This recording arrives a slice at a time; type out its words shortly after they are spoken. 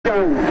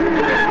Live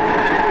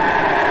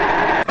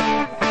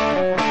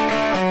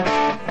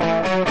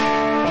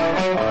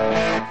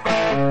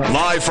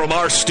from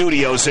our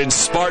studios in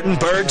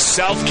Spartanburg,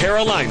 South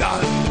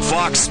Carolina,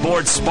 Fox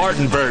Sports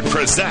Spartanburg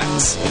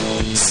presents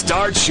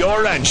Start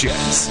Your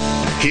Engines.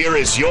 Here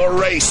is your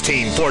race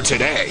team for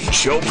today.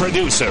 Show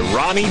producer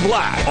Ronnie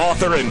Black,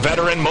 author and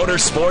veteran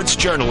motorsports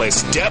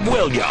journalist Deb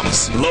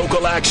Williams,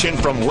 local action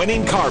from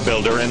winning car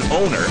builder and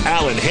owner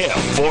Alan Hill,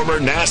 former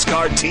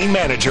NASCAR team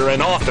manager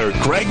and author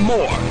Greg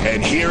Moore.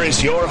 And here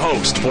is your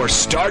host for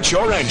Start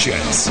Your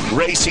Engines,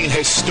 racing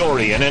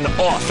historian and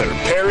author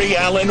Perry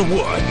Allen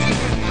Wood.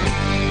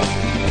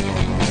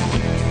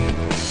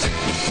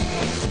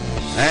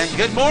 And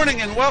good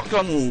morning and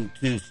welcome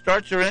to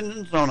Start Your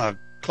Engines on a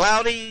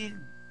cloudy,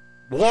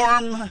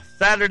 warm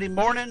Saturday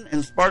morning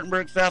in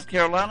Spartanburg, South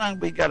Carolina.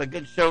 We got a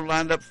good show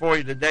lined up for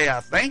you today,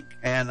 I think,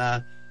 and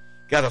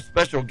got a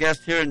special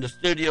guest here in the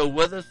studio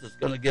with us that's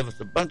going to give us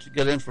a bunch of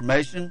good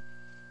information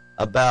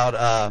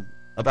about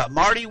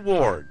Marty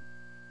Ward.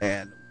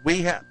 And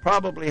we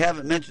probably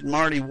haven't mentioned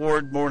Marty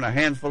Ward more than a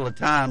handful of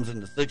times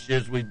in the 6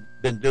 years we've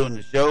been doing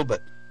the show,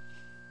 but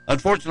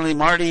unfortunately,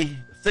 Marty,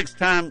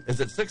 six-time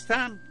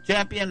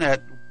champion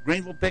at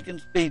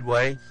Greenville-Pickens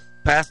Speedway,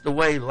 passed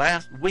away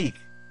last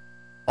week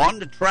on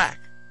the track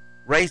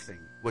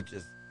racing, which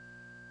is,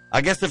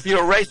 I guess if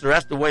you're a racer,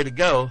 that's the way to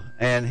go.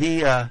 And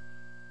he is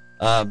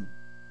a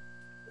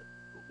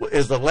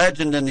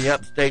legend in the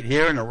upstate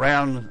here and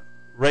around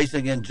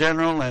racing in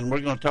general, and we're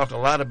going to talk a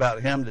lot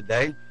about him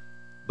today.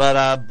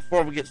 But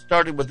before we get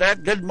started with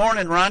that, good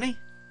morning, Ronnie.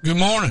 Good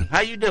morning. How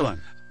you doing?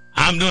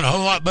 I'm doing a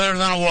whole lot better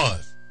than I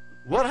was.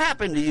 What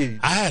happened to you?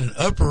 I had an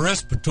upper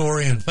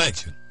respiratory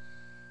infection,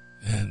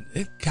 and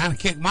it kind of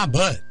kicked my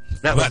butt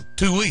for about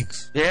 2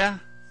 weeks. Yeah?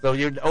 So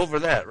you're over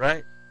that,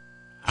 right?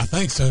 I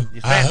think so.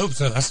 I hope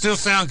so. I still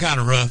sound kind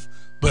of rough,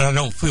 but I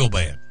don't feel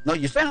bad. No,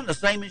 you sound the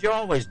same as you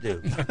always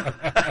do.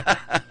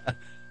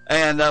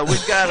 And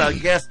we've got a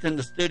guest in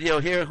the studio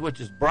here,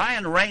 which is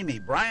Bryan Ramey.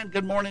 Bryan,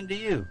 good morning to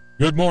you.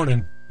 Good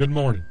morning. Good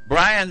morning.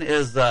 Bryan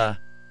is a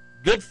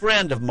good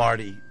friend of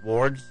Marty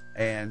Ward's,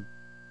 and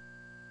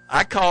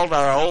I called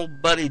our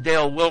old buddy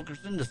Dale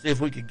Wilkerson to see if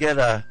we could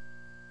get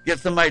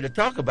somebody to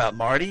talk about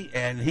Marty,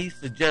 and he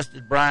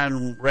suggested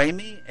Bryan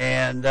Ramey.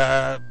 And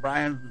I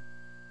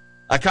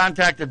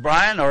contacted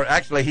Bryan, or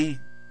actually he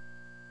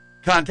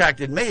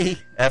contacted me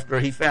after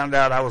he found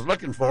out I was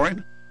looking for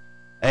him,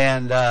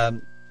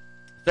 and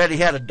said he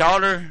had a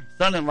daughter,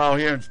 son-in-law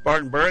here in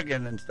Spartanburg,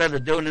 and instead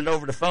of doing it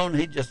over the phone,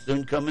 he'd just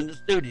soon come in the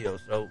studio.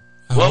 So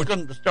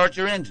welcome to Start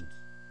Your Engines.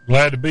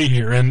 Glad to be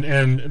here,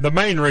 and the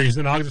main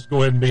reason, I'll just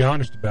go ahead and be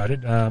honest about it,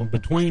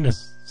 between a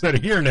set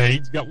of hearing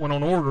aids, got one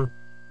on order,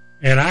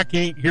 and I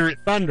can't hear it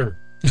thunder,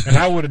 and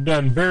I would have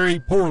done very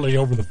poorly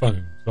over the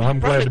phone, so I'm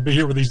glad to be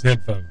here with these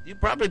headphones.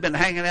 You've probably been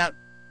hanging out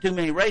too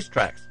many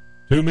racetracks.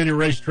 Too many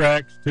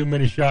racetracks, too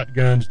many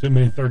shotguns, too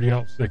many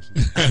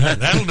 30-06s.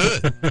 That'll do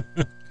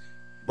it.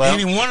 Well,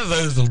 any one of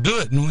those will do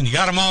it, and when you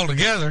got them all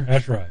together.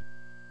 That's right.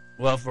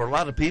 Well, for a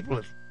lot of people,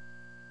 it's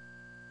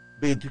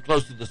being too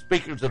close to the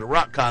speakers at a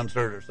rock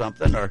concert or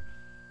something, or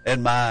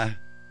in my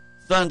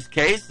son's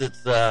case,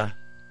 it's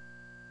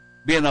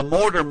being a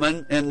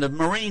mortarman in the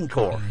Marine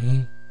Corps.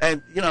 Mm-hmm.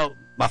 And, you know,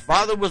 my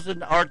father was in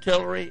the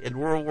artillery in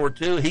World War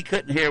II. He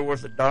couldn't hear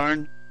worth a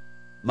darn.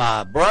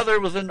 My brother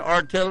was in the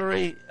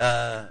artillery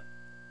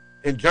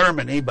in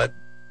Germany, but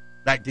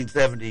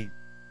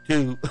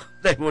 1972,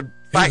 they were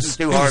fighting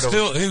too hard.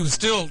 He was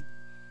still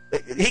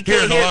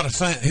hearing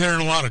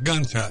a lot of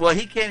gunshots. Well,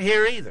 he can't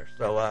hear either.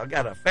 So I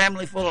got a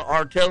family full of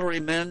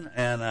artillerymen,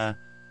 and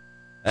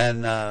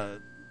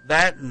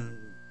that and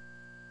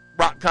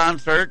rock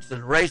concerts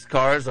and race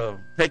cars will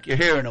take your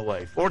hearing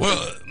away. Fortunately,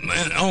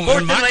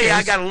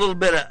 I got a little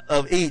bit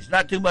of each.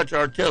 Not too much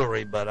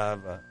artillery, but I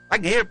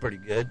can hear pretty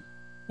good.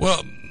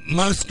 Well,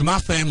 most of my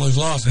family's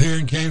loss of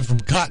hearing came from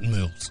cotton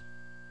mills.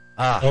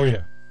 Oh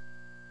yeah.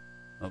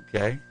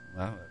 Okay.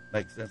 Well, that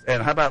makes sense.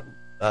 And how about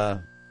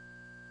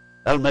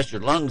that'll mess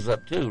your lungs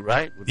up too,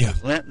 right? With the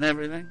lint and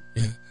everything?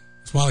 Yeah.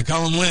 That's why they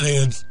call them lint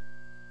heads.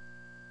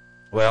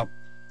 Well,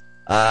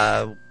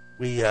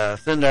 we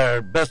send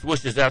our best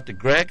wishes out to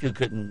Greg, who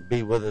couldn't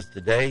be with us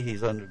today.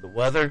 He's under the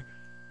weather.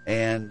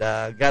 And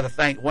got to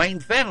thank Wayne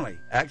Finley,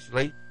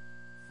 actually,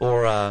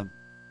 for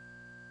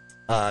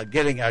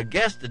getting our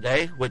guest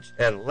today, which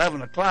at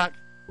 11 o'clock,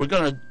 we're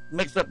going to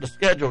mix up the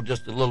schedule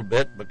just a little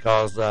bit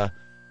because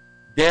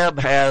Deb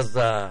has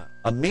a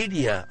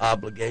media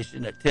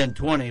obligation at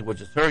 10:20,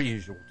 which is her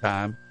usual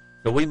time.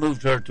 So we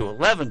moved her to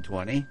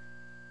 11:20,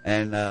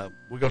 and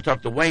we're going to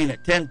talk to Wayne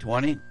at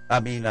 10:20.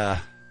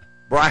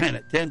 Bryan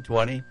at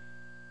 10:20,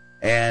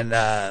 and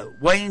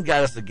Wayne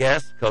got us a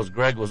guest because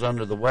Greg was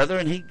under the weather,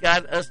 and he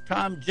got us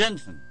Tom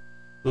Jensen,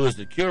 who is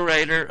the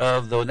curator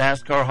of the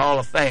NASCAR Hall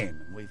of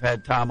Fame. And we've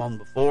had Tom on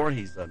before.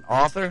 He's an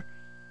author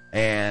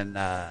and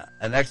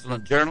an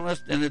excellent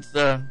journalist, and it's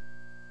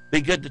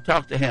be good to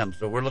talk to him.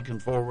 So we're looking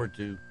forward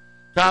to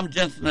Tom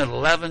Jensen at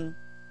 11,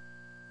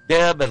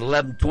 Deb at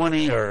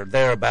 11:20 or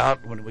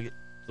thereabout when we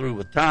through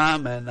with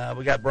Tom, and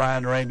we got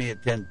Bryan Ramey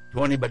at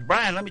 10:20. But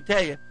Bryan, let me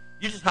tell you,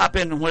 you just hop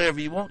in whenever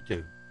you want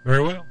to.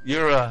 Very well.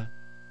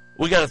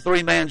 We got a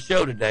 3-man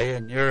show today,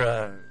 and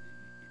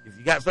if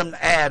you got something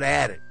to add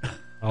it.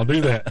 I'll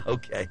do that.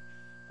 Okay.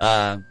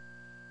 So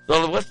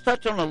let's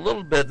touch on a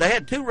little bit. They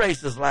had 2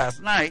 races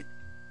last night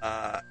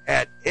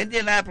at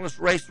Indianapolis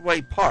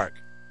Raceway Park.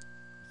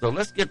 So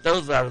let's get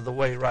those out of the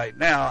way right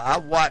now. I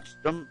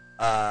watched them,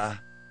 and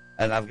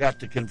I've got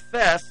to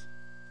confess,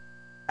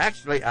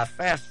 actually, I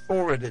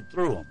fast-forwarded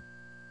through them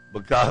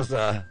because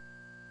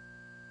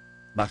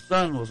my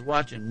son was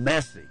watching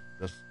Messi,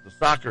 the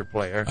soccer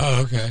player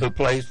who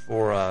plays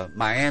for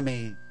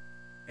Miami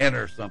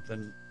Inter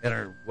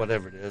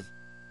whatever it is.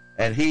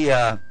 And he,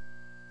 I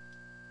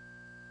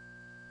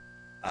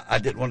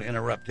didn't want to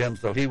interrupt him,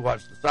 so he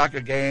watched the soccer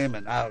game,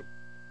 and I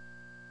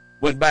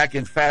went back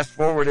and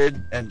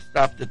fast-forwarded and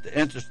stopped at the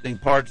interesting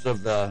parts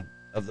of the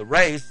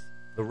race,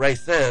 the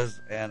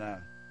races, and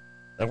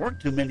there weren't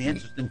too many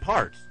interesting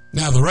parts.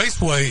 Now, the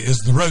raceway is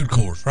the road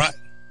course, right?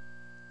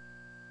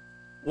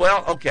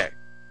 Well, okay.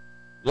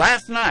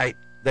 Last night,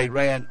 they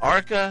ran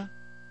ARCA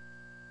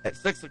at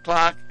 6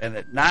 o'clock, and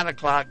at 9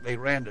 o'clock, they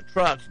ran the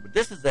trucks. But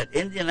this is at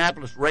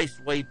Indianapolis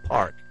Raceway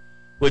Park,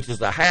 which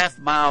is a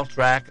half-mile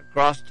track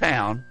across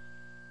town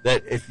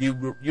that if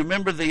you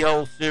remember the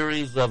old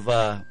series of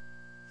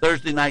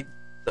Thursday Night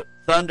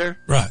Thunder?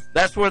 Right.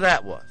 That's where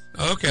that was.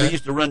 Okay. We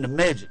used to run the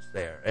midgets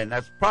there, and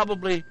that's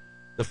probably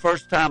the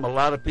first time a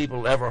lot of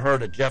people ever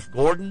heard of Jeff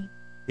Gordon.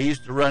 He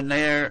used to run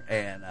there,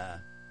 and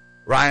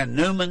Ryan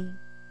Newman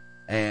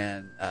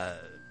and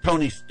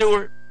Tony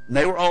Stewart, and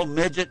they were all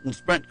midget and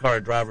sprint car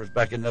drivers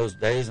back in those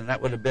days, and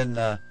that would have been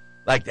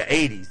like the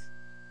 80s,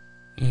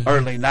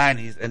 early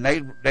 90s, and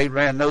they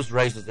ran those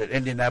races at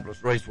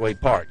Indianapolis Raceway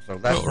Park. So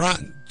that's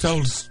Ryan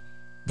told us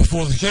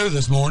before the show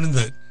this morning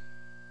that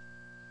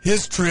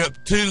his trip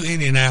to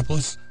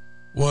Indianapolis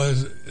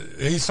was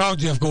he saw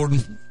Jeff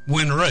Gordon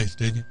win the race,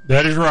 did you?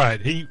 That is right.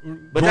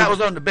 But that was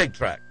on the big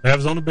track. That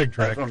was on the big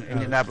track. That was on the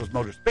Indianapolis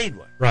Motor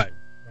Speedway. Right.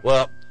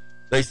 Well,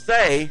 they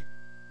say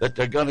that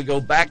they're going to go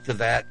back to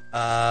that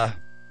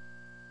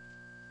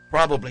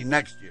probably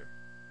next year.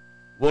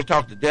 We'll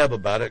talk to Deb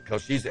about it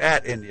because she's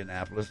at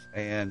Indianapolis,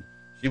 and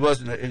she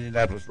wasn't at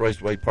Indianapolis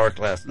Raceway Park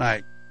last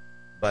night,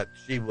 but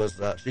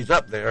she's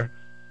up there.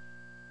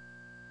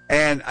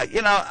 And,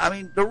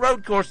 the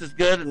road course is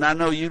good, and I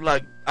know you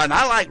like, and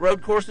I like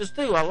road courses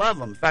too. I love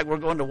them. In fact, we're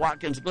going to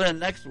Watkins Glen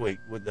next week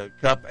with the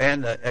Cup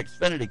and the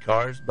Xfinity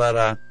cars.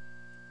 But,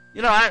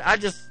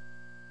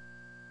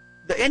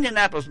 the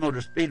Indianapolis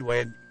Motor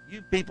Speedway, and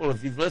you people,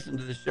 if you've listened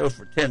to the show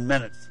for 10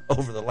 minutes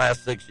over the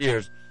last 6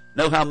 years,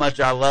 know how much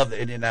I love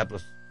the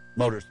Indianapolis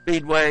Motor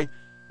Speedway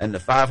and the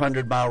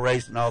 500-mile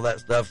race and all that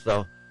stuff.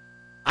 So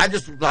I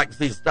just would like to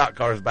see the stock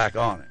cars back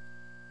on it.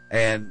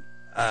 And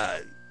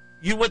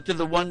you went to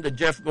the one that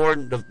Jeff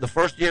Gordon, the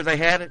first year they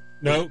had it?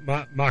 No,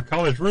 my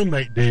college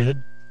roommate did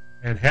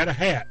and had a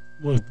hat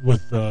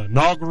with the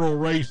inaugural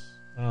race,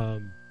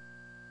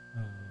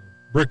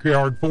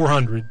 Brickyard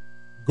 400.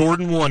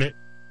 Gordon won it.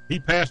 He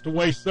passed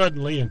away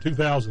suddenly in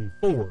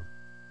 2004,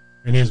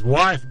 and his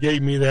wife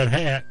gave me that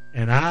hat,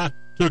 and I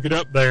took it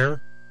up there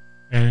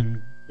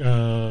and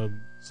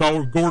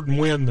saw Gordon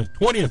win the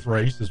 20th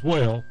race as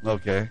well.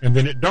 Okay. And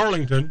then at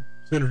Darlington,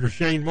 Senator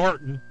Shane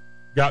Martin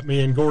got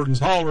me in Gordon's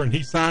hauler, and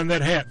he signed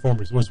that hat for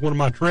me. So it's one of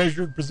my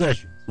treasured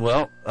possessions.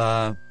 Well,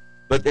 but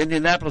the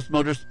Indianapolis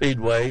Motor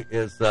Speedway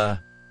is,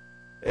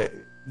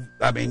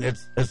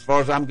 it's, as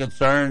far as I'm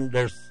concerned,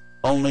 there's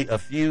only a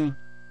few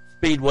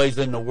speedways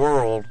in the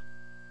world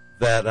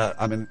that,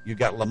 you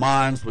got Le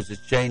Mans, which has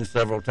changed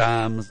several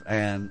times,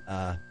 and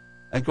of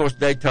course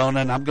Daytona,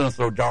 and I'm going to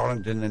throw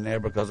Darlington in there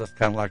because that's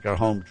kind of like our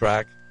home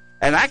track.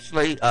 And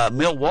actually,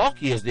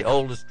 Milwaukee is the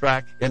oldest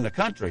track in the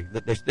country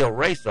that they still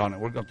race on,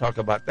 and we're going to talk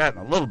about that in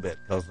a little bit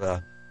because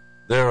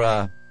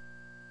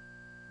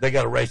they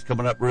got a race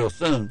coming up real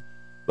soon.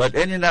 But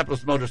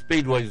Indianapolis Motor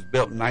Speedway was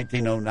built in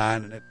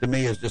 1909, and it, to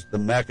me, is just the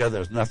mecca.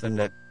 There's nothing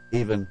that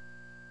even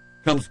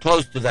comes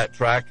close to that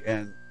track,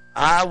 and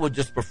I would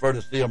just prefer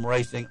to see them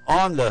racing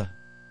on the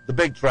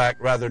big track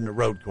rather than the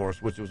road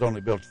course, which was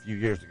only built a few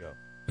years ago.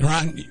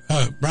 Brian,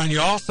 you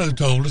also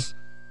told us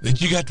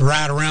that you got to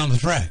ride around the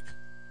track.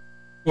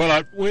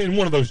 Well, in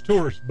one of those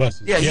tourist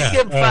buses. Yeah, you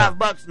give them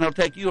 $5 and they'll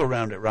take you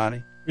around it,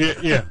 Ronnie.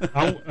 Yeah.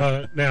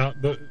 Now,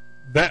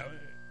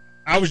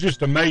 I was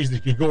just amazed that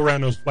you could go around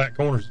those flat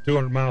corners at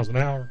 200 miles an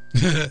hour.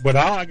 But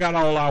I got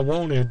all I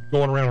wanted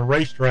going around a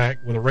racetrack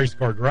with a race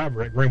car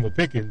driver at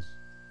Greenville-Pickens.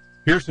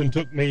 Pearson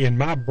took me in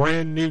my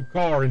brand new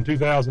car in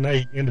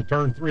 2008 into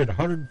turn 3 at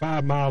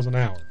 105 miles an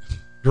hour,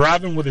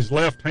 driving with his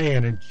left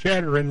hand and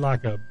chattering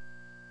like a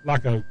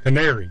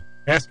canary,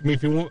 asking me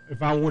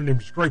if I wanted him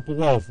to scrape a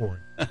wall for him.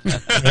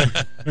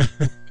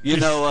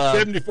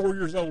 74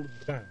 years old at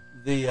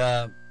the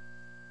time.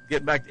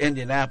 Getting back to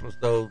Indianapolis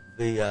though,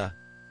 they have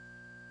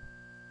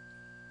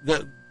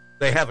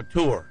a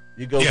tour.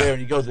 You go there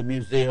and you go to the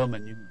museum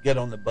and you get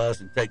on the bus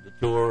and take the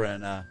tour,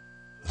 and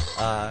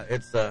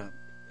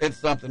it's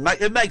something.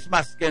 It makes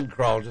my skin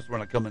crawl just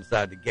when I come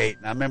inside the gate.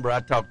 And I remember I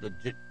talked to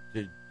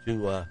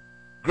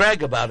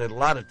Greg about it a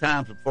lot of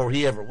times before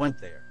he ever went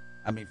there.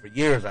 I mean, for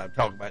years I would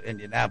talk about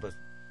Indianapolis,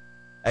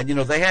 and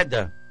they had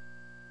to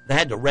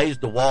raise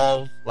the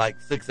walls like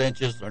 6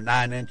 inches or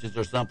 9 inches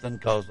or something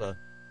because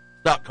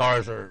stock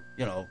cars are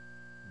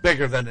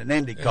bigger than an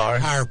Indy car,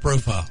 higher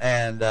profile,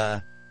 and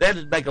they had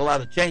to make a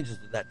lot of changes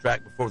to that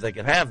track before they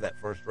could have that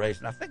first race.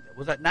 And I think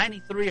was that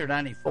 93 or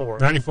 94?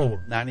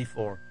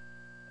 94.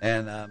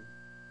 And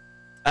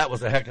that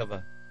was a heck of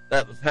a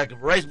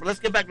race. But let's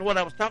get back to what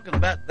I was talking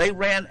about. They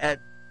ran at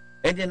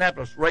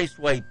Indianapolis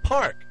Raceway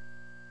Park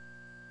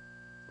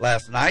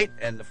last night,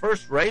 and the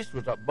first race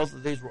was both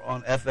of these were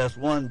on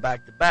FS1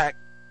 back to back.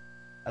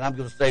 And I'm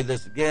going to say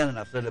this again, and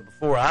I've said it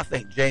before. I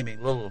think Jamie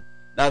Little,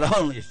 not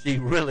only is she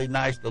really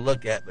nice to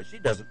look at, but she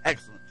does an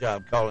excellent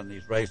job calling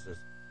these races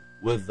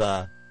with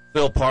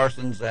Phil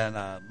Parsons and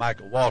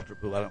Michael Waltrip,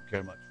 who I don't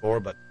care much for.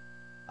 But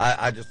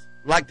I just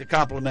like to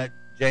compliment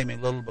Jamie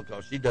Little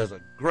because she does a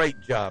great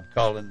job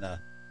calling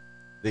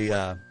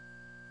the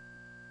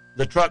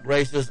truck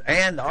races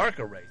and the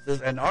ARCA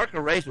races. And the ARCA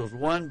race was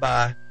won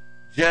by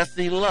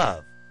Jesse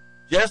Love.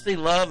 Jesse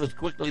Love is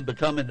quickly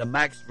becoming the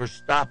Max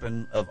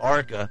Verstappen of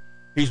ARCA.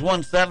 He's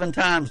won 7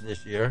 times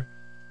this year,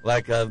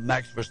 like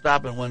Max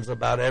Verstappen wins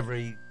about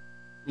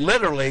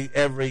literally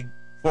every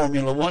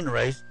Formula One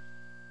race.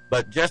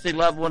 But Jesse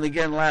Love won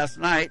again last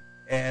night,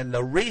 and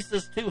the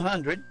Reese's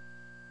 200,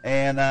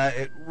 and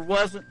it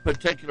wasn't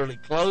particularly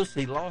close.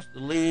 He lost the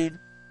lead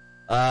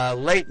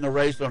late in the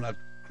race on a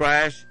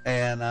crash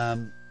and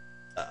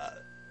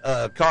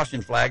a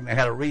caution flag, and they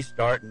had a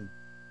restart, and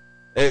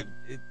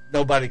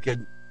nobody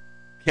could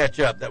catch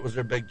up. That was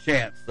their big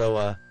chance.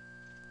 So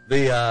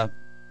that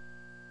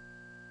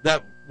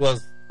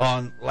was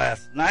on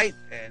last night,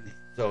 and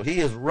so he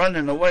is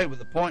running away with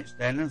the point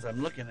standings.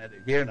 I'm looking at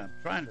it here, and I'm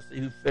trying to see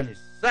who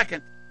finished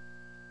second.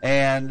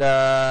 And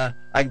I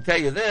can tell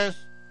you this,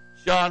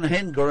 Sean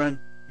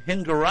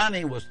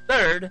Hingorani was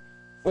third.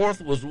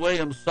 Fourth was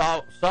William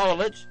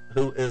Solich,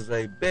 who is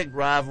a big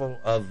rival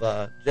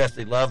of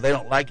Jesse Love. They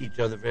don't like each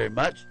other very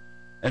much.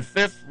 And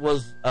fifth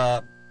was,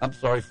 fifth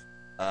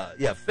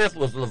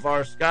was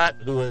LeVar Scott,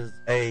 who is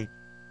an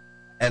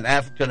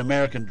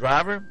African-American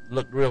driver.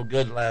 Looked real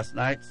good last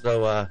night.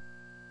 So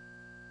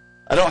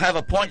I don't have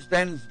a point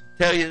standing to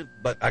tell you,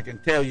 but I can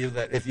tell you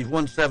that if you've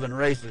won 7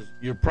 races,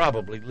 you're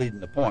probably leading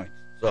the points.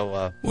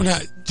 So well, now,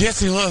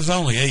 Jesse Love's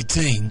only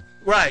 18.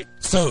 Right.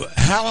 So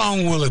how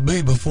long will it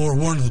be before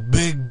one of the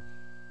big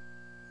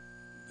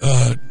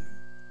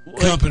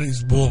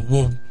companies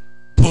will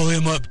pull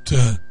him up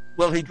to...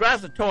 Well, he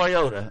drives a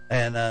Toyota,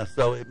 and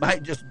so it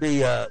might just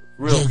be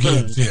real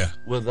soon Gibbs, yeah.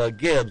 with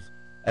Gibbs.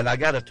 And I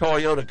got a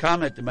Toyota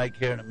comment to make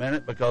here in a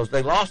minute because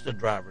they lost a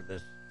driver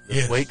this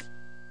Yes. week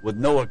with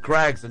Noah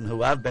Cragson,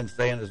 who I've been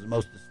saying is the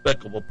most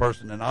despicable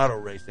person in auto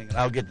racing, and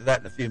I'll get to that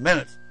in a few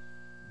minutes.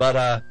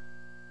 But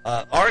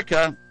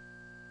ARCA,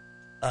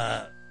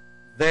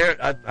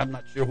 I'm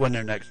not sure when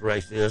their next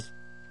race is.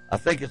 I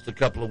think it's a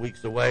couple of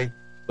weeks away.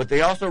 But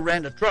they also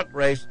ran the truck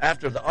race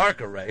after the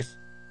ARCA race,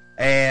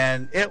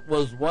 and it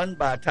was won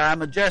by Ty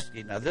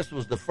Majeski. Now, this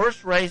was the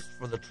first race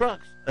for the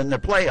trucks in the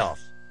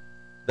playoffs.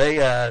 They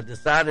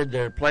decided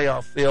their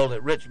playoff field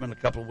at Richmond a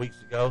couple of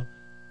weeks ago.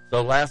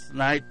 So last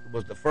night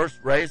was the first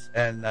race,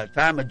 and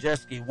Ty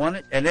Majeski won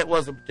it, and it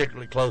wasn't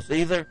particularly close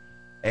either.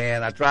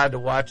 And I tried to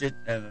watch it,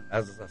 and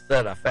as I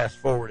said, I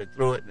fast-forwarded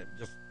through it, and it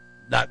just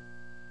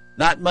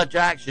not much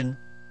action.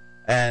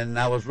 And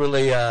I was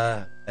really,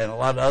 and a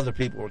lot of other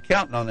people were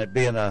counting on it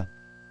being a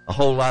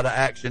whole lot of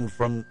action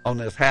on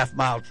this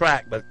half-mile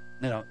track, but,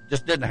 it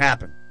just didn't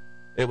happen.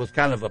 It was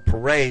kind of a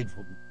parade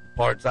from the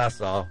parts I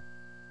saw.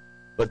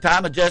 But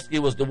Ty Majeski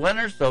was the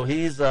winner, so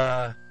he's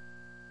out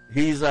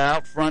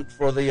front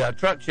for the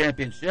truck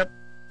championship.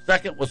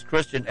 Second was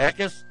Christian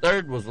Eckes.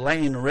 Third was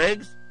Lane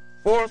Riggs.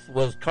 Fourth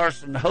was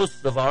Carson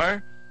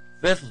Hocevar.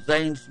 Fifth,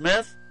 Zane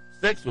Smith.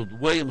 Sixth was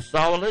William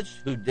Solich,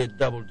 who did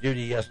double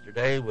duty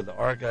yesterday with the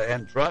ARCA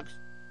and trucks.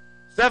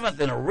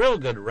 Seventh in a real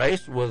good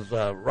race was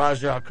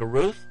Rajah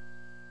Caruth.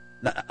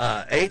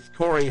 Eighth,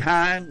 Corey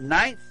Heim.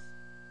 Ninth,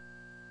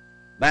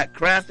 Matt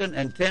Crafton.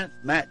 And 10th,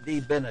 Matt Di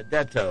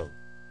Benedetto.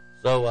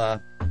 So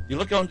you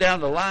look on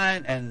down the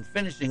line, and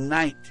finishing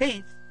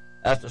 19th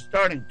after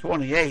starting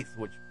 28th,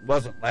 which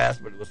wasn't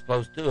last, but it was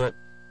close to it,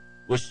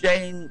 was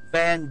Shane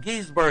Van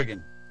Gisbergen.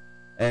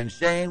 And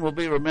Shane will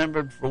be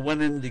remembered for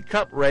winning the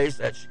Cup race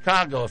at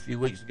Chicago a few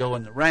weeks ago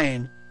in the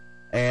rain.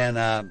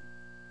 And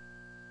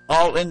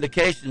all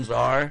indications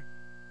are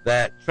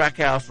that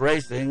Trackhouse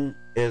Racing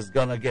is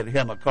going to get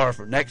him a car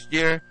for next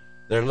year.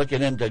 They're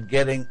looking into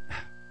getting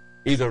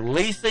either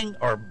leasing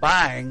or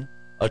buying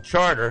a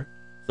charter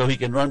so he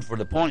can run for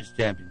the points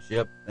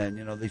championship. And,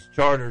 these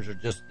charters are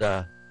just,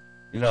 I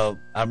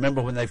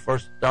remember when they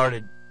first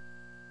started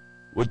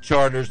with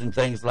charters and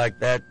things like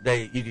that,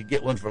 you could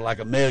get one for like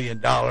 $1 million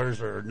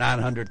or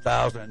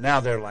 $900,000, and now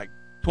they're like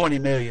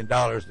 $20 million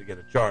to get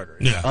a charter.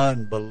 It's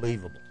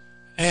unbelievable.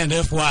 And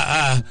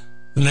FYI,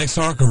 the next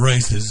ARCA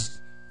race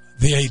is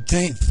the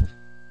 18th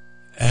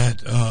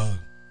at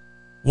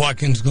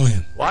Watkins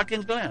Glen.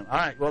 Watkins Glen. All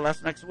right. Well,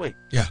 that's next week.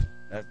 Yeah.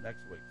 That's next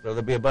week. So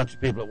there'll be a bunch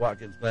of people at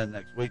Watkins Glen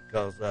next week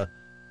because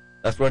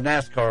that's where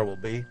NASCAR will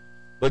be.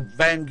 But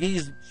they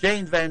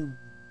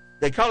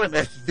call him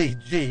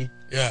SVG.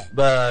 Yeah.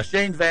 But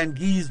Shane Van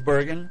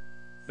Gisbergen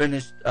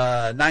finished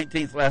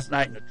 19th last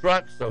night in the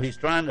truck, so he's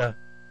trying to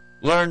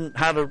learn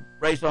how to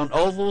race on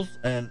ovals,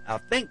 and I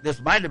think this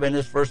might have been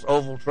his first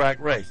oval track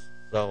race.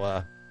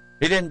 So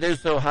he didn't do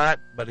so hot,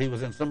 but he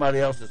was in somebody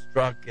else's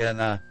truck,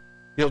 and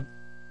he'll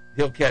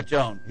catch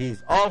on.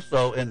 He's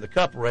also in the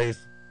Cup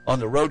race on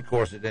the road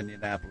course at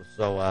Indianapolis.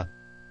 So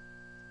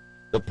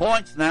the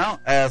points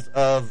now, as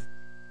of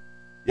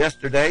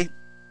yesterday,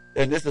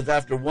 and this is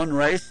after one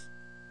race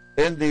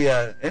in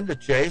the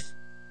chase.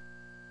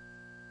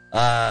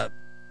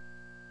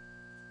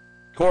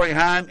 Corey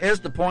Heim is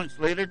the points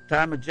leader.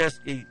 Ty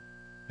Majeski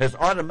has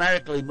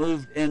automatically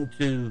moved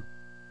into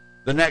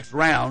the next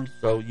round,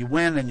 so you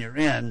win and you're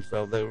in.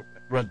 So they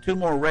run 2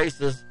 more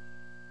races,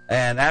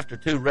 and after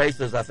 2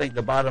 races, I think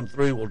the bottom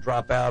 3 will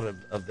drop out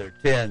of their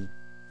 10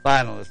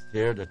 finalists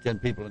here, the 10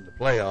 people in the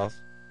playoffs.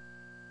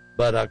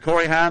 But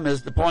Corey Heim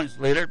is the points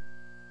leader,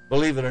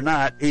 believe it or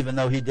not, even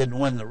though he didn't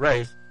win the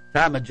race.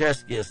 Ty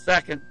Majeski is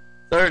second.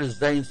 Third is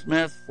Zane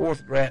Smith.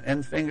 Fourth, Grant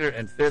Enfinger.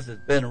 And fifth is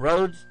Ben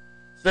Rhodes.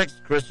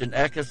 Sixth, Christian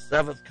Eckes.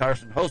 Seventh,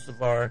 Carson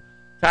Hocevar.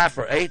 Tie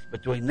for eighth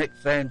between Nick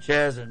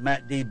Sanchez and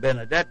Matt D.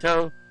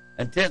 Benedetto.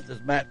 And 10th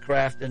is Matt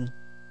Crafton.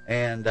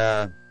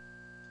 And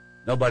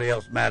nobody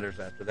else matters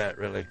after that,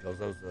 really, because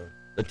those are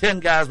the 10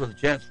 guys with a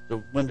chance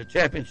to win the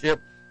championship.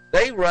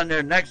 They run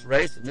their next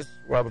race, and this is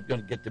where I was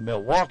going to get to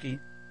Milwaukee,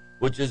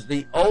 which is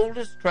the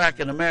oldest track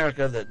in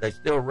America that they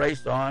still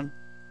race on.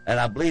 And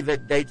I believe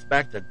it dates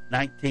back to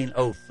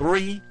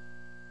 1903.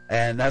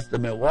 And that's the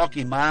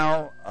Milwaukee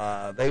Mile.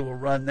 They will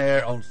run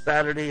there on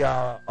Saturday,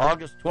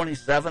 August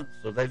 27th.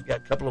 So they've got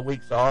a couple of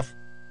weeks off.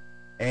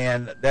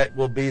 And that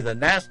will be the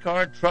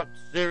NASCAR Truck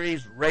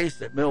Series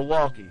race at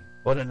Milwaukee.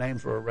 What a name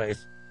for a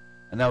race.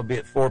 And that will be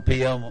at 4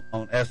 p.m.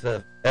 on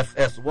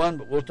FS1.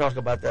 But we'll talk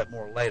about that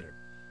more later.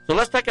 So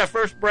let's take our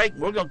first break.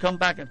 We're going to come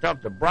back and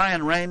talk to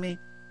Bryan Ramey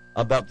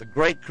about the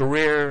great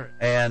career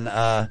and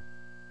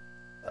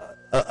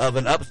of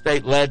an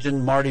upstate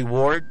legend, Marty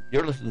Ward.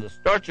 You're listening to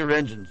Start Your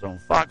Engines on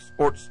Fox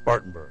Sports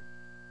Spartanburg.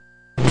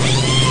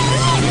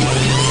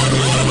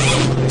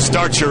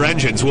 Start Your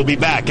Engines will be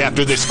back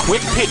after this quick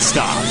pit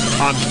stop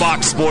on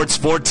Fox Sports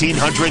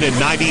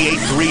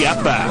 1498.3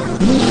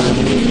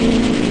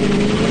 FM.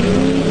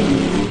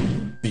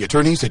 The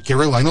attorneys at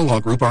Carolina Law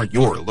Group are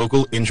your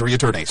local injury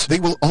attorneys. They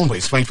will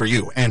always fight for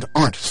you and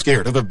aren't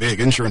scared of the big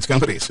insurance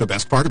companies. The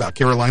best part about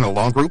Carolina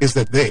Law Group is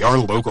that they are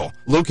local,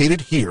 located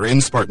here in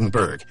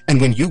Spartanburg.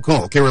 And when you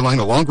call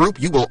Carolina Law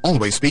Group, you will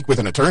always speak with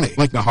an attorney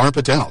like Nahar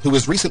Patel, who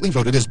was recently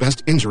voted as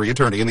best injury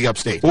attorney in the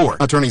upstate, or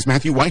attorneys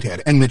Matthew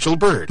Whitehead and Mitchell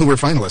Bird, who were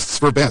finalists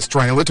for best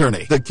trial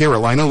attorney. The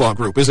Carolina Law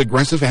Group is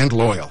aggressive and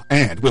loyal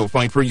and will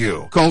fight for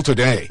you. Call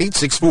today,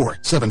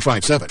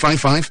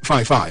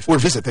 864-757-5555, or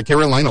visit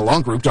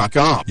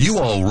thecarolinalawgroup.com. You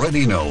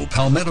already know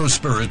Palmetto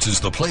Spirits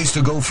is the place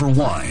to go for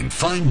wine,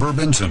 fine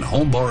bourbons, and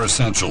home bar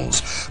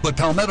essentials. But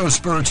Palmetto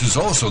Spirits is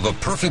also the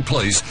perfect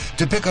place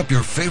to pick up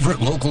your favorite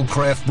local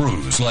craft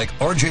brews like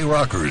RJ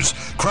Rockers,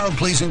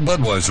 crowd-pleasing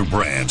Budweiser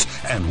brands,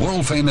 and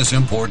world-famous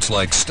imports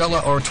like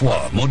Stella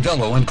Artois,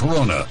 Modelo, and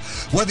Corona.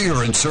 Whether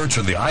you're in search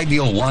of the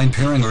ideal wine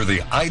pairing or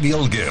the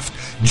ideal gift,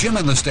 Jim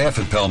and the staff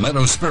at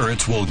Palmetto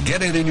Spirits will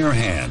get it in your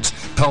hands.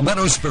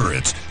 Palmetto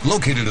Spirits,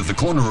 located at the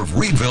corner of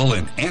Reedville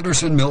and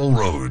Anderson Mill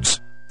Roads.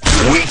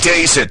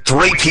 Weekdays at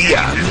 3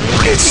 p.m.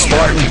 It's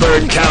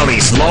Spartanburg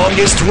County's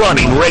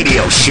longest-running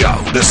radio show.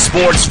 The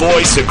sports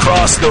voice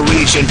across the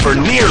region for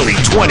nearly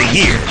 20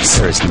 years.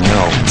 There is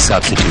no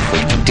substitute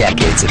for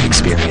decades of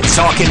experience.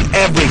 Talking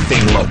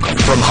everything local,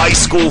 from high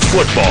school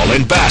football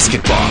and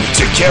basketball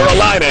to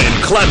Carolina and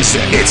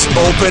Clemson. It's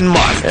Open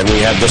Mic. And we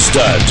have the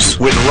studs.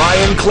 With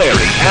Ryan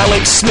Clary,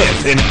 Alex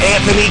Smith, and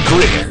Anthony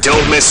Greer.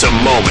 Don't miss a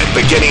moment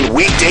beginning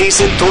weekdays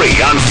at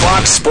 3 on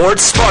Fox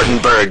Sports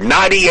Spartanburg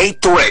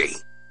 98.3.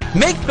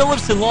 Make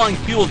Phillips & Long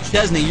Fuel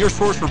Chesney your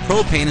source for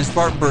propane in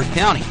Spartanburg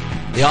County.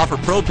 They offer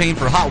propane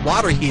for hot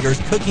water heaters,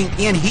 cooking,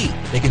 and heat.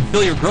 They can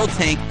fill your grill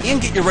tank and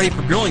get you ready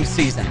for grilling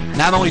season.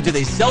 Not only do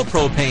they sell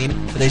propane,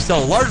 but they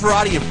sell a large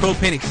variety of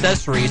propane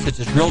accessories such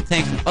as grill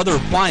tanks and other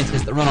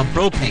appliances that run on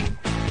propane.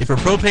 If your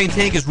propane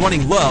tank is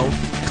running low,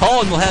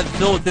 call and we'll have it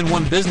filled within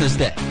one business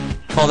day.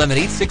 Call them at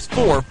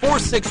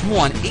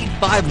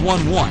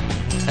 864-461-8511.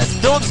 That's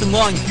Phillips &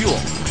 Long Fuel,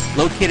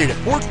 located at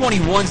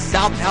 421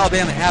 South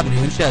Alabama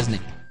Avenue in Chesney.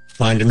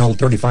 Find an old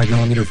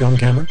 35mm film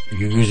camera? Are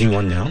you using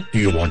one now? Do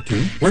you want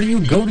to? Where do you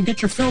go to get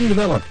your film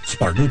developed?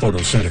 Spartan Photo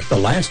Center, the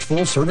last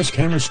full-service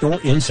camera store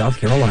in South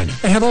Carolina.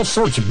 They have all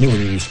sorts of new and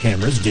used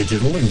cameras,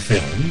 digital and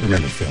film.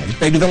 Remember film?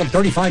 They develop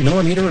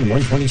 35mm and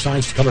 120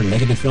 size color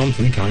negative film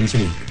 3 times a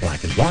week.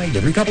 Black and white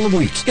every couple of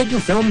weeks. Get your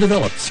film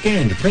developed,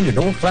 scanned, printed,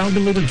 or cloud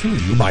delivered to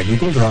you by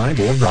Google Drive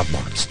or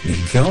Dropbox.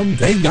 Need film?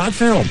 They've got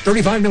film.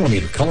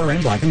 35mm color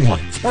and black and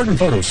white. Spartan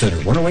Photo Center,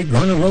 108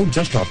 Garner Road,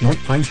 just off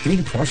North Pine Street,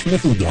 across from the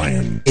Food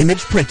Lion. Image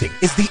Printing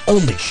is the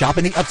only shop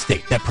in the upstate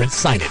that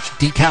prints signage,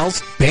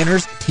 decals,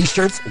 banners,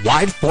 t-shirts,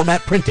 wide format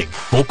printing,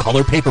 full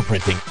color paper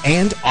printing,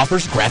 and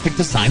offers graphic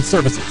design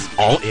services,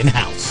 all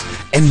in-house.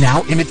 And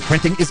now Image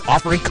Printing is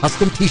offering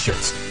custom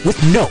t-shirts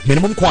with no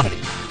minimum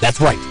quantity.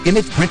 That's right,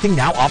 Image Printing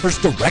now offers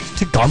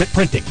direct-to-garment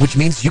printing, which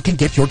means you can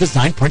get your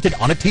design printed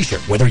on a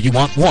t-shirt, whether you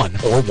want 1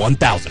 or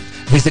 1,000.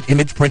 Visit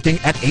Image Printing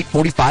at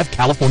 845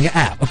 California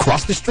Ave,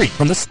 across the street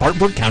from the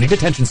Spartanburg County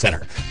Detention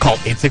Center. Call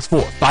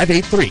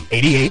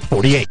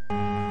 864-583-8848.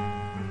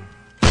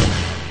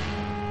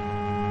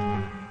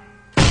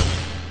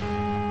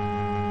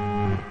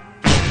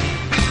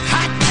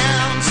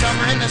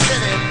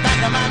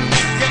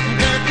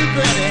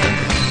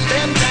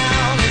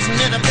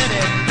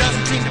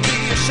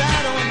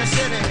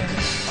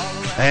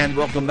 And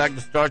welcome back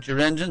to Start Your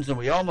Engines. And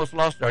we almost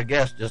lost our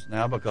guest just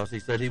now because he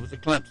said he was a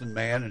Clemson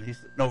man, and he's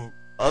sitting over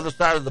the other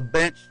side of the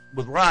bench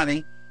with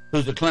Ronnie,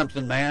 who's a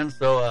Clemson man.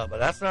 So, but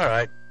that's all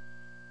right.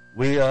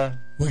 We got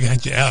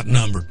you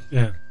outnumbered.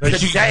 Yeah, but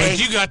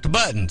you got the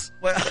buttons.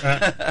 Well,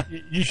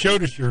 you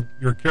showed us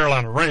your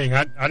Carolina ring.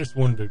 I just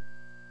wanted to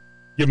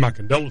give my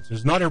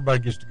condolences. Not everybody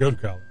gets to go to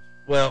college.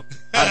 Well,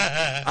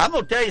 I'm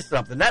going to tell you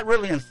something. That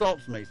really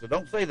insults me, so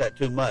don't say that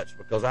too much,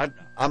 because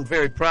I'm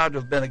very proud to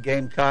have been a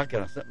Gamecock,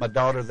 and I sent my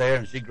daughter there,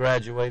 and she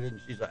graduated, and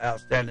she's an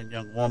outstanding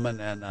young woman.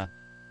 And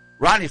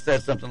Ronnie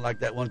said something like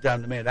that one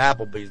time to me at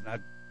Applebee's, and I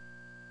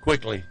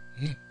quickly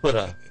put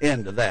an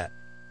end to that.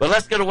 But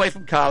let's get away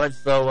from college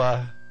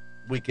so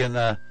we can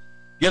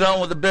get on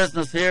with the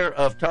business here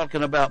of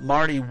talking about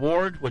Marty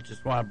Ward, which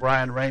is why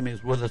Bryan Ramey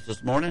is with us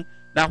this morning.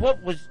 Now,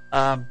 what was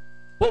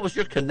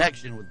your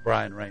connection with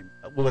Bryan Ramey,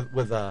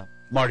 with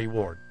Marty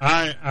Ward?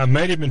 I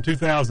met him in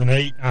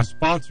 2008. I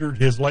sponsored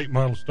his late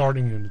model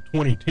starting in the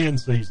 2010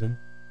 season,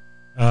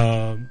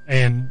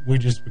 and we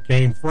just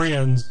became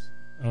friends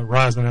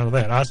rising out of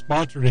that. I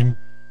sponsored him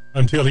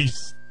until he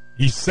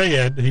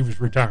said he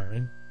was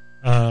retiring.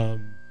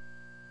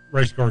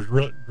 Race cars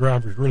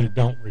drivers really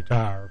don't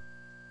retire.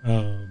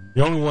 The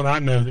only one I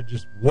know that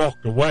just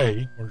walked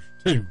away, or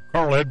two,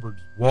 Carl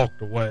Edwards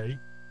walked away,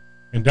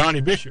 and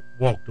Donnie Bishop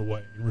walked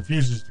away and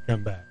refuses to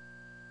come back.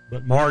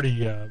 But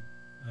Marty, I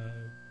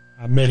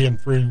met him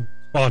through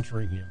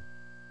sponsoring him.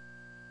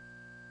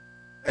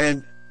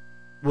 And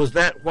was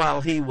that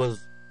while he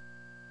was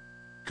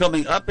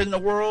coming up in the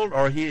world,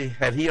 or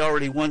had he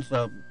already won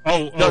some?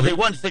 Because he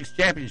won 6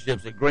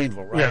 championships at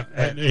Greenville, right? Yeah,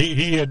 and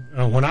he had.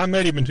 When I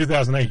met him in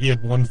 2008, he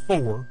had won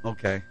 4.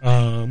 Okay.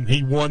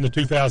 He won the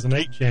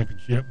 2008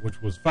 championship,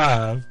 which was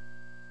 5,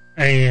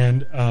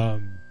 and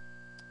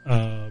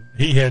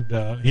he had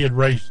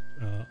raced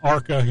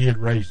ARCA. He had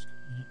raced,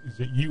 is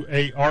it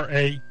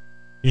UARA?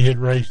 He had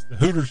raced the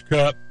Hooters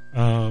Cup.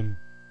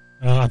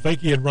 I think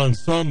he had run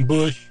some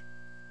Busch.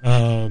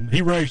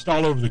 He raced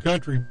all over the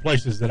country,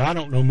 places that I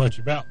don't know much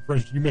about. For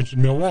instance, you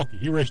mentioned Milwaukee.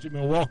 He raced at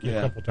Milwaukee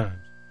a couple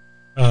times.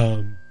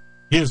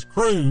 His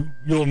crew,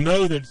 you'll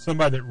know that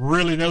somebody that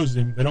really knows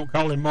him, they don't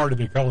call him Marty,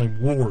 they call him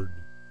Ward.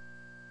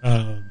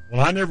 Well,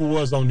 I never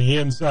was on the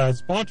inside.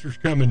 Sponsors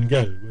come and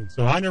go, and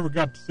so I never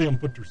got to see them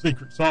put their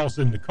secret sauce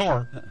in the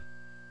car.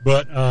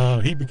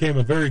 But he became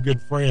a very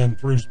good friend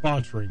through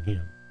sponsoring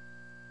him.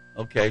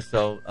 Okay,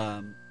 so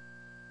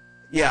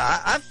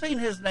I've seen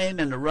his name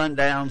in the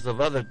rundowns of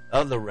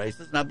other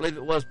races, and I believe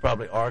it was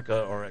probably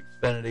ARCA or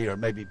Xfinity or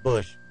maybe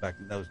Busch back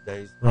in those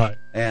days. Right.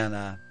 And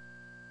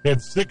he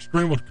had 6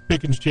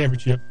 Greenville-Pickens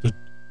championships.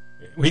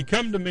 He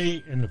come to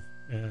me in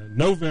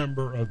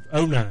November of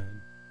 2009.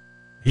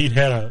 He'd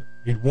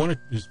won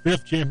his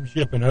 5th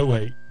championship in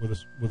 2008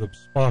 with a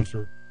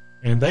sponsor,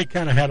 and they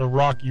kind of had a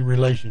rocky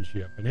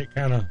relationship, and it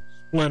kind of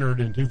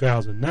splintered in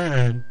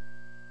 2009.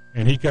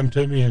 And he come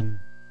to me and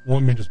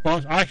wanted me to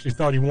sponsor. I actually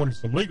thought he wanted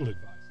some legal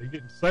advice. He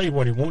didn't say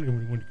what he wanted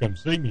when he wanted to come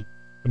see me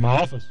to my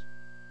office.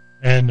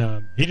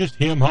 And he just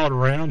him-hawed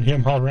around.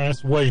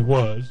 That's the way he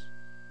was.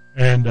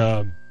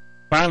 And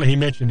finally he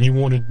mentioned he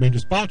wanted me to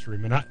sponsor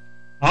him. And I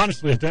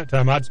honestly, at that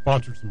time, I'd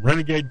sponsored some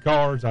Renegade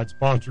cars. I'd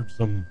sponsored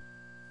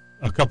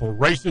a couple of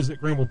races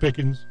at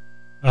Greenville-Pickens.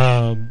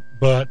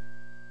 But,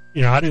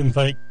 I didn't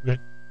think that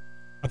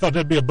 – I thought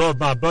that'd be above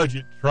my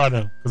budget to try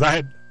to – because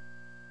I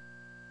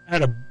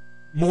had a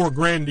more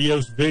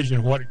grandiose vision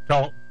of what it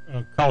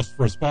cost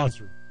for a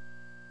sponsor.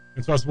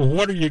 And so I said, well,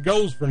 what are your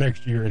goals for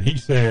next year? And he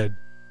said,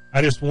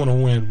 I just want to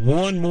win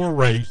one more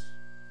race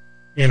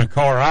in a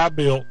car I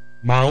built,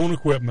 my own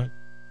equipment,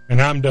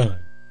 and I'm done.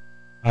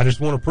 I just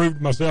want to prove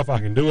to myself I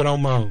can do it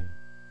on my own.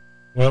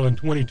 Well, in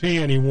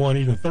 2010, he won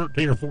either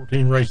 13 or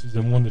 14 races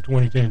and won the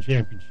 2010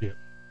 championship.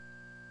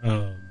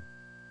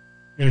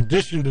 in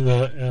addition to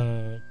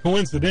the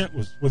coincident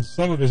with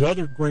some of his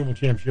other Greenville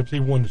championships, he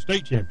won the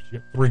state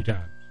championship 3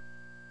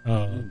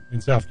 times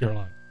in South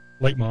Carolina,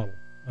 late model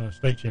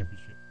state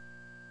championship.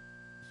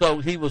 So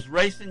he was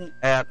racing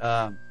at,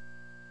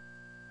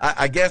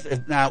 I guess,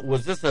 now,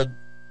 was this a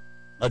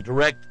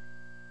direct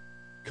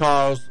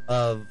cause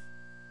of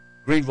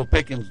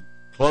Greenville-Pickens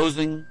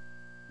closing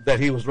that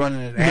he was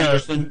running at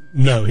Anderson?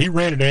 No, he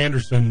ran at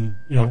Anderson.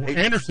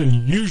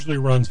 Anderson usually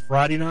runs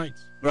Friday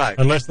nights. Right.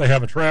 Unless they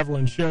have a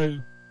traveling show.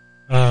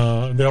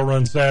 They'll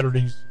run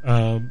Saturdays.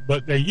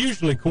 But they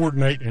usually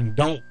coordinate and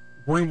don't.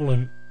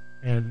 Greenville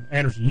and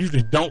Anderson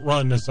usually don't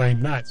run the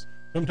same nights.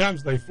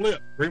 Sometimes they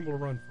flip. Greenville will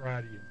run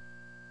Friday and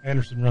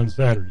Anderson runs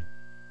Saturday.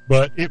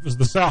 But it was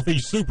the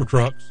Southeast Super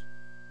Trucks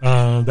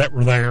that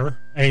were there.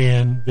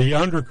 And the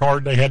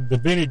undercard, they had the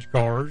vintage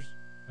cars,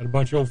 had a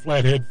bunch of old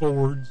flathead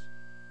Fords.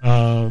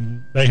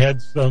 They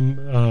had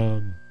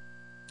some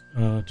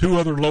 2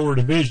 other lower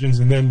divisions,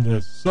 and then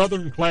the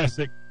Southern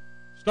Classic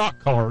stock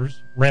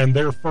cars ran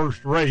their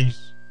first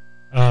race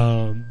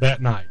that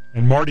night.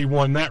 And Marty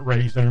won that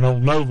race in an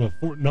old Nova,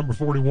 number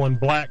 41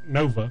 black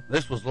Nova.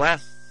 This was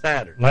last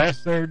Saturday.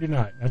 Last Saturday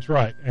night, that's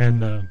right.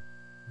 And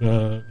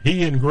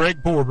he and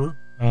Greg Porter,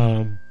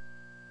 who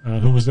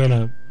was in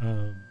a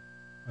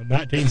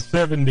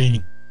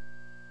 1970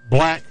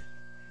 black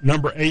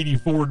number 80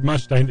 Ford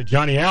Mustang that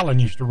Johnny Allen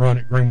used to run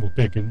at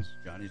Greenville-Pickens.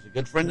 Johnny's a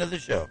good friend of the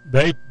show.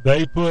 They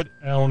put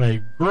on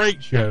a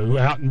great show,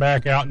 out and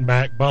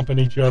back, bumping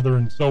each other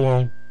and so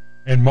on.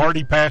 And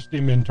Marty passed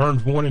him in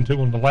turns 1 and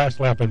 2 on the last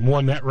lap and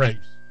won that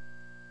race.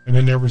 And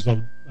then there was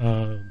a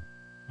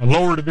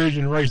lower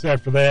division race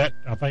after that,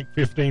 I think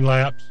 15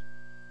 laps.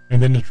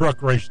 And then the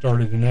truck race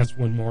started, and that's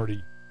when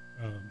Marty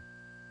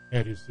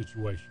had his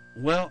situation.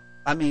 Well,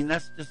 I mean,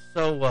 that's just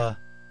so...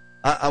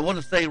 I want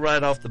to say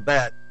right off the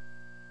bat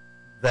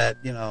that,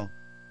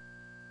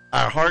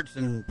 our hearts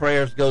and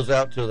prayers goes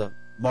out to the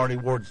Marty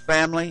Ward's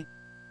family.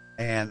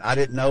 And I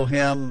didn't know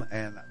him,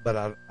 but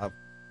I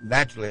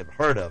naturally have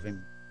heard of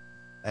him.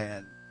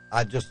 And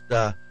I just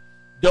don't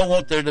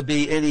want there to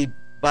be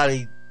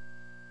anybody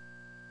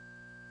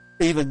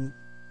even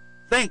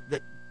think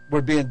that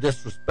we're being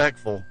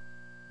disrespectful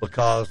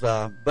because,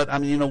 but I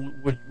mean,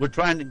 we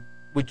try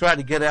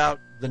to get out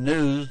the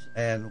news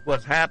and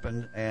what's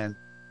happened. And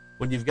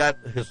when you've got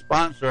his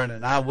sponsor and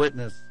an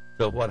eyewitness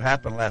to what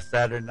happened last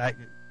Saturday night,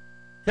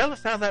 tell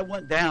us how that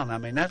went down. I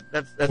mean, that's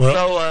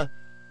so,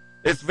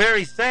 it's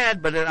very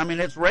sad, but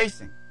it's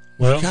racing.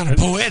 Well, kind of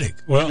poetic.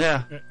 Well,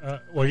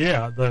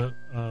 yeah.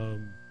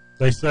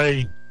 They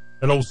say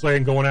that old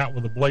saying, going out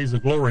with a blaze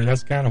of glory.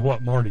 That's kind of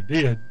what Marty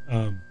did.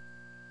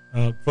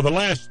 For the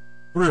last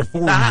 3 or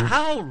 4 years.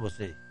 How old was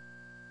he?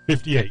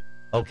 58.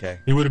 Okay.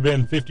 He would have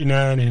been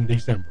 59 in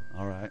December.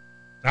 All right.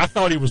 I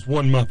thought he was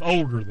 1 month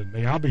older than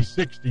me. I'll be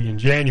 60 in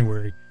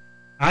January.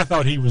 I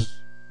thought he was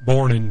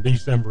born in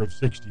December of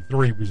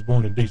 63. He was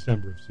born in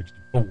December of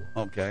 64.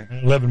 Okay.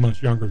 11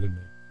 months younger than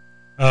me.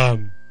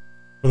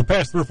 For the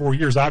past 3 or 4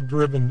 years,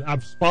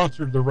 I've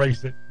sponsored the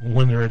race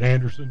when they're at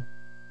Anderson,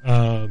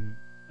 and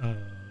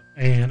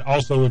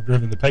also have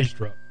driven the pace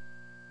truck.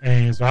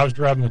 And so I was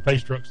driving the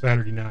pace truck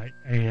Saturday night,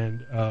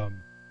 and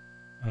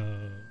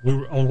we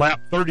were on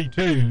lap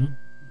 32.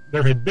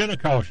 There had been a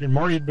caution.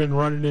 Marty had been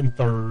running in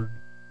third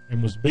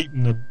and was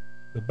beating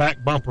the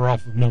back bumper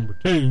off of number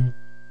 2,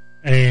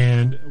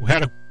 and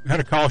had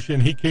a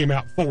caution. He came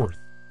out fourth.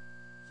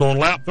 So on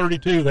lap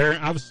 32 there,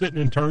 I was sitting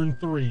in turn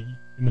 3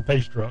 in the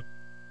pace truck,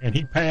 and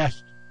he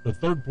passed the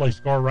third place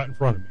car right in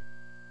front of me.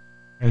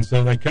 And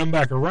so they come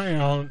back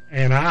around,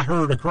 and I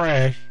heard a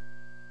crash.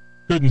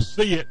 Couldn't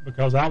see it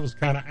because I was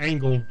kind of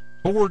angled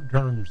toward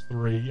turns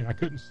 3, and I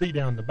couldn't see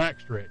down the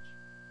backstretch.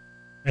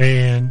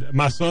 And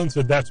my son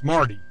said, "That's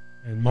Marty."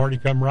 And Marty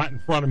come right in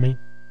front of me,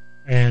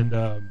 and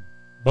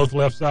both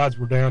left sides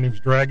were down. He was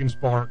dragging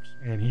sparks,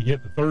 and he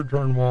hit the third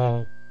turn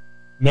wall,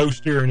 no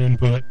steering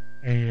input,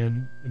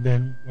 and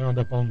then wound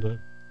up on the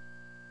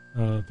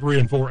 3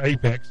 and 4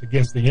 apex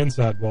against the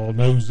inside wall,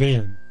 nose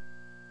in.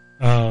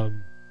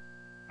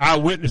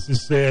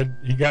 Eyewitnesses said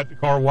he got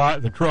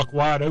the truck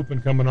wide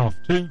open coming off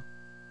 2,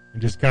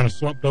 and just kind of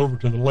slumped over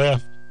to the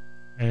left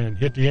and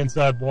hit the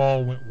inside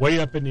wall, went way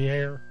up in the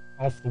air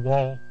off the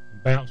wall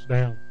and bounced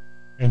down.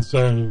 And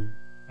so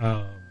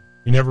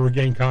he never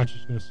regained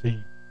consciousness.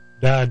 He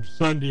died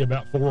Sunday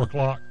about 4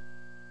 o'clock,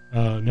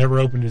 never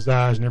opened his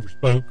eyes, never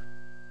spoke.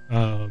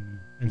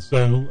 And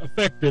so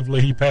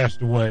effectively he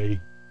passed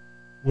away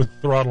with the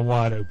throttle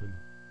wide open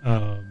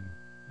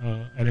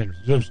at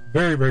Anderson. So it was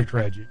very, very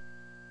tragic.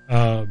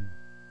 That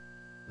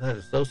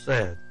is so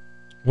sad.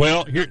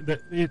 Well, here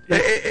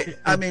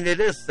it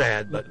is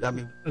sad, but I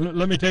mean,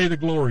 let me tell you the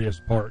glorious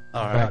part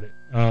about it.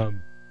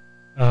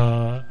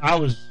 I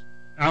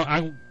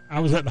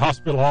was at the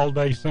hospital all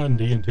day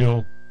Sunday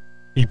until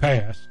he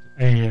passed,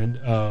 and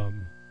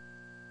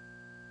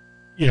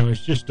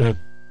it's just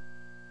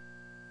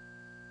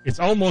it's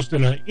almost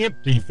an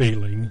empty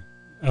feeling,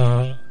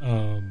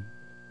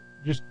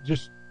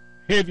 just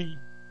heavy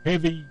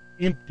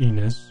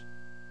emptiness,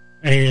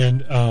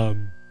 and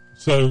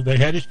so they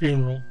had his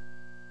funeral.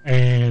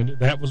 and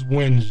that was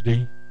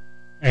Wednesday.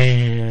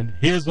 And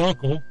his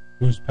uncle,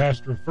 who's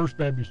pastor of First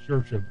Baptist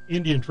Church of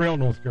Indian Trail,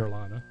 North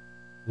Carolina,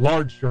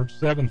 large church,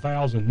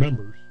 7,000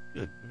 members.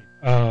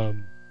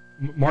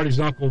 Marty's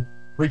uncle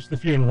preached the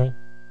funeral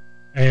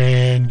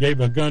and gave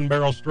a gun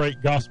barrel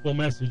straight gospel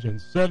message,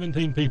 and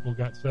 17 people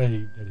got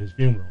saved at his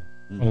funeral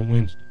on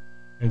Wednesday.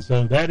 And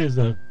so that is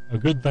a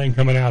good thing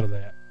coming out of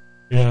that.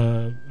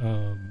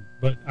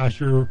 But I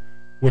sure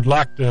would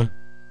like to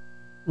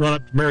run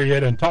up to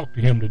Marietta and talk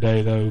to him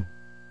today, though.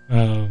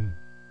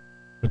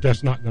 But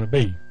that's not going to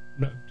be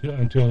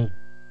until,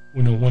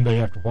 one day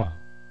after a while.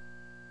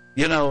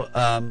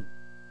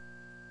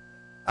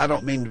 I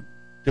don't mean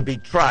to be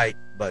trite,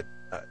 but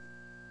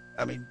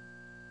I mean,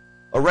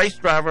 a race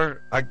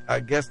driver, I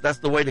guess that's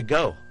the way to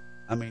go.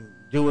 I mean,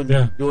 doing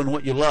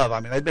what you love. I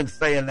mean, they've been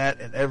saying that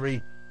in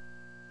every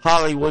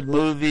Hollywood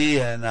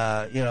movie and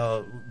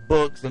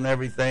books and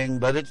everything,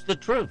 but it's the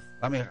truth.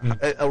 I mean,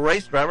 a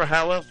race driver,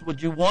 how else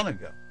would you want to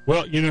go?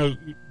 Well,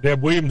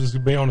 Deb Williams is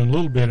going to be on in a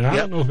little bit, and I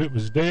don't know if it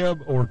was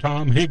Deb or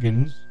Tom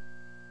Higgins,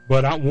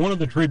 but one of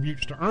the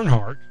tributes to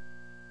Earnhardt,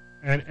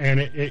 and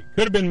it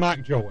could have been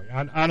Mike Joy.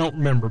 I don't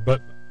remember,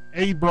 but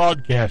a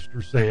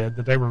broadcaster said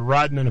that they were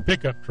riding in a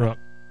pickup truck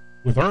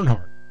with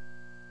Earnhardt,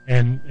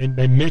 and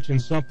they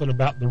mentioned something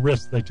about the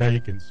risks they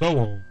take and so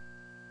on.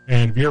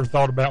 And have you ever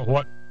thought about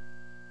what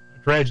a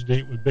tragedy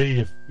it would be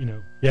if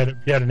you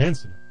had an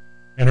incident?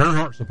 And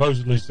Earnhardt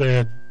supposedly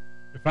said,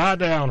 "If I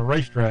die on a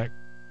racetrack,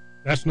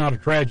 that's not a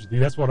tragedy.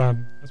 That's what I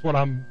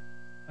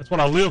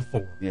live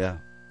for." Yeah.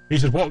 He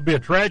said, "What would be a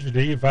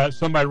tragedy if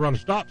somebody run a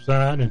stop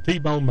sign and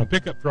T-boned my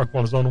pickup truck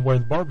while I was on the way to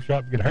the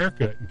barbershop to get a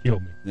haircut and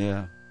killed me?"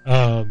 Yeah.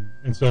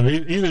 And so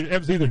it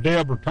was either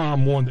Deb or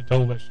Tom one that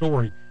told that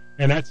story,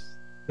 and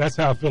that's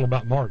how I feel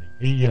about Marty.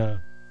 He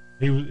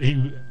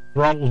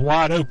throttle was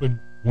wide open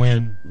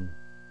when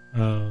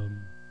the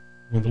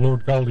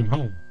Lord called him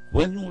home.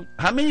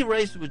 How many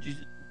races would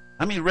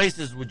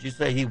you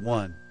say he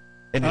won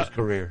in his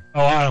career?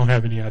 Oh, I don't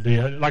have any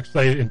idea. Like I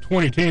say, in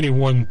 2010 he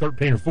won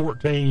 13 or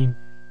 14.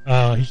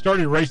 He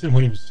started racing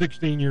when he was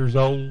 16 years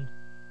old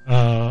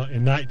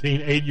in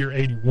 1980 or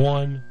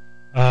 81.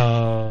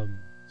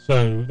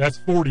 So that's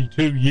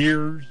 42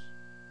 years.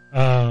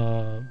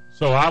 So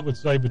I would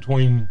say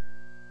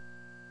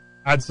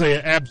I'd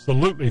say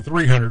absolutely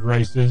 300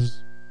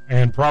 races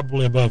and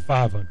probably above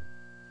 500.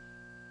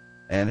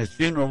 And his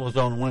funeral was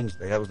on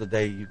Wednesday. That was the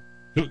day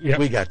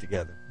we got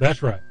together.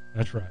 That's right.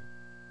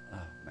 Oh,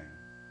 man.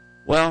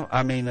 Well,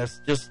 I mean, it's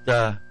just,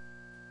 I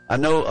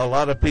know a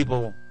lot of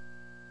people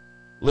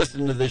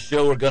listening to this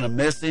show are going to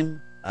miss him.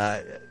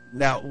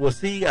 Now, was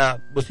he a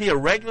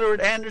regular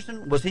at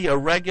Anderson? Was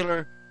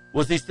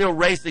he still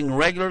racing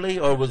regularly,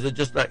 or was it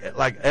just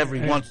like every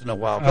once in a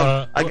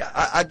while?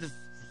 I just,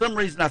 for some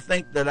reason, I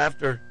think that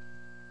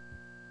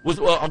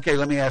okay,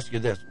 let me ask you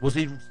this. Was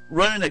he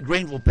running at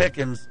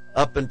Greenville-Pickens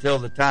up until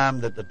the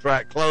time that the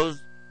track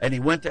closed and he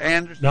went to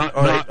Anderson?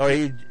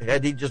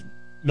 Had he just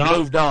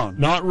moved on?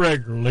 Not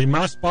regularly.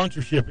 My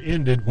sponsorship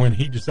ended when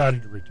he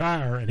decided to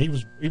retire, and he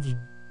was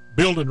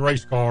building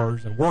race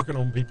cars and working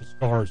on people's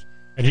cars,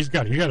 and he's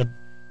got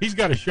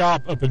a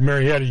shop up in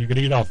Marietta you could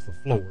eat off the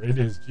floor. It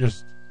is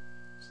just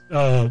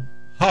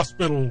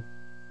hospital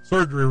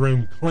surgery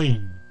room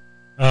clean.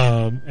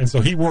 And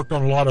so he worked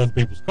on a lot of other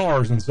people's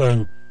cars, and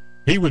so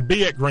he would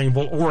be at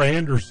Greenville or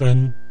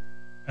Anderson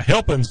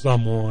helping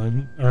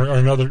someone or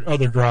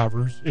other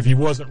drivers if he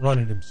wasn't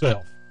running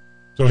himself.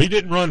 So he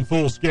didn't run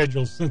full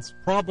schedule since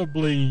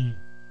probably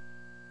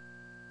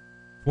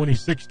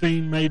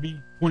 2016,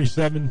 maybe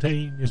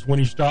 2017 is when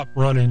he stopped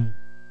running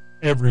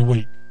every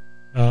week,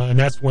 and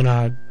that's when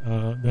I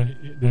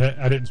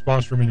didn't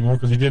sponsor him anymore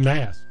because he didn't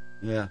ask.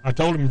 Yeah, I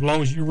told him, as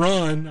long as you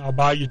run, I'll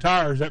buy you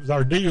tires. That was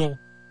our deal,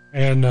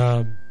 and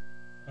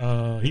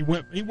he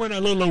went a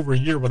little over a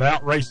year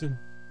without racing,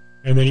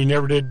 and then he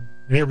never did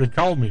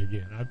call me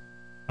again.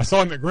 I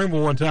saw him at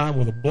Greenville one time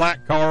with a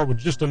black car with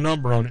just a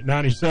number on it,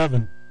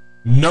 97,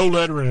 no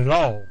lettering at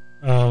all,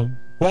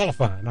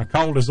 qualifying. I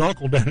called his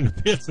uncle down in the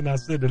pits, and I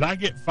said, "Did I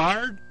get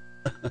fired?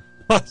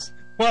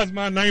 Why's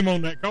my name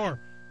on that car?"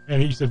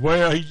 And he said,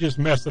 "Well, he's just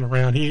messing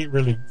around. He ain't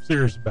really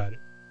serious about it."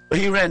 But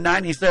he ran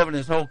 97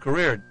 his whole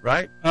career,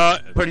 right?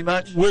 Pretty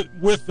much?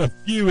 With a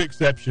few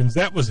exceptions.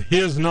 That was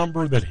his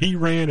number that he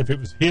ran if it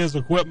was his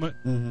equipment.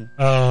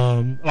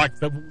 Mm-hmm. Like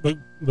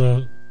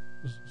the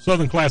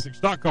Southern Classic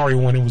stock car he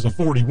won, it was a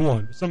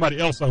 41. Somebody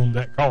else owned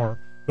that car,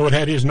 though it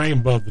had his name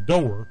above the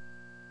door.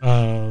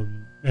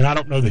 And I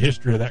don't know the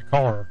history of that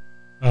car.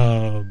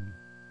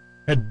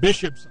 Had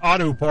Bishop's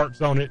Auto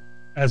Parts on it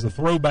as a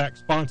throwback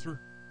sponsor.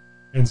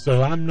 And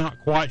so I'm not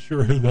quite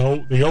sure who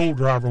the old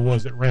driver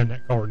was that ran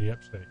that car in the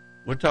Upstate.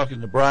 We're talking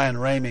to Bryan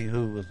Ramey,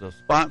 who was a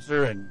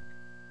sponsor and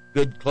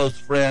good close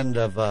friend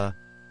of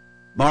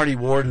Marty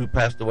Ward, who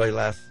passed away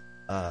last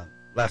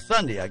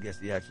Sunday. I guess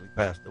he actually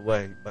passed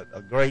away, but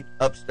a great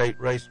Upstate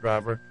race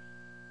driver.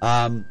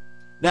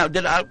 Now,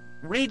 did I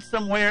read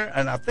somewhere,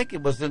 and I think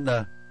it was in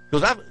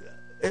because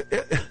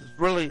it's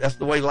really, that's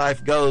the way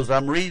life goes.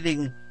 I'm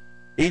reading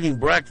eating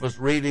breakfast,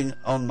 reading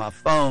on my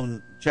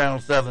phone Channel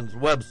 7's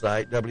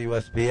website,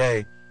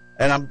 WSPA,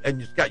 and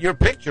it's got your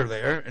picture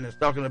there, and it's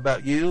talking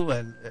about you,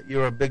 and you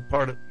were a big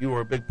part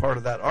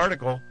of that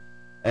article.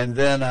 And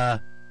then,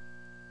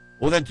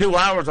 within 2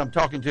 hours, I'm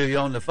talking to you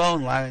on the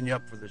phone, lining you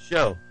up for the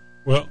show.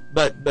 Well,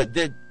 but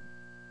did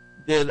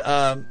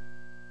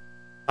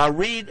I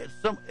read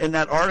some in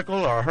that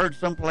article, or I heard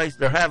someplace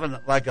they're having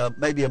like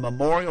maybe a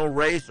memorial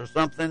race or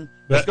something?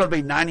 It's going to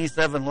be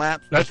 97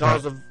 laps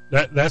because of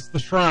that's the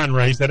Shrine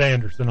race at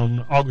Anderson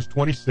on August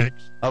 26th.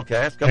 Okay,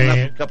 that's coming up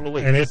in a couple of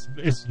weeks. And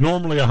it's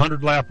normally a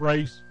 100-lap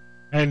race,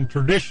 and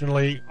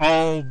traditionally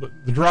all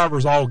the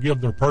drivers all give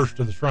their purse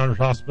to the Shriners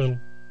Hospital.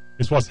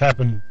 It's what's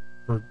happened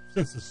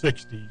since the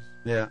 60s.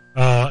 Yeah.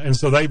 And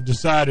so they've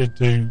decided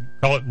to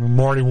call it the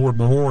Marty Ward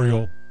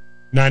Memorial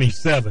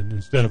 97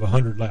 instead of a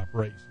 100-lap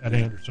race at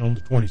Anderson on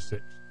the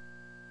 26th.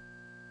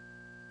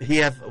 He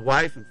has a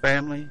wife and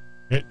family?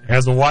 It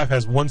has a wife,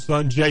 has one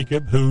son,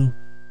 Jacob, who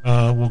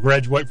will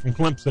graduate from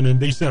Clemson in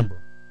December.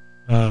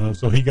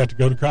 So he got to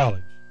go to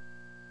college.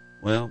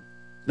 Well,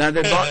 now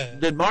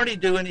did Marty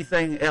do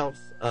anything else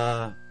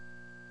other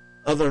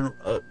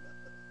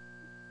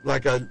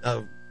like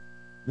a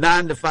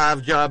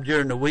 9-to-5 job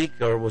during the week,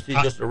 or was he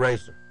just a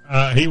racer?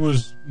 He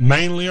was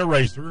mainly a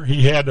racer.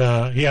 He had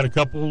a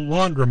couple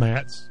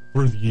laundromats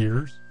through the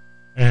years,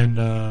 and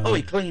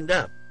he cleaned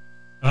up.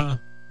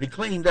 He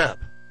cleaned up.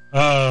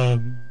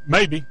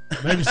 Maybe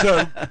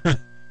so.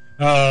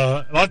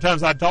 A lot of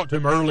times I'd talk to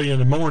him early in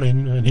the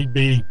morning, and he'd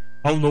be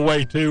on the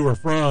way to or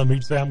from.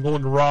 He'd say, "I'm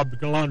going to rob the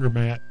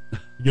laundromat,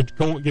 get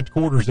the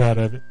quarters out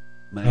of it."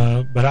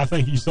 But I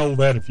think he sold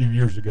that a few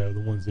years ago, the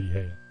ones that he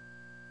had.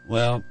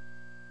 Well,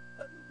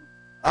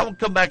 I will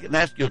come back and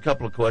ask you a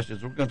couple of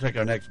questions. We're going to take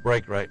our next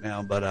break right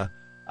now, but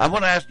I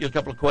want to ask you a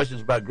couple of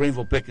questions about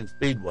Greenville-Pickens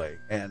Speedway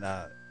and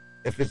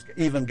if it's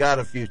even got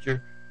a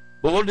future.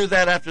 But we'll do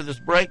that after this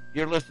break.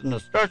 You're listening to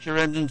Start Your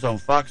Engines on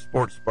Fox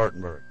Sports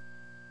Spartanburg.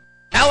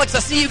 Alex, I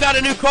see you got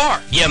a new car.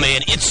 Yeah,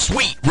 man, it's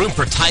sweet. Room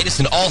for Titus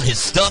and all his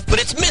stuff,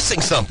 but it's missing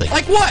something.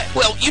 Like what?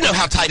 Well, you know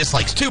how Titus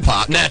likes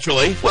Tupac.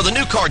 Naturally. Well, the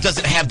new car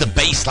doesn't have the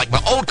bass like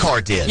my old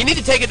car did. You need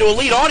to take it to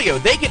Elite Audio.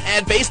 They can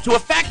add bass to a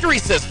factory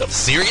system.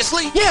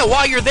 Seriously? Yeah,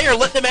 while you're there,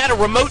 let them add a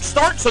remote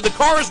start so the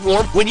car is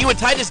warm when you and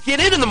Titus get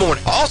in the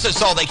morning. I also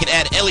saw they can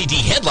add LED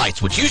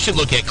headlights, which you should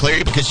look at,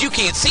 Clary, because you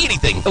can't see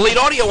anything. Elite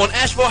Audio on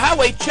Asheville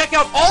Highway. Check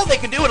out all they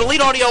can do at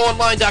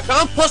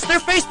EliteAudioOnline.com, plus their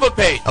Facebook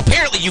page.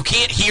 Apparently you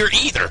can't hear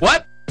either. What?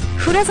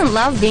 Who doesn't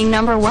love being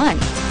number one?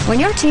 When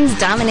your team's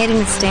dominating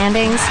the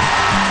standings,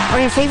 or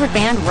your favorite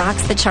band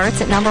rocks the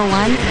charts at number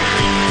one,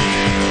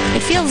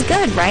 it feels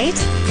good, right?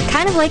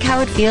 Kind of like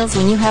how it feels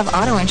when you have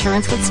auto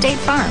insurance with State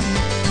Farm.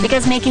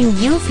 Because making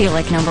you feel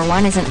like number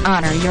one is an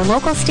honor your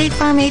local State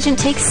Farm agent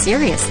takes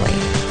seriously.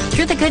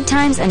 Through the good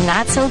times and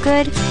not so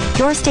good,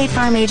 your State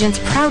Farm agent's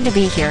proud to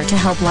be here to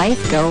help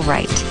life go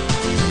right.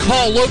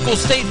 Call local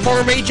State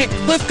Farm agent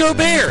Cliff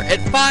Gobert at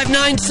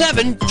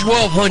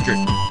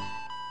 597-1200.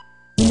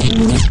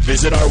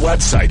 Visit our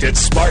website at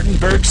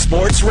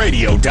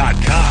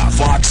SpartanburgSportsRadio.com.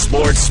 Fox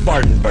Sports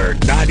Spartanburg,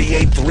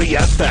 98.3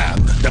 FM,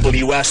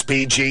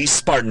 WSPG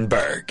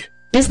Spartanburg.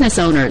 Business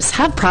owners,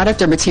 have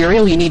product or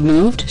material you need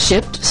moved,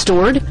 shipped,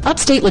 stored?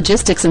 Upstate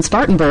Logistics in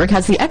Spartanburg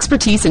has the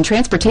expertise in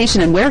transportation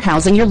and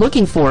warehousing you're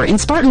looking for in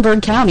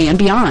Spartanburg County and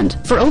beyond.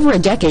 For over a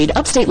decade,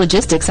 Upstate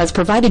Logistics has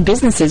provided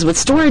businesses with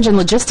storage and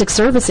logistics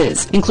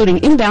services, including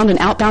inbound and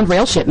outbound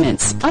rail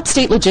shipments.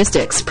 Upstate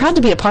Logistics, proud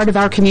to be a part of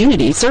our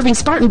community, serving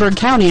Spartanburg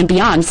County and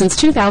beyond since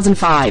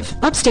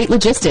 2005. Upstate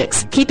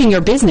Logistics, keeping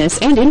your business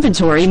and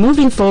inventory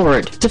moving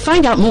forward. To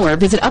find out more,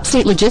 visit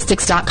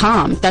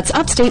upstatelogistics.com. That's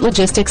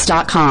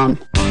upstatelogistics.com.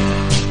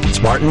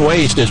 Spartan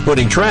Waste is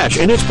putting trash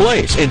in its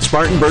place in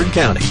Spartanburg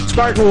County.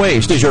 Spartan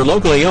Waste is your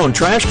locally owned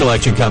trash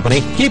collection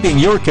company, keeping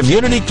your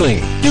community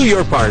clean. Do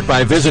your part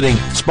by visiting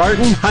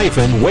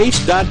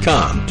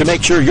Spartan-waste.com to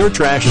make sure your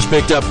trash is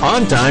picked up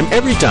on time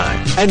every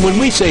time. And when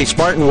we say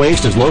Spartan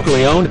Waste is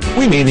locally owned,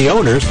 we mean the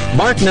owners,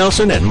 Mark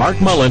Nelson and Mark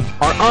Mullen,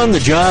 are on the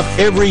job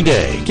every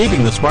day,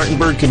 keeping the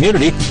Spartanburg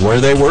community, where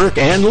they work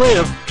and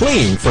live,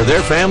 clean for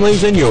their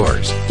families and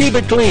yours. Keep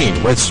it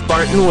clean with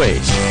Spartan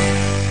Waste.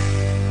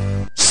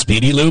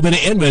 Speedy Lube in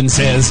Inman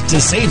says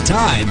to save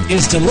time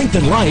is to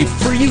lengthen life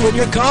for you and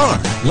your car.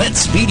 Let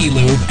Speedy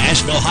Lube,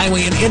 Asheville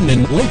Highway in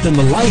Inman, lengthen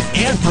the life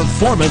and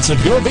performance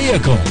of your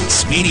vehicle.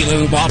 Speedy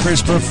Lube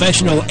offers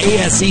professional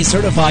ASC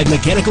certified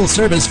mechanical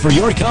service for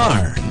your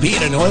car. Be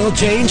it an oil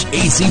change,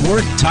 AC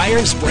work,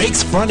 tires,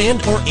 brakes, front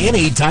end, or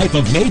any type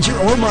of major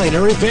or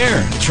minor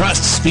repair.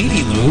 Trust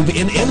Speedy Lube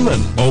in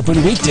Inman.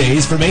 Open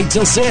weekdays from 8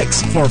 till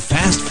 6. For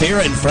fast, fair,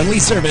 and friendly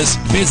service,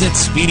 visit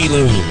Speedy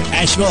Lube,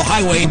 Asheville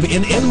Highway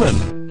in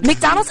Inman.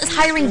 McDonald's is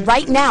hiring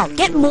right now.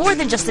 Get more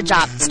than just a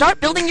job. Start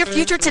building your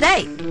future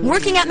today.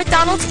 Working at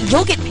McDonald's,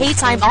 you'll get paid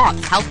time off,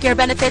 healthcare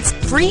benefits,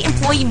 free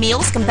employee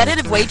meals,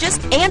 competitive wages,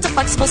 and a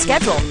flexible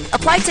schedule.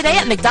 Apply today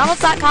at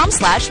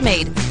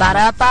mcdonalds.com/made.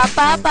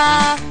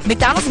 Ba-da-ba-ba-ba.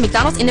 McDonald's and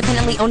McDonald's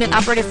independently owned and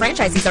operated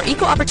franchisees are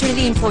equal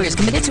opportunity employers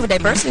committed to a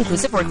diverse and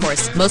inclusive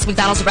workforce. Most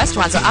McDonald's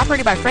restaurants are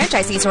operated by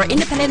franchisees who are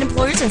independent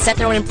employers and set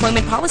their own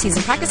employment policies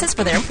and practices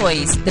for their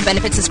employees. The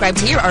benefits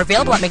described here are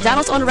available at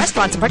McDonald's owned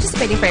restaurants and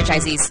participating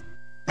franchisees.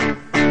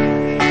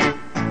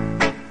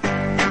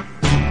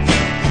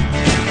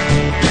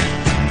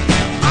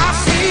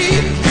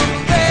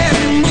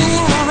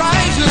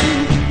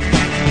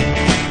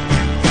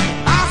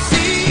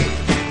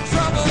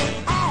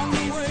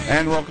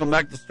 And welcome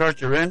back to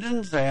Start Your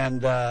Engines,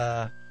 and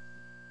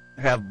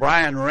have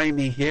Bryan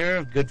Ramey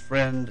here, good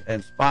friend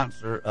and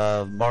sponsor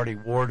of Marty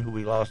Ward, who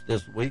we lost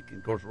this week. And,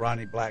 of course,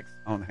 Ronnie Black's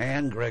on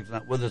hand. Greg's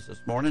not with us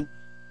this morning.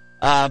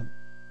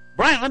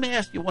 Bryan, let me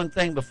ask you one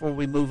thing before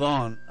we move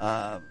on.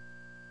 I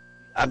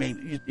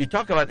mean, you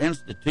talk about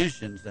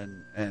institutions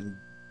and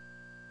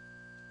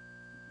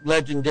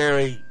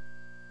legendary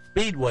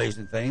speedways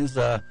and things.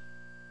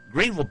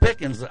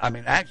 Greenville-Pickens, I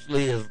mean,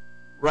 actually is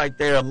right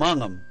there among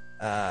them.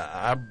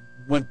 I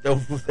went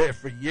over there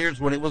for years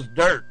when it was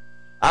dirt.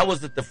 I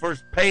was at the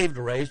first paved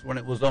race when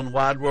it was on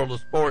Wide World of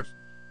Sports,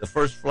 the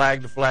first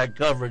flag-to-flag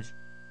coverage.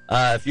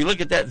 If you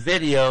look at that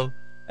video,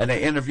 and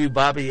they interviewed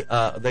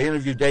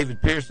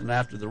David Pearson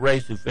after the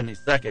race, who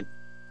finished second.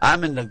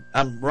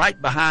 I'm right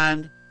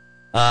behind.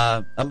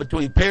 I'm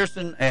between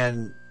Pearson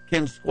and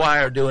Ken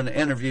Squire doing the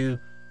interview,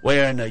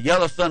 wearing the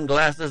yellow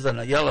sunglasses and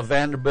a yellow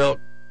Vanderbilt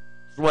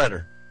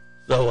sweater.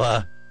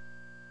 So,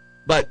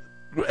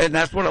 and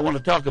that's what I want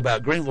to talk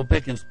about,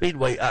 Greenville-Pickens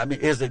Speedway. I mean,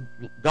 is it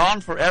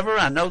gone forever?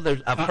 I know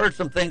I've heard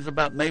some things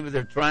about maybe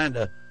they're trying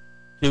to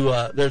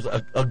there's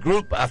a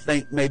group, I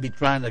think, maybe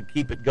trying to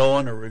keep it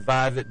going or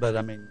revive it. But,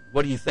 I mean,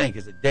 what do you think?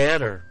 Is it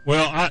dead? Or?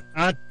 Well,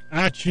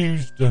 I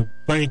choose to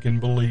think and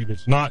believe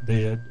it's not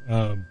dead.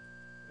 The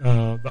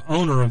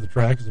owner of the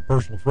track is a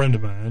personal friend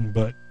of mine,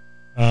 but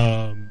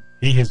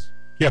he has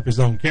kept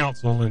his own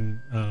counsel and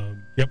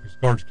kept his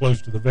cards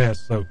close to the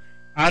vest. So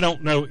I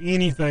don't know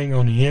anything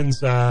on the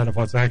inside of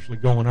what's actually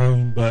going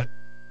on, but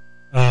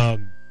I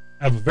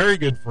have a very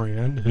good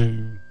friend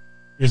who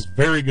is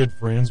very good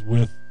friends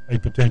with a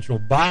potential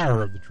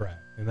buyer of the track,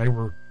 and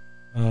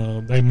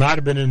they might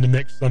have been in the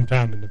mix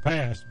sometime in the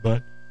past,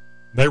 but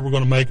they were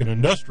going to make an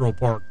industrial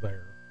park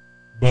there.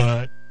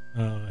 But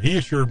he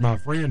assured my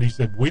friend, he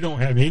said, we don't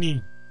have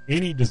any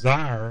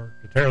desire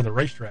to tear the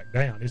racetrack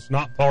down. It's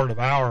not part of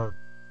our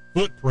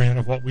footprint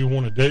of what we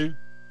want to do.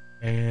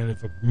 And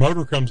if a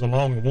promoter comes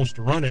along and wants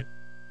to run it,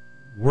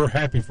 we're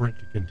happy for it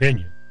to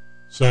continue.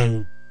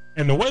 So,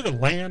 and the way the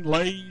land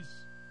lays,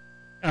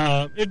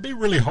 it'd be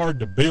really hard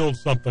to build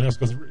something else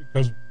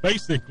because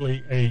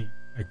basically a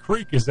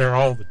creek is there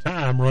all the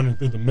time running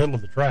through the middle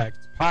of the track.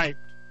 It's piped,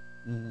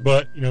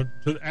 but,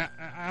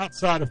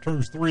 outside of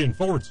turns 3 and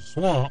 4, it's a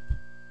swamp.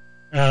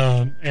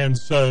 And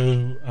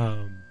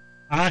so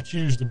I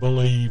choose to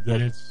believe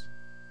that it's,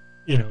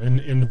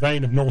 in the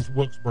vein of North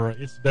Wilkesboro,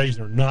 its days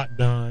are not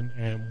done,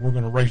 and we're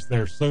going to race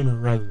there sooner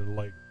rather than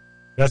later.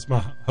 That's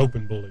my hope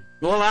and belief.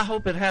 Well, I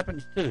hope it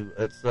happens too.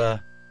 It's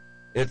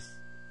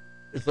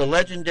a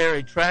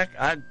legendary track.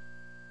 I've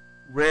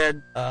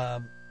read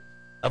so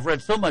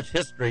much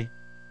history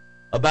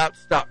about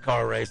stock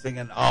car racing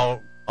and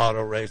all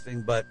auto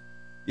racing, but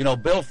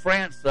Bill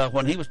France,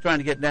 when he was trying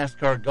to get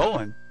NASCAR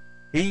going,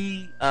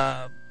 he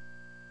had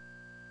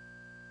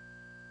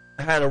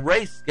a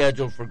race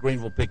scheduled for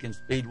Greenville-Pickens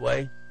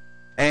Speedway,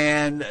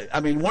 and I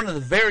mean, one of the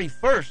very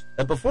first,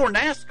 before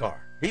NASCAR,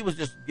 he was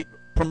just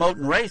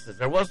promoting races.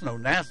 There was no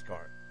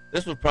NASCAR.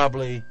 This was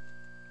probably,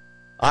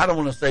 I don't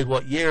want to say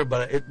what year,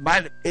 but it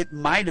might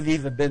have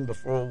even been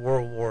before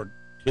World War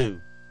II,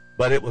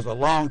 but it was a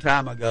long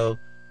time ago,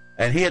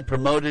 and he had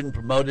promoted,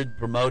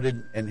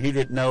 and he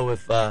didn't know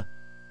if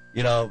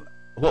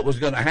what was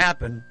going to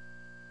happen.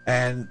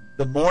 And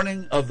the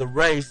morning of the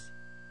race,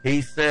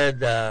 he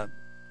said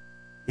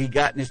he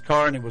got in his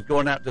car and he was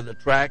going out to the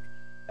track,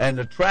 and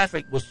the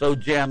traffic was so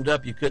jammed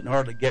up you couldn't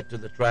hardly get to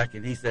the track.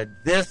 And he said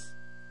this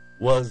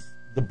was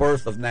the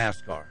birth of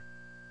NASCAR,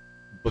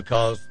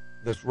 because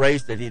this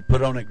race that he'd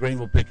put on at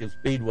Greenville-Pickens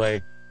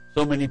Speedway,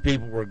 so many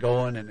people were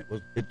going, and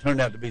it turned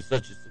out to be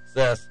such a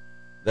success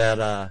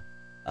that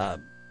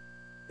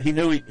he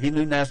knew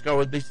NASCAR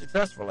would be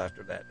successful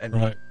after that. And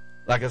right.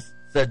 Like I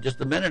said just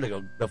a minute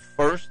ago, the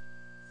first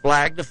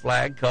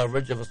flag-to-flag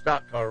coverage of a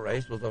stock car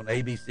race was on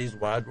ABC's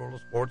Wide World of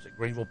Sports at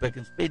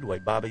Greenville-Pickens Speedway.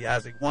 Bobby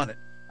Isaac won it.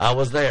 I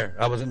was there.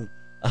 I was in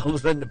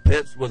the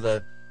pits with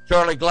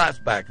Charlie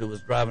Glatzback, who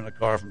was driving a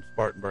car from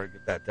Spartanburg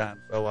at that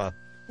time. So,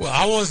 well,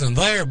 I wasn't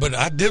there, but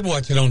I did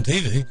watch it on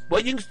TV.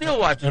 Well, you can still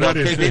watch it on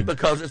TV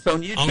because it's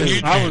on YouTube. On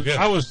YouTube,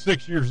 I was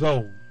 6 years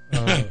old,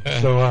 but I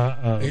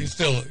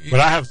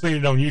have seen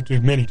it on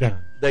YouTube many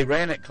times. They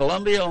ran at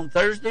Columbia on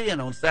Thursday, and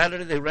on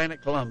Saturday they ran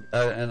at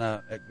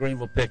Columbia at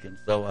Greenville-Pickens.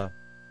 So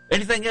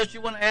Anything else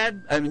you want to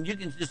add? I mean, you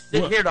can just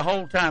sit here the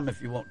whole time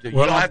if you want to. You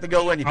Well, don't have to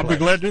go anywhere. I'll be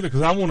glad to do that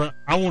because I want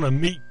to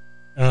meet.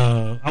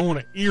 I want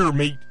to ear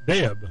meet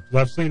Deb because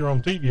I've seen her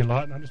on TV a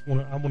lot, and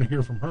I want to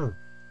hear from her.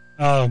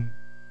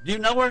 Do you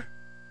know her?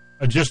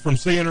 Just from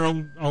seeing her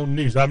on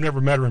news. I've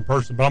never met her in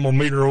person, but I'm gonna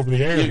meet her over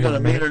the air. You're going to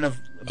meet her in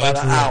about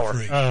an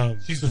hour.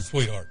 She's a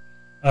sweetheart.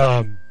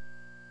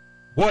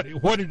 What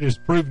it has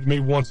proved to me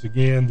once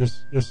again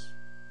this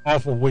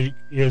awful week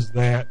is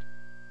that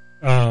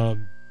the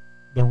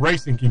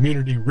racing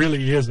community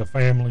really is a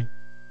family.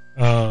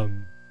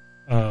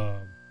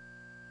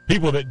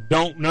 People that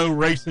don't know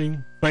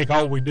racing think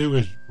all we do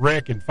is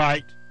wreck and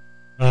fight.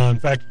 In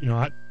fact,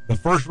 the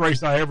first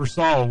race I ever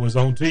saw was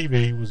on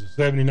TV. It was a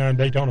 79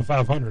 Daytona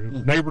 500.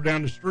 A neighbor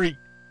down the street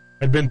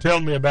had been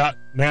telling me about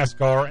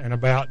NASCAR and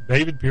about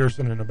David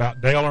Pearson and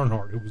about Dale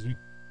Earnhardt, who was a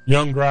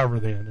young driver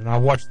then, and I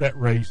watched that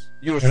race.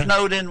 You were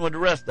snowed in with the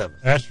rest of us.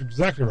 That's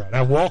exactly right.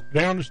 I walked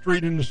down the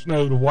street in the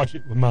snow to watch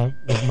it with my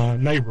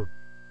neighbor,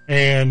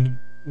 and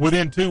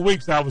within 2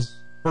 weeks,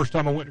 first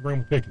time I went to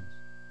Greenville-Pickens.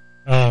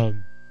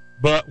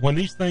 But when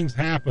these things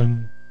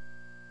happen,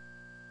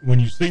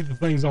 when you see the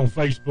things on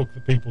Facebook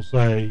that people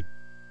say,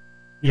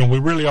 we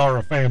really are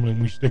a family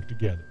and we stick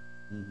together.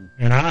 Mm-hmm.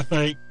 And I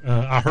think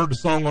I heard the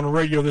song on the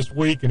radio this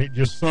week, and it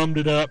just summed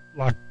it up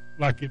like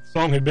the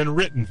song had been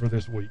written for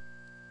this week.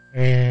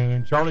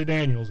 And Charlie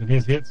Daniels in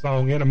his hit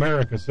song In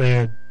America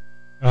said,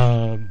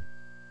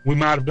 we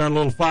might have done a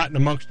little fighting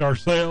amongst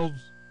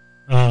ourselves,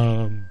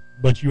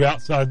 but you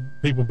outside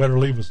people better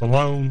leave us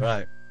alone.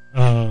 Right.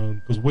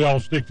 Because we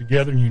all stick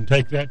together, and you can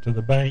take that to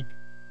the bank.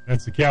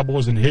 That's the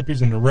Cowboys and the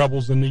Hippies and the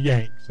Rebels and the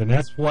Yanks. And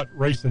that's what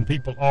racing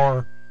people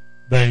are.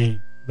 They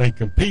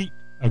compete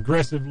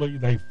aggressively.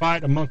 They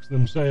fight amongst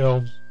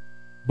themselves,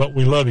 but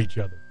we love each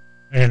other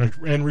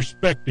and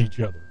respect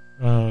each other.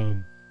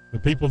 The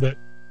people that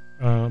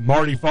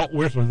Marty fought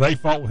with, or they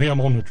fought with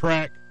him on the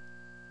track,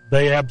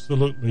 they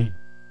absolutely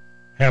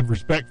have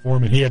respect for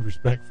him, and he had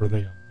respect for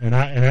them. And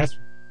that's,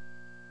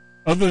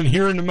 other than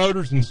hearing the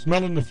motors and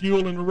smelling the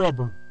fuel and the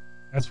rubber,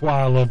 that's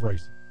why I love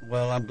racing.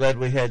 Well, I'm glad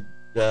we had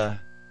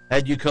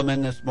you come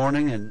in this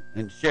morning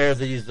and share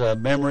these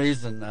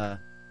memories and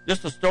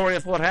just a story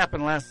of what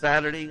happened last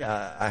Saturday.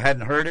 I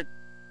hadn't heard it.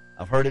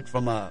 I've heard it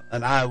from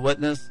an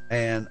eyewitness,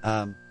 and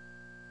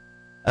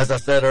as I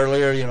said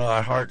earlier,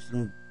 our hearts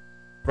and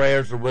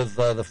prayers are with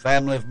the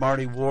family of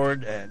Marty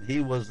Ward, and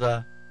he was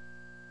a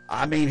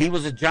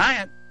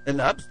giant in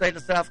the upstate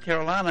of South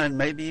Carolina, and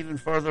maybe even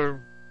further,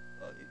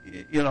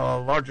 a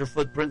larger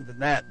footprint than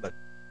that. But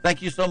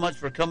thank you so much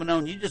for coming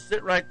on. You just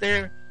sit right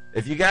there.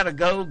 If you got to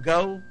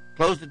go.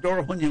 Close the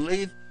door when you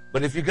leave.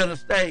 But if you're going to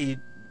stay,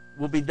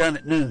 we'll be done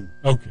at noon.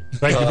 Okay.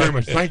 Thank you very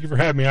much. Thank you for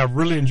having me. I've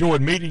really enjoyed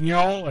meeting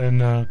y'all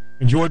and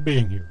enjoyed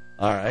being here.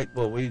 All right.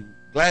 Well, we're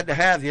glad to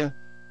have you.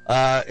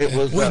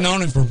 We've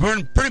known him for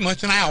pretty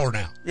much an hour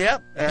now.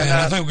 Yep. And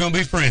I think we're going to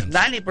be friends.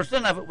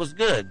 90% of it was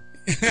good.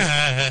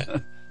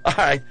 All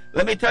right.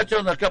 Let me touch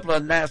on a couple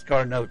of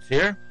NASCAR notes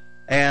here.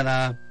 And,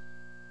 of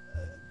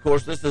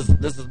course, this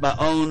is my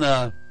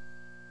own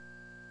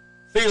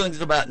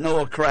feelings about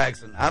Noah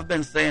Cragson. I've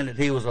been saying that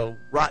he was a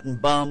rotten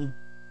bum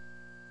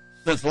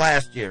since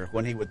last year,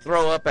 when he would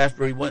throw up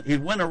after he'd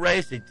win a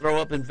race, he'd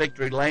throw up in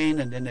victory lane,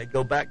 and then they'd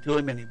go back to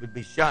him, and he would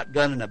be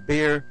shotgunning a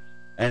beer,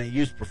 and he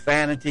used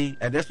profanity.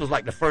 And this was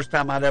like the first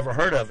time I'd ever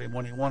heard of him,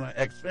 when he won an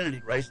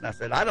Xfinity race. And I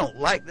said, I don't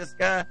like this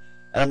guy,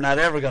 and I'm not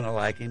ever going to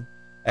like him.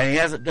 And he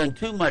hasn't done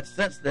too much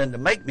since then to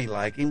make me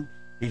like him.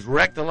 He's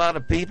wrecked a lot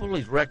of people.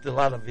 He's wrecked a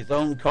lot of his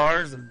own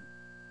cars, and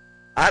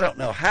I don't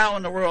know how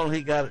in the world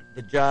he got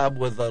the job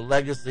with a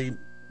Legacy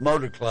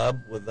Motor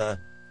Club with a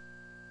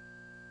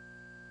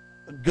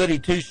goody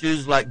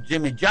two-shoes like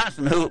Jimmy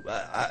Johnson, who,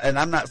 and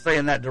I'm not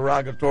saying that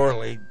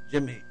derogatorily,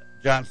 Jimmy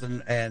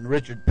Johnson and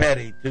Richard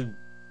Petty,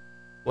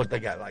 what they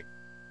got, like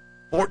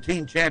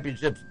 14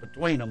 championships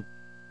between them.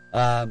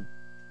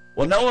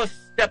 Well, Noah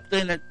stepped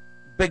in it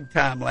big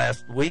time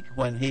last week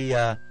when he,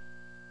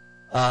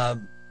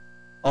 on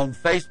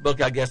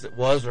Facebook, I guess it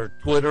was, or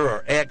Twitter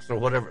or X or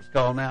whatever it's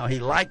called now, he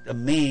liked a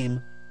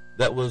meme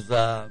that was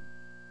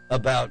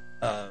about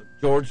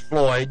George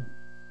Floyd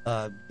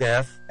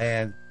death.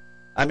 And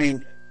I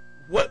mean,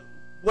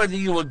 whether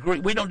you agree,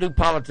 we don't do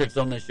politics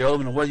on this show,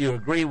 and whether you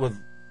agree with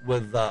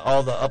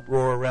all the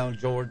uproar around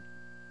George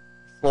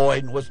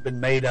Floyd and what's been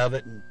made of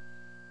it and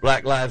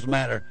Black Lives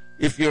Matter,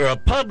 if you're a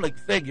public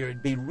figure,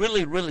 it'd be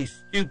really, really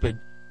stupid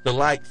to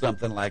like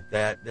something like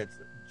that that's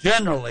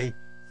generally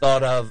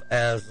thought of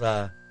as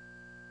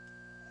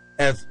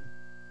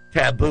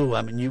taboo.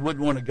 I mean, you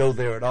wouldn't want to go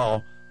there at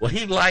all. Well,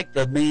 he liked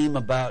the meme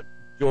about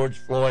George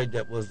Floyd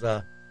that was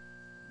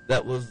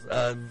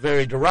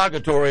very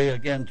derogatory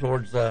again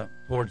towards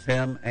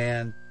him,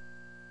 and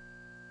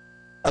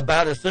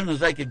about as soon as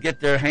they could get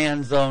their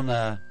hands on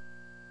a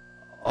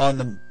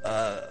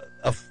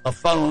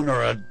phone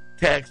or a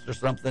text or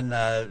something,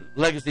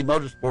 Legacy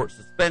Motorsports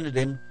suspended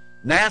him,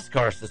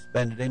 NASCAR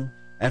suspended him,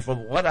 and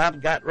from what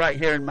I've got right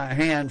here in my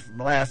hand from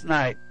last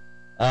night,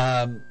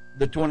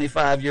 the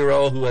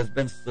 25-year-old who has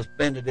been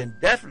suspended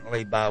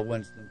indefinitely by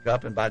Winston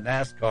Cup and by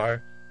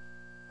NASCAR,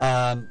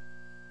 has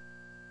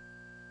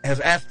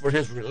asked for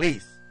his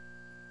release.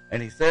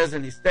 And he says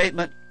in his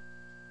statement,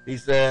 he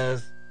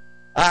says,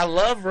 I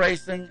love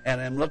racing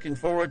and am looking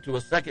forward to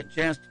a second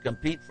chance to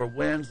compete for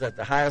wins at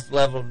the highest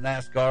level of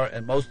NASCAR,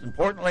 and most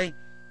importantly,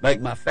 make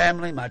my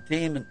family, my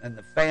team, and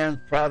the fans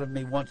proud of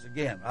me once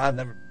again. I've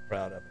never been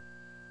proud of it.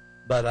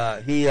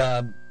 But he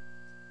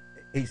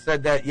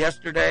said that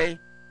yesterday,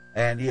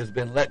 and he has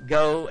been let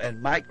go.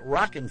 And Mike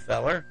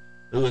Rockenfeller,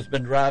 who has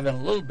been driving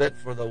a little bit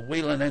for the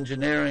Wheeling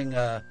Engineering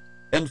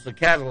IMSA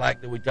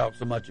Cadillac that we talk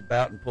so much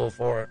about and pull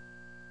for,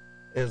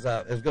 is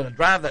going to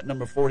drive that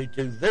number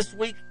 42 this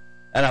week,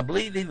 and I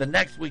believe even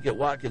next week at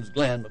Watkins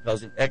Glen,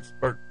 because an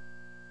expert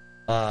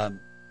road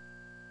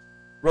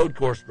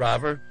course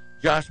driver,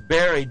 Josh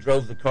Berry,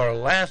 drove the car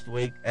last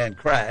week and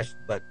crashed,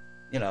 but,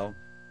 you know,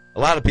 a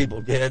lot of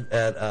people did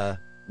at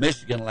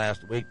Michigan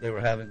last week. They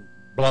were having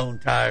blown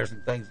tires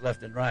and things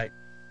left and right.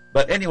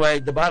 But anyway,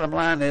 the bottom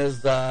line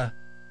is Noah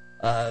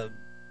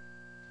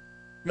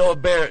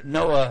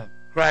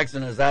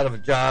Cragson is out of a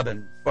job,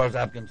 and as far as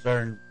I'm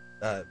concerned,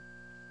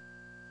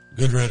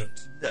 good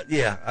riddance.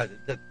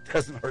 That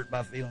doesn't hurt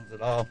my feelings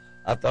at all.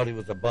 I thought he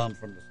was a bum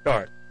from the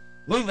start.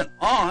 Moving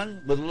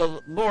on with a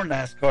little more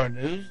NASCAR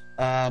news.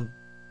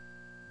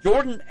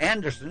 Jordan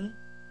Anderson,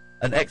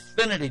 an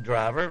Xfinity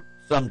driver,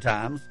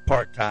 sometimes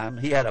part-time.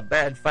 He had a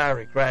bad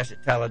fiery crash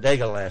at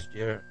Talladega last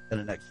year in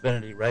an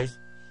Xfinity race.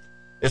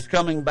 Is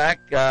coming back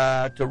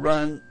to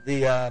run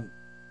the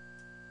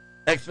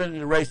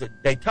Xfinity race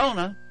at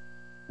Daytona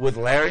with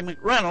Larry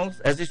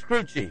McReynolds as his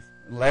crew chief.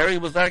 Larry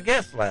was our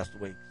guest last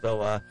week,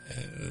 so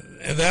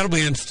that'll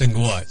be interesting to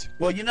watch.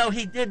 Well, you know,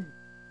 he did.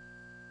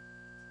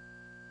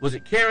 Was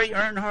it Kerry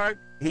Earnhardt?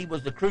 He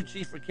was the crew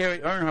chief for Kerry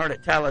Earnhardt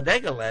at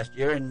Talladega last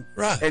year, and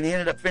he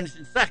ended up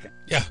finishing second.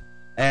 Yeah.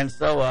 And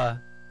so,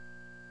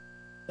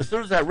 as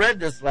soon as I read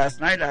this last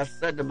night, I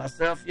said to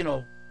myself, you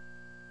know,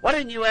 why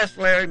didn't you ask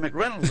Larry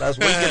McReynolds last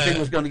week if he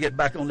was going to get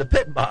back on the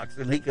pit box,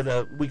 and we could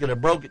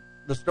have broke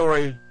the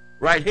story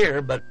right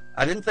here, but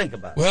I didn't think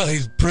about it. Well,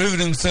 he's proven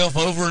himself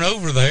over and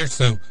over there,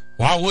 so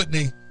why wouldn't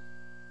he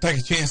take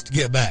a chance to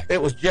get back?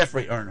 It was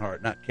Jeffrey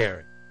Earnhardt, not Kerry.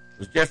 It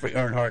was Jeffrey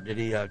Earnhardt that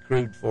he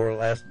crewed for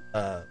last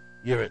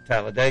year at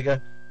Talladega.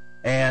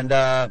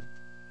 And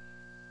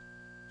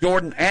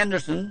Jordan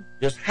Anderson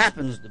just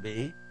happens to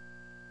be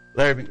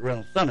Larry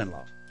McReynolds'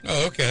 son-in-law.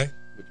 Oh, okay.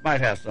 Which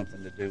might have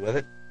something to do with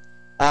it.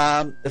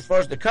 As far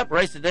as the Cup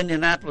race at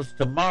Indianapolis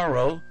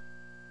tomorrow,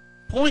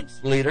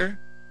 points leader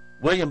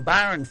William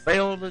Byron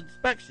failed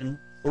inspection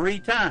 3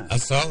 times. I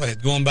saw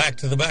that, going back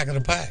to the back of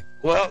the pack.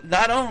 Well,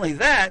 not only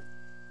that,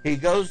 he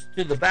goes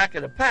to the back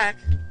of the pack.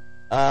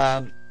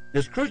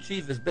 His crew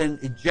chief has been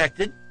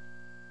ejected.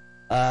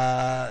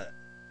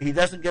 He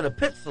doesn't get a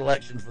pit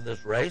selection for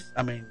this race.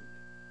 I mean,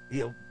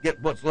 he'll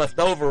get what's left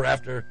over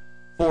after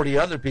 40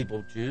 other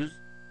people choose.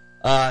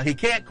 He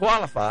can't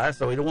qualify,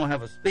 so he won't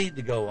have a speed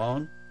to go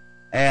on.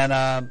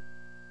 And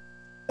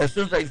as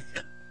soon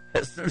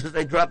as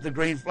they drop the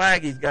green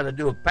flag, he's got to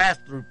do a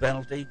pass-through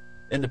penalty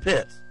in the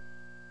pits.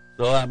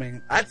 So, I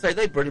mean, I'd say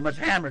they pretty much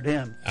hammered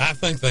him. I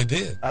think they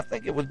did. I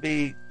think it would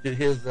be to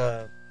his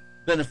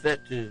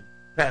benefit to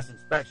pass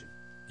inspection.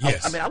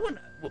 Yes. I mean, I wouldn't.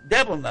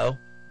 Deb will know,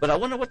 but I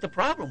wonder what the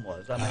problem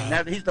was. I mean,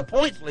 now he's the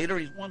points leader.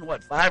 He's won,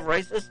 5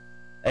 races?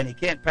 And he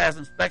can't pass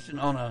inspection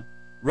on a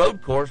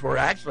road course where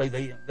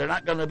actually they're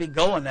not going to be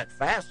going that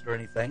fast or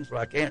anything, so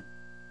I can't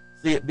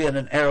see it being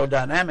an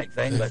aerodynamic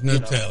thing. There's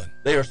but no telling.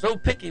 They are so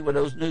picky with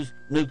those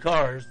new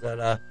cars that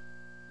I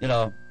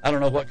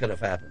don't know what could have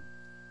happened.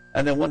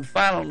 And then one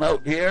final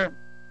note here,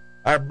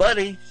 our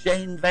buddy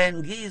Shane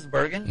Van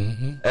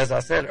Gisbergen, as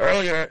I said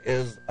earlier,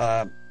 is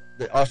the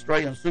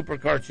Australian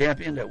supercar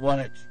champion that won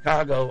at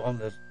Chicago on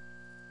the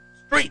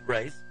street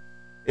race,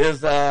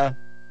 is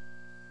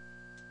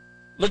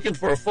looking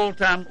for a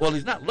full-time. Well,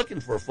 he's not looking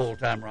for a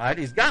full-time ride.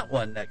 He's got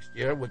one next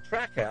year with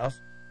Trackhouse,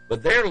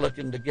 but they're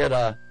looking to get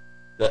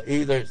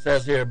either, it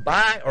says here,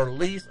 buy or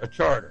lease a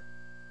charter.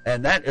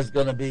 And that is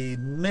going to be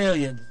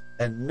millions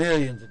and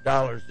millions of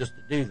dollars just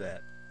to do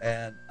that.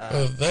 And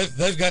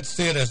they've got to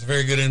see it as a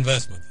very good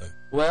investment, though.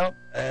 Well,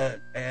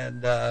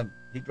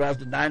 he drives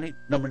the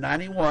number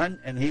 91,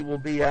 and he will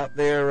be out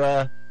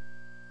there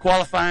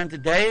qualifying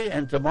today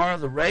and tomorrow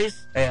the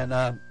race. And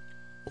well,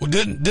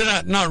 did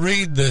I not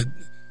read that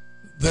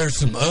there's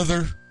some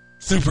other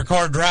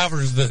supercar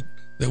drivers that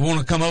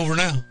want to come over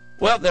now?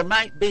 Well, there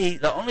might be.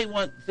 The only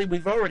one, see,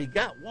 we've already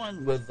got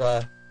one with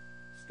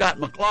Scott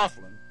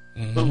McLaughlin,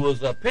 who was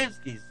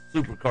Penske's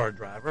supercar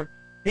driver.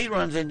 He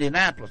runs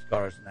Indianapolis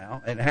cars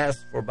now and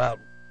has for about,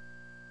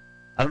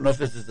 I don't know if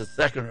this is the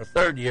second or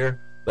third year,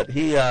 but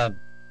he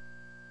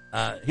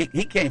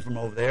came from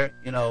over there.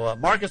 You know,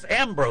 Marcus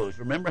Ambrose,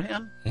 remember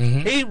him?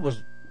 He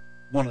was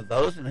one of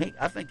those, and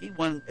I think he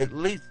won at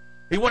least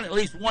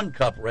one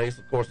Cup race.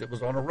 Of course, it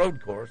was on a road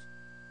course,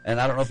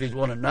 and I don't know if he's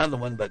won another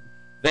one, but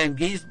Van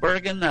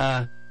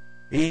Gisbergen,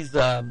 he's,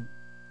 I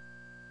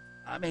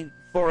mean,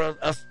 for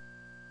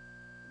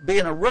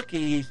being a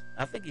rookie,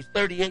 I think he's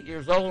 38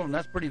 years old, and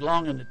that's pretty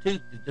long in the tooth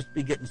to just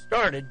be getting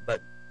started,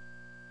 but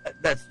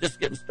that's just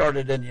getting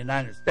started in the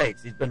United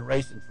States. He's been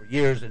racing for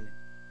years, and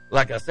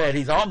like I said,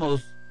 he's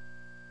almost,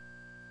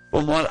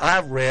 from what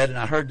I've read, and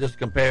I heard this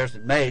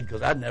comparison made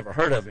because I'd never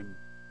heard of him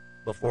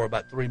before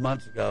about 3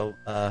 months ago,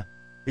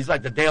 he's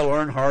like the Dale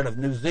Earnhardt of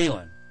New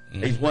Zealand.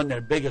 Mm-hmm. He's won their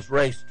biggest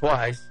race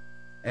twice,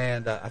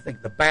 and I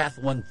think the Bath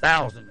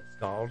 1000 it's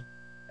called,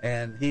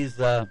 and he's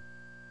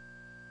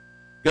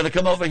going to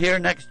come over here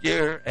next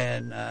year,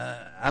 and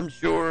I'm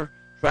sure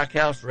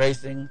Trackhouse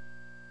Racing,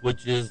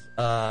 which is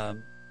Marks,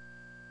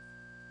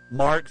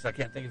 I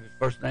can't think of his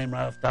first name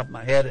right off the top of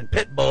my head, and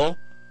Pitbull,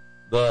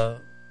 the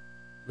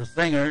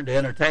singer, the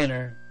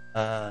entertainer,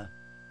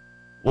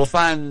 will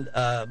find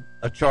a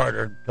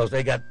charter because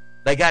they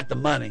got the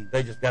money.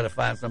 They just got to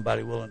find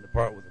somebody willing to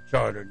part with a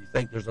charter. And you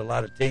think there's a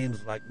lot of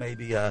teams like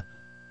maybe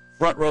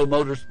Front Row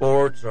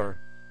Motorsports or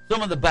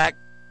some of the back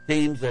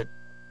teams that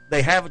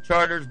they have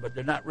charters, but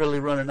they're not really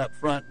running up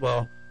front.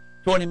 Well,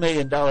 $20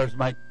 million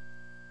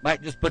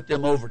might just put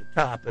them over the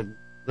top and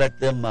let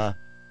them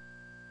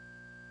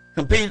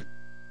compete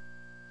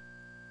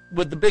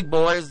with the big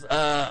boys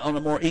on a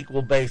more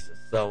equal basis.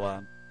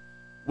 So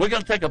we're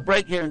going to take a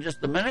break here in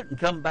just a minute and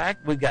come back.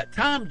 We've got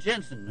Tom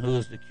Jensen, who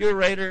is the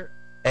curator,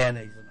 and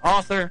he's an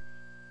author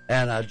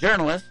and a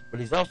journalist, but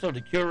he's also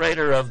the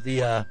curator of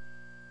the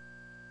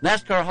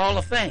NASCAR Hall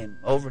of Fame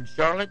over in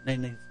Charlotte,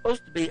 and he's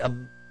supposed to be a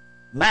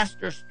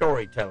master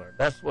storyteller.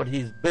 That's what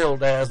he's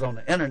billed as on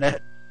the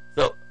internet.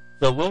 So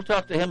we'll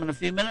talk to him in a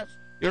few minutes.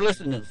 You're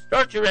listening to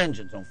Start Your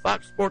Engines on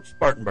Fox Sports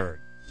Spartanburg.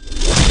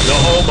 The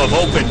home of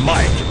open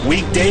mic,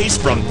 weekdays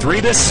from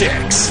 3 to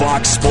 6.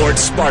 Fox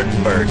Sports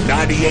Spartanburg,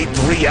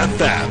 98.3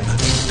 FM.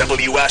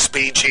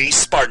 WSBG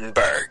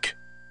Spartanburg.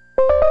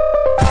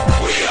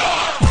 We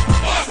are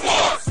Fox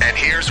Sports. And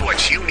here's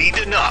what you need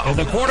to know. In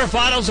the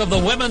quarterfinals of the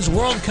Women's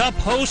World Cup,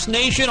 host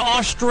nation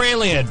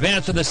Australia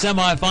advanced to the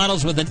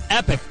semifinals with an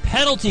epic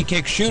penalty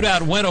kick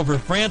shootout win over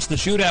France. The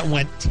shootout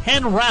went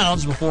 10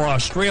 rounds before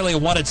Australia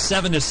won it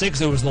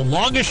 7-6. It was the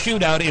longest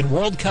shootout in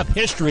World Cup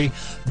history,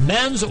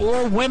 men's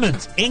or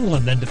women's.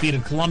 England then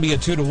defeated Colombia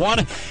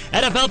 2-1.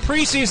 NFL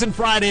preseason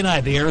Friday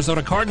night. The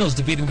Arizona Cardinals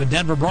defeating the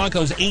Denver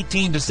Broncos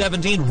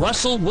 18-17.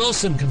 Russell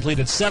Wilson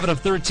completed 7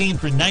 of 13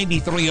 for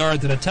 93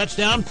 yards and a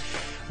touchdown.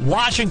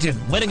 Washington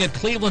winning at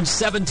Cleveland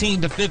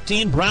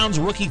 17-15. Browns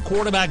rookie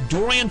quarterback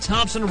Dorian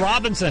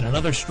Thompson-Robinson,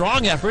 another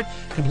strong effort,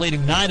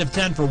 completing 9 of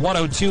 10 for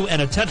 102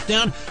 and a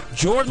touchdown.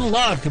 Jordan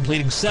Love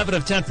completing 7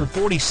 of 10 for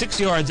 46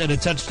 yards and a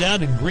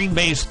touchdown in Green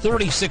Bay's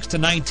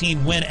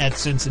 36-19 win at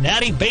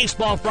Cincinnati.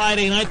 Baseball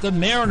Friday night, the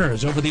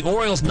Mariners over the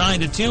Orioles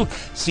 9-2.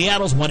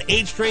 Seattle's won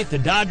 8 straight. The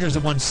Dodgers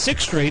have won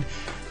 6 straight.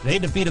 They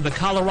defeated the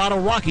Colorado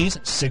Rockies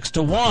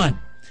 6-1.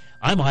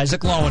 I'm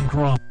Isaac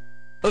Lowenkron.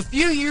 A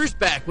few years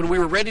back, when we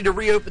were ready to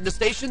reopen the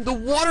station, the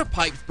water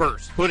pipes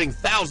burst, putting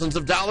thousands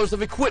of dollars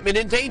of equipment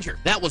in danger.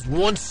 That was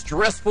one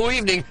stressful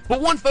evening,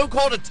 but one phone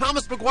call to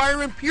Thomas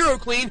McGuire and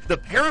PuroClean, the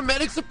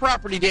paramedics of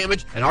property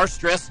damage, and our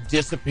stress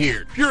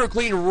disappeared.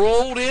 PuroClean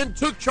rolled in,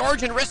 took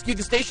charge, and rescued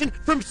the station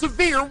from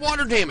severe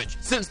water damage.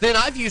 Since then,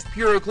 I've used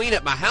PuroClean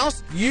at my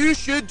house. You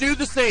should do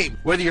the same.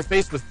 Whether you're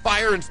faced with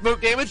fire and smoke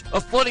damage, a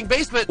flooding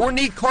basement, or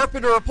need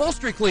carpet or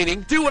upholstery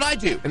cleaning, do what I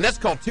do, and that's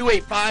called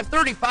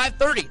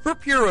 285-3530 for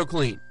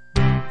PuroClean.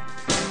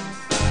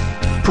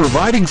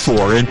 Providing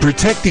for and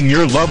protecting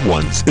your loved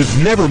ones is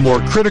never more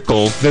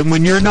critical than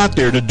when you're not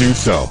there to do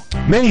so.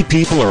 Many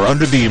people are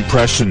under the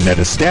impression that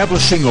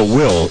establishing a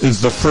will is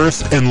the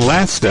first and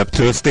last step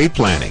to estate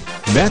planning.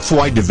 That's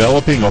why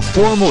developing a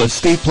formal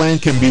estate plan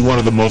can be one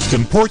of the most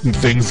important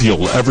things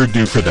you'll ever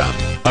do for them.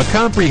 A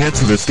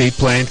comprehensive estate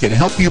plan can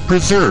help you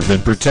preserve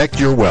and protect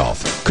your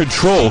wealth,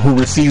 control who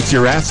receives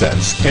your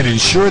assets, and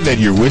ensure that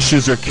your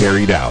wishes are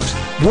carried out.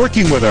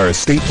 Working with our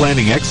estate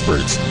planning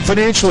experts,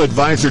 financial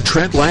advisor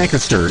Trent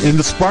Lancaster in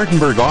the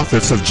Spartanburg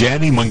office of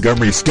Janney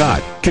Montgomery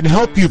Scott can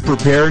help you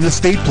prepare an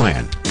estate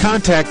plan.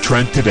 Contact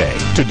Trent today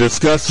to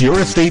discuss your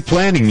estate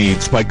planning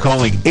needs by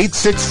calling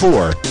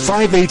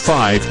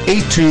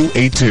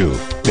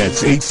 864-585-8282.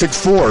 That's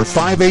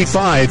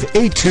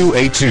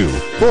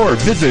 864-585-8282. Or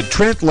visit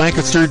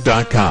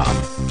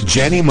TrentLancaster.com.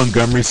 Janney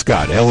Montgomery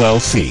Scott,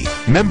 LLC.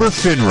 Member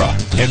FINRA,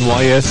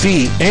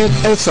 NYSE, and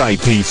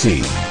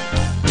SIPC.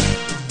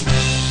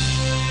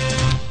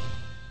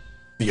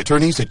 The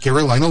attorneys at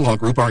Carolina Law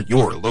Group are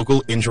your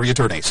local injury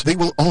attorneys. They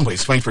will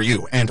always fight for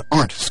you and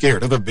aren't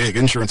scared of the big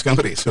insurance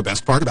companies. The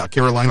best part about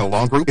Carolina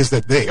Law Group is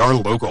that they are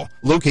local,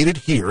 located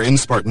here in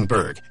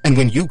Spartanburg. And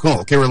when you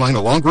call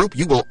Carolina Law Group,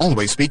 you will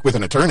always speak with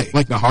an attorney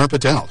like Nahar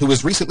Patel, who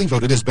was recently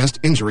voted as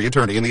best injury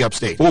attorney in the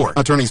upstate, or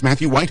attorneys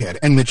Matthew Whitehead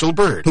and Mitchell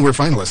Bird, who were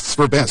finalists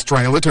for best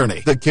trial attorney.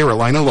 The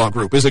Carolina Law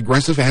Group is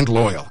aggressive and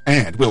loyal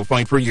and will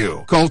fight for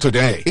you. Call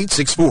today,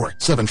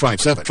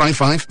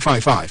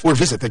 864-757-5555, or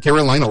visit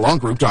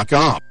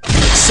thecarolinalawgroup.com. SpartanburgSportsSpartanburg.com.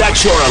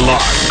 Set your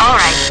alarm. All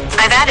right,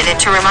 I've added it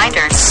to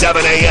reminders.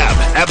 7 a.m.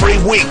 every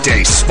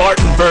weekday.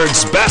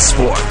 Spartanburg's Best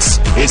Sports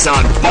is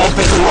on Bump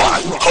and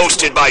Run,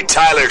 hosted by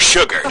Tyler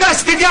Sugar.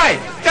 That's the guy.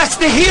 That's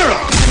the hero.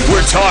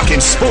 We're talking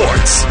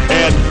sports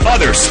and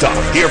other stuff.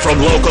 Hear from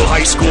local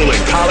high school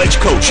and college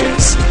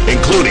coaches,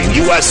 including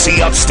USC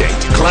Upstate,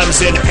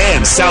 Clemson,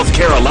 and South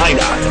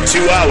Carolina.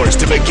 2 hours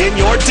to begin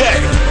your day.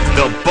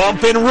 The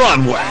Bump and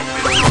Run way.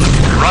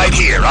 Right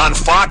here on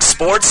Fox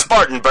Sports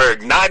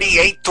Spartanburg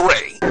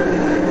 98.3.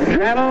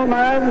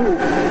 Gentlemen,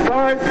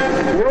 start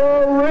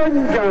your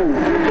engines.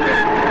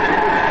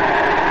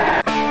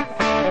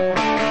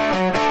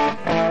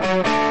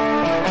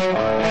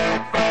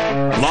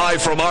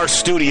 Live from our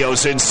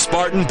studios in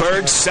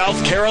Spartanburg,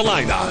 South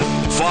Carolina,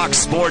 Fox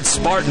Sports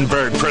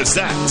Spartanburg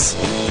presents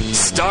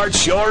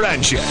Start Your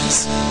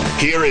Engines.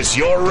 Here is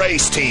your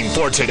race team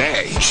for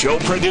today. Show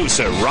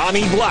producer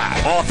Ronnie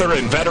Black, author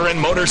and veteran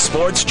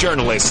motorsports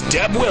journalist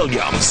Deb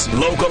Williams,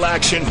 local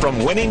action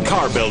from winning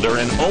car builder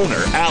and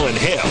owner Alan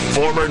Hill,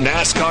 former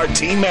NASCAR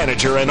team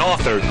manager and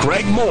author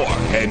Greg Moore.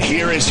 And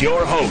here is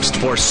your host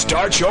for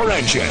Start Your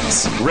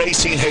Engines,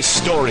 racing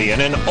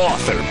historian and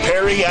author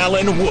Perry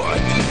Allen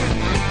Wood.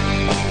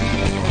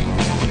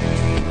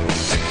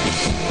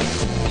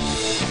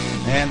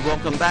 And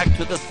welcome back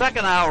to the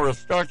second hour of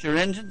Start Your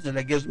Engines, and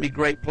it gives me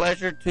great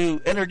pleasure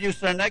to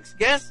introduce our next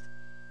guest,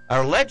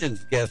 our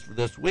Legends guest for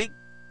this week,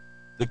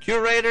 the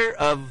curator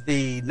of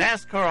the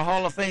NASCAR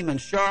Hall of Fame in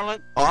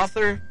Charlotte,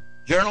 author,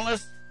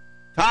 journalist,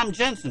 Tom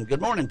Jensen. Good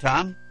morning,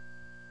 Tom.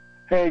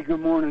 Hey, good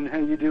morning. How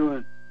you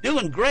doing?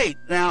 Doing great.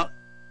 Now,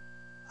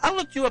 I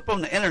looked you up on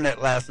the internet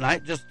last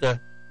night just to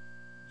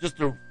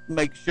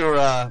make sure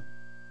I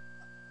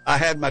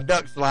had my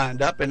ducks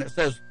lined up, and it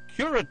says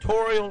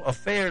Curatorial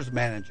Affairs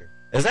Manager.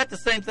 Is that the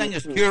same thing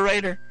as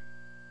curator?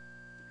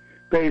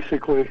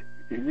 Basically,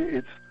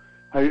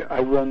 I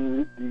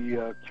run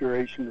the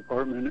curation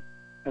department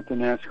at the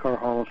NASCAR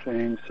Hall of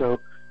Fame, so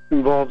it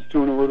involves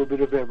doing a little bit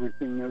of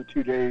everything. No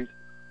 2 days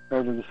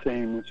are the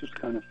same, which is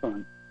kind of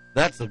fun.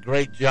 That's a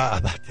great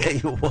job. I tell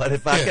you what,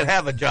 if I could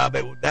have a job,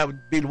 that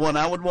would be the one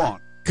I would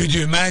want. Could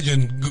you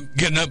imagine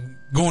getting up,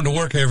 going to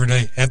work every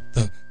day at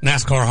the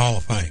NASCAR Hall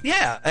of Fame?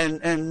 Yeah,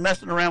 and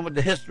messing around with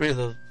the history of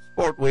the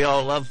sport we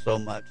all love so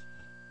much.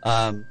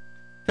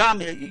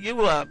 Tom, it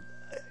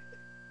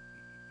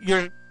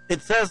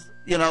says,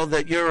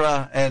 that you're,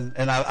 and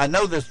I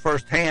know this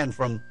firsthand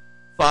from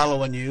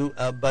following you,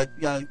 but,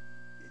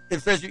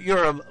 it says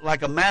you're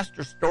like a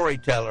master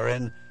storyteller,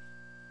 and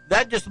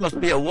that just must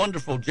be a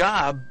wonderful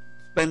job,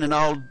 spending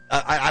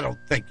I don't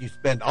think you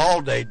spend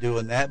all day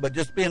doing that, but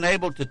just being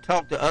able to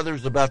talk to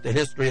others about the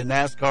history of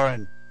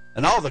NASCAR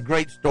and all the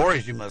great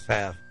stories you must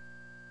have.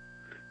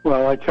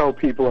 Well, I tell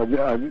people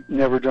I've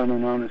never done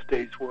an honest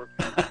day's work.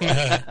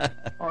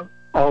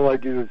 All I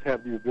do is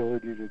have the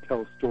ability to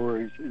tell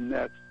stories, and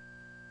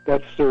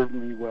that's served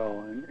me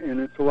well. And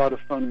it's a lot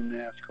of fun in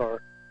NASCAR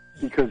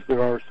because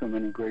there are so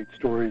many great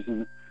stories,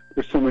 and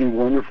there's so many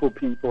wonderful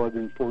people I've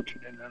been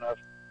fortunate enough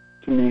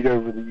to meet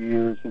over the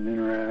years and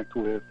interact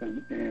with.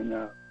 And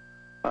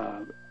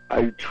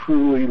I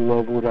truly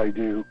love what I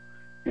do,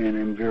 and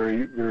I'm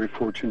very, very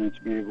fortunate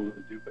to be able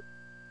to do it.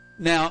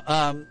 Now,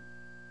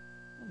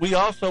 we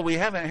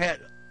haven't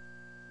had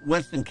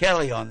Winston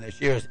Kelly on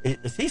this year.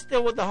 Is he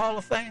still with the Hall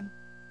of Fame?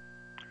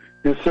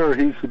 Yes, sir.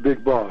 He's the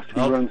big boss.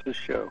 He runs the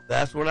show.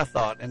 That's what I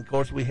thought. And of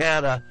course, we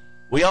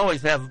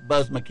always have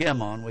Buzz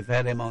McKim on. We've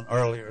had him on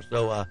earlier.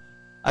 So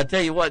I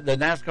tell you what, the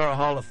NASCAR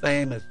Hall of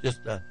Fame is just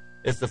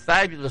it's a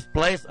fabulous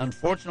place.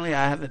 Unfortunately,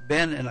 I haven't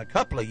been in a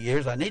couple of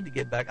years. I need to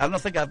get back. I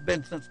don't think I've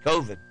been since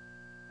COVID,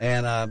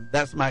 and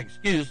that's my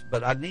excuse.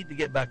 But I need to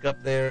get back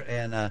up there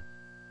and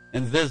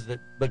visit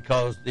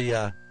because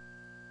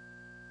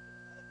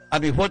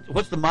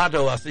what's the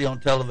motto I see on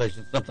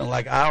television? Something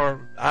like our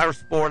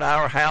sport,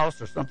 our house,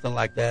 or something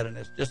like that. And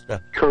it's just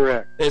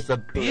correct. It's a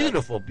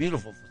beautiful,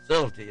 beautiful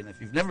facility. And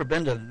if you've never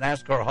been to the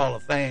NASCAR Hall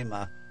of Fame,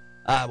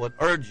 I would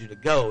urge you to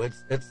go.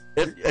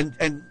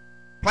 And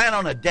plan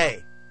on a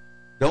day.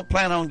 Don't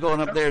plan on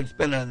going up there and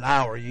spending an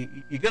hour.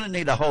 You're going to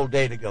need a whole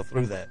day to go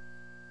through that.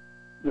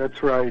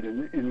 That's right.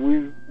 And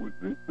we've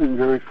been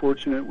very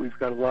fortunate. We've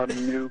got a lot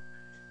of new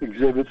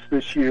exhibits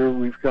this year.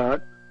 We've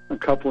got a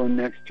couple of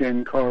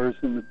next-gen cars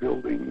in the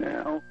building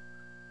now,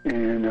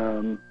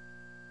 and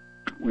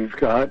we've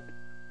got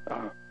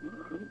a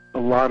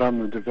lot on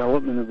the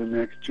development of the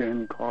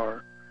next-gen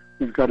car.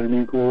 We've got a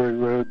new Glory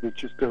Road that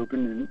just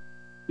opened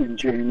in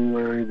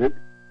January that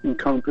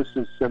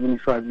encompasses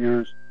 75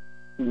 years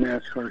of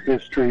NASCAR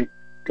history.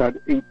 Got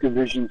 8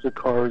 divisions of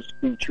cars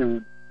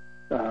featured,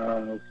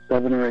 7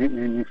 or 8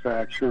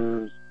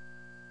 manufacturers,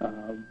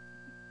 a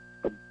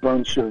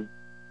bunch of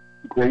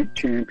great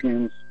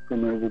champions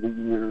from over the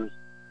years.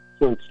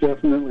 So it's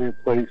definitely a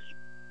place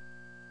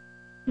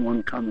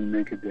one come and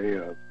make a day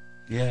of.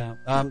 Yeah.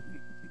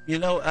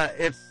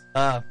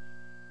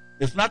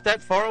 It's not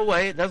that far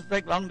away. It doesn't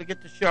take long to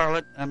get to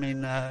Charlotte. I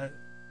mean,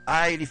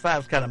 I-85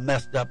 is kind of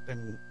messed up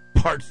in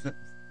parts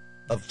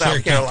of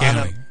South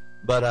Carolina. County.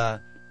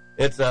 But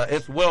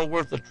it's well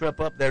worth the trip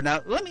up there.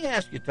 Now, let me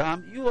ask you,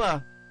 Tom.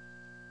 You're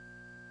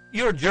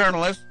a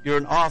journalist. You're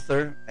an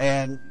author,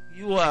 and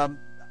you.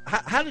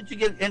 How did you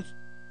get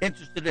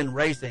interested in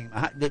racing?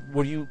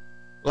 Were you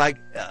like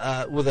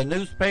with a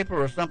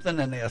newspaper or something,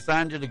 and they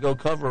assigned you to go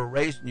cover a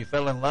race, and you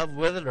fell in love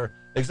with it, or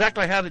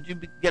exactly how did you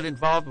get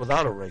involved with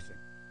auto racing?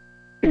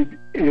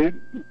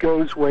 It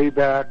goes way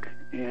back,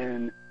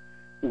 and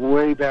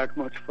way back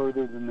much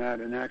further than that,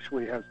 and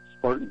actually has a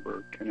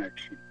Spartanburg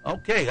connection.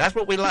 Okay, that's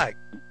what we like.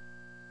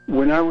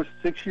 When I was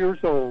 6 years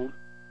old,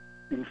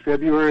 in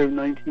February of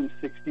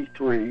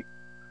 1963,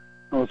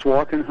 I was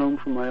walking home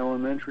from my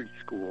elementary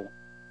school,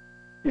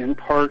 and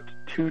parked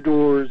 2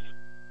 doors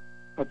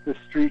up the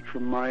street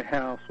from my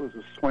house was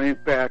a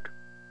slant-back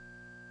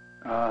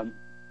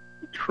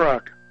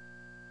truck,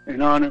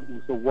 and on it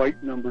was a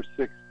white number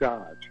 6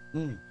 Dodge.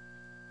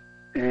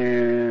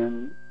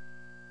 And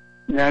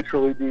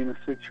naturally, being a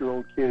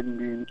 6-year-old kid and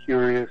being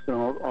curious and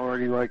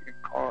already liking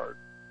cars,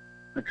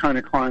 I kind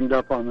of climbed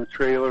up on the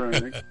trailer, and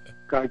the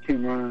guy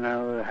came running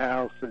out of the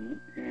house, and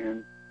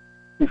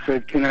he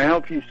said, "Can I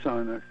help you,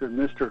 son?" I said,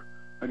 "Mister,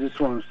 I just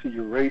want to see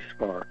your race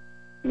car."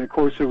 And, of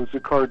course, it was the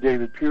car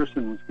David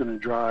Pearson was going to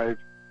drive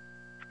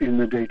in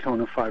the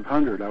Daytona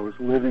 500. I was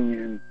living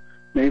in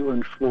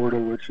Maitland, Florida,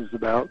 which is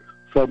about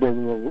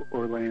suburb of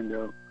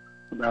Orlando,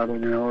 about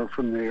an hour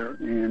from there.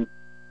 And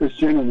this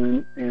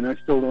gentleman, and I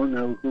still don't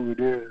know who it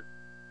is,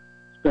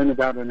 spent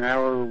about an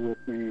hour with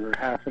me or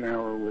half an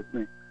hour with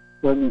me,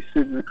 let me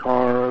sit in the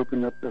car,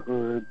 opened up the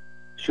hood,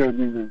 showed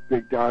me the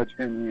big Dodge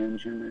Hemi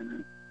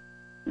engine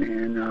in it.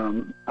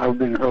 And I've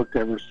been hooked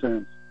ever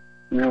since.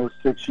 And I was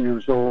 6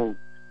 years old.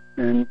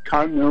 And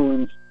Cotton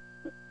Owens'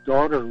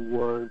 daughter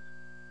was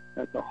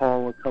at the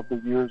hall a couple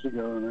of years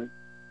ago, and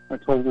I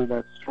told her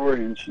that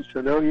story, and she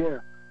said, "Oh, yeah,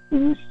 we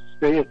used to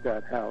stay at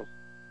that house.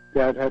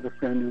 Dad had a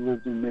friend who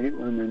lived in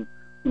Maitland, and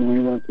when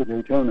we went to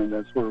Daytona,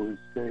 that's where we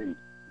stayed."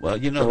 Well,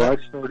 you know, so I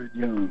started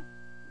young.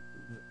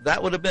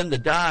 That would have been the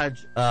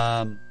Dodge.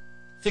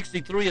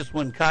 63 is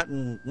when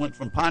Cotton went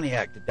from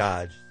Pontiac to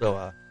Dodge.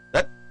 So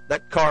that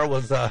car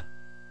was that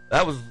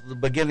was the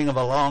beginning of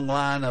a long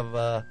line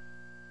of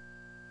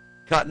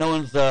Cotton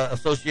Owens'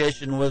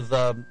 association with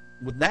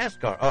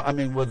NASCAR. I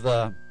mean, with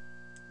auto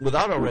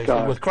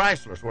racing, with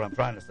Chrysler is what I'm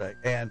trying to say.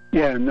 And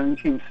yeah,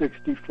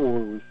 1964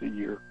 was the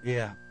year.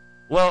 Yeah.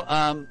 Well,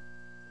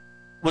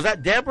 was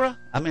that Deborah?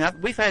 I mean,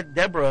 we've had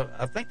Deborah.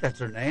 I think that's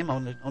her name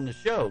on the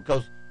show,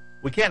 because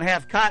we can't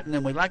have Cotton,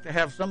 and we like to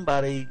have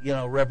somebody,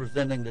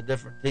 representing the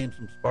different teams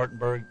from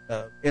Spartanburg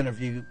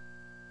interview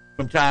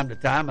from time to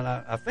time. And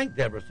I think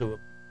Deborah's who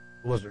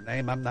was her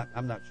name. I'm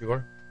not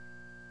sure.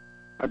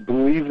 I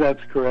believe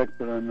that's correct,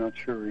 but I'm not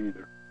sure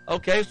either.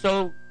 Okay,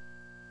 so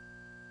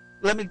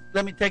let me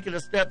take it a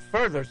step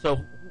further.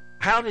 So,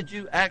 how did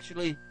you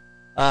actually?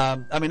 I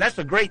mean, that's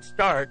a great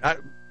start.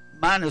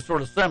 Mine is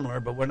sort of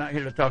similar, but we're not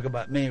here to talk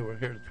about me. We're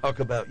here to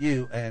talk about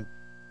you. And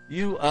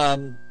you,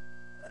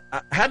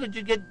 how did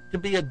you get to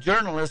be a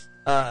journalist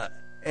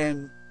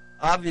and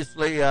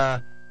obviously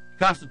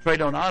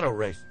concentrate on auto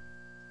racing?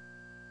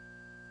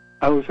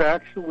 I was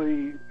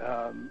actually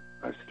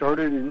I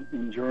started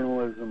in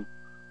journalism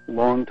a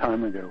long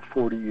time ago,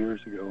 40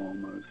 years ago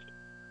almost,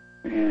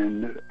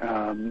 and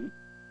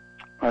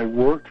I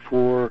worked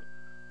for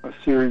a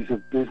series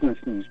of business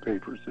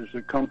newspapers. There's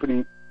a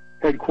company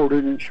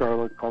headquartered in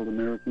Charlotte called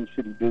American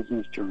City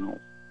Business Journal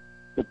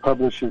that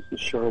publishes the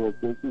Charlotte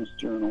Business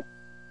Journal,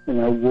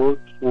 and I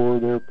worked for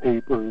their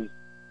papers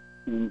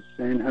in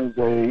San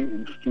Jose,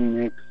 in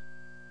Phoenix,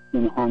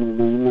 in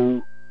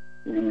Honolulu,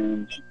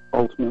 and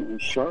ultimately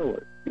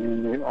Charlotte.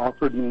 And they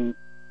offered me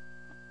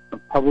a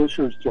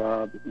publisher's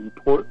job in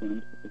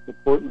Portland at the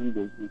Portland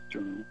Business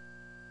Journal.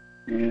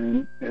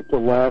 And at the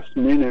last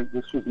minute,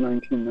 this was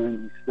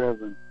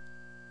 1997,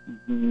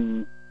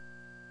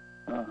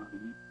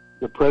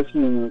 the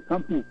president of the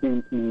company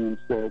came to me and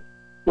said,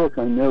 "Look,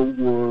 I know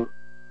you're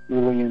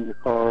really into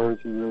cars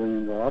and really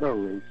into auto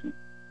racing.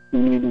 We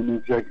need an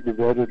executive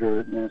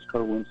editor at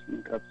NASCAR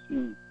Winston Cup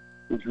Scene.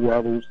 Would you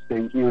rather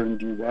stay here and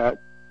do that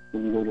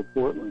than go to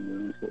Portland?"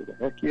 And I said,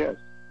 "Heck yes."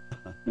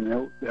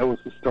 And that was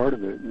the start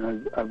of it.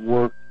 And I've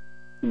worked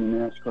in the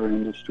NASCAR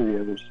industry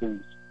ever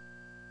since.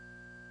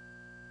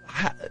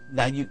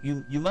 Now,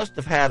 you must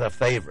have had a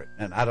favorite,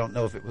 and I don't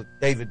know if it was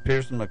David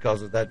Pearson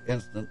because of that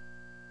incident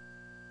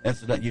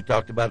you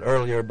talked about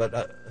earlier,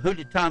 but who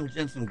did Tom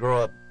Jensen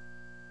grow up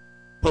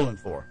pulling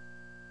for?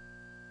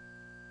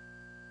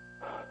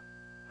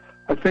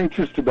 I think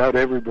just about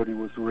everybody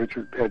was a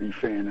Richard Petty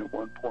fan at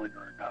one point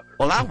or another.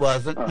 Well, I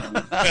wasn't.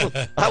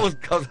 I was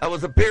because I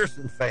was a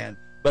Pearson fan,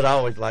 but I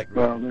always liked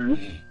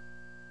Richard.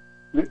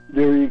 Well,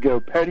 there you go.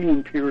 Petty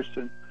and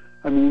Pearson.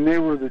 I mean, they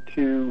were the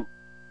two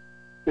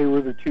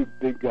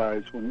big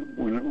guys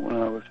when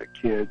I was a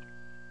kid,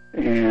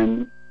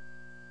 and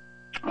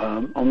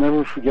I'll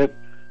never forget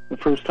the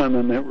first time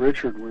I met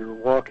Richard. We were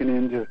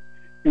walking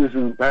he was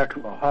in the back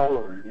of a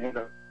hauler, and he had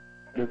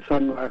his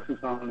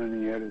sunglasses on, and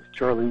he had his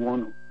Charlie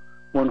one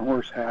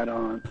horse hat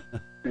on,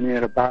 and he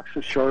had a box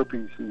of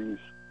Sharpies, and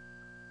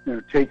he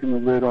was taking the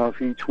lid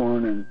off each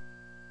one, and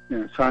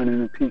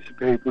signing a piece of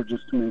paper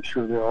just to make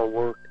sure they all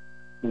worked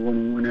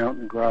when he went out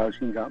in the garage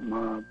and got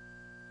mobbed.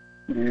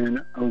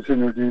 And I was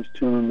introduced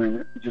to him,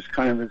 and just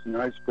kind of as an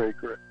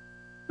icebreaker,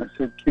 I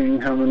said, King,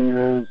 how many of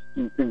those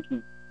do you think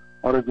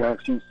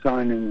autographs you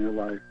signed in your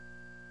life?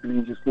 And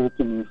he just looked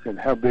at me and said,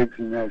 how big's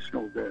the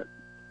national debt?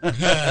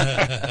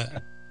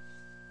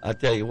 I'll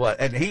tell you what,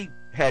 and he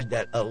had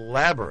that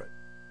elaborate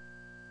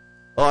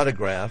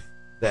autograph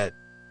that,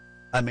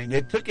 I mean,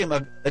 it took him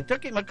a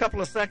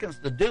couple of seconds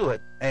to do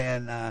it,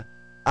 and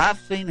I've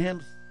seen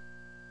him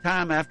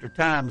time after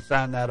time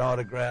sign that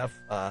autograph,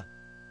 for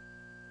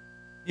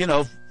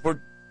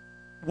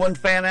one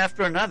fan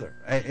after another,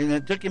 and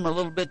it took him a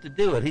little bit to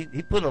do it.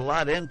 He put a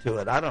lot into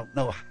it. I don't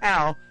know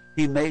how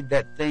he made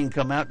that thing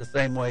come out the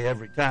same way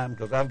every time,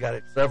 because I've got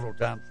it several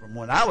times from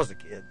when I was a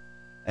kid.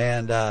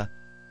 And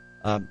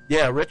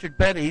Richard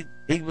Petty,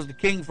 he was the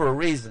king for a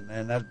reason.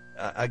 And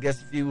I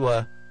guess if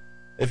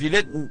you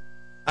didn't,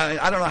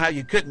 I don't know how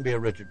you couldn't be a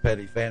Richard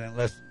Petty fan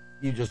unless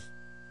you just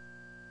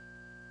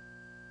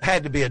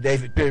had to be a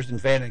David Pearson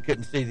fan and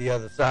couldn't see the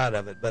other side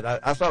of it. But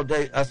I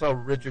saw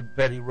Richard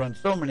Petty run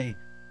so many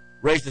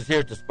races here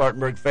at the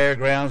Spartanburg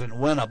Fairgrounds and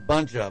win a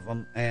bunch of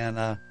them.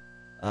 And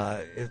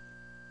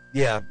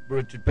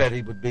Richard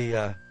Petty would be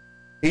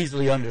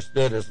easily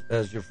understood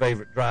as your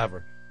favorite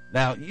driver.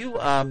 Now you've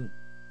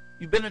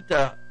been at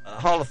the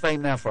Hall of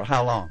Fame now for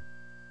how long?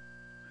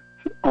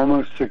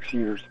 Almost 6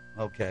 years.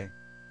 Okay.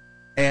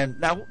 And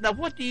now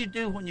what do you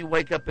do when you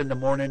wake up in the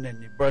morning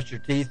and you brush your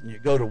teeth and you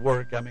go to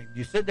work? I mean,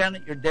 you sit down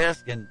at your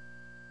desk and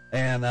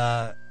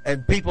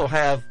people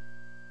have,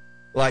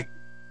 like,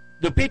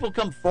 do people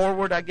come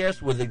forward, I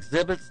guess, with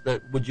exhibits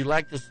that would you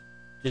like to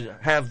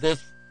have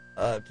this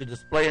to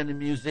display in the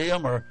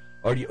museum, or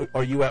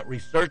are you out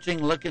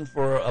researching, looking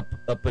for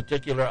a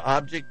particular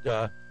object?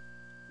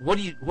 What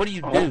do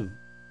you do?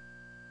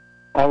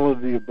 All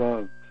of the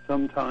above.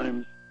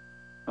 Sometimes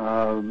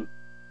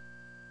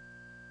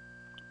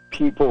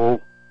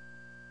people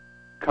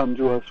come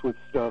to us with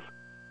stuff.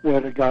 We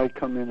had a guy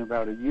come in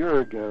about a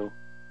year ago,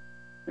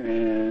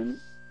 and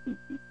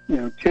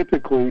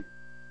typically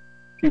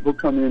people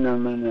come in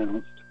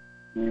unannounced,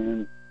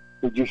 and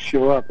they just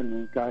show up,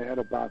 and the guy had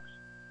a box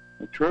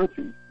of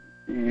trophies,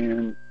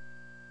 and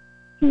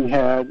he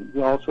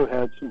also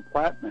had some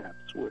plat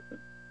maps with him,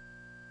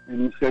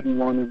 and he said he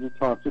wanted to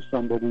talk to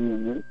somebody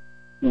in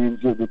the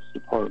exhibits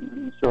department.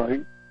 And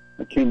so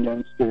I came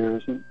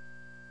downstairs, and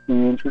we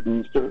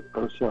introduced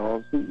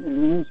ourselves, and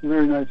he was a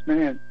very nice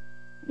man.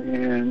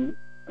 And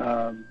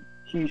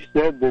he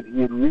said that he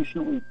had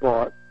recently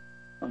bought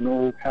an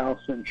old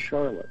house in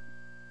Charlotte,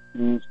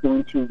 and he was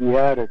going through the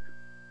attic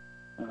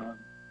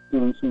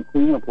doing some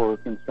cleanup work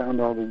and found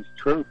all these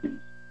trophies.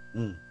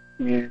 And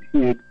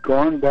he had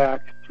gone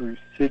back through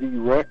city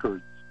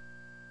records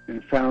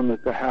and found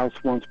that the house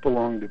once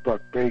belonged to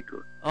Buck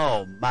Baker.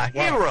 Oh, my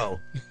hero.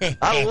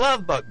 I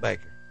love Buck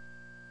Baker.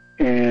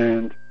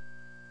 And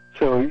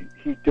so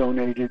he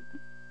donated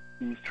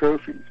these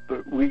trophies.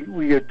 But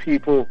we get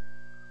people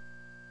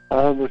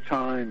all the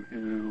time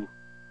who,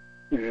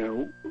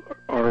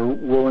 are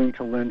willing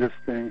to lend us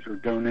things or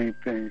donate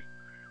things.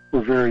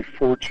 We're very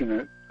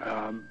fortunate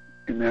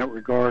in that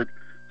regard.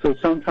 So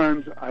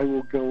sometimes I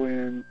will go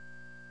in,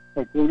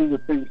 like one of the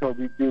things I'll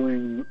be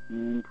doing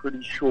in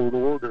pretty short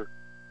order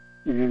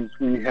is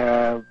we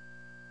have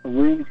a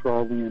room for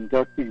all the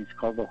inductees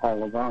called the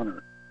Hall of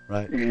Honor.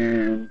 Right.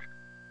 And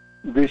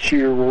this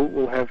year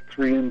we'll have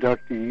 3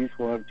 inductees.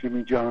 We'll have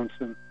Jimmy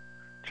Johnson,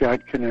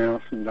 Chad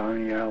Knaus, and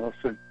Donnie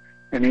Allison.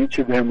 And each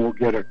of them will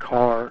get a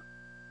car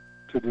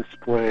to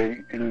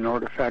display in an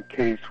artifact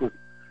case with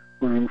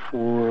room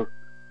for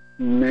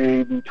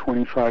maybe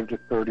 25 to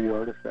 30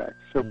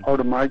 artifacts. So part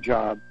of my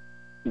job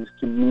is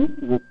to meet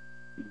with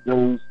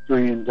those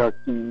 3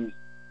 inductees,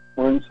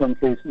 or in some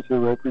cases their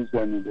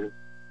representatives,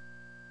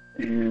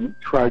 and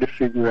try to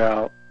figure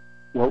out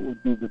what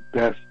would be the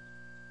best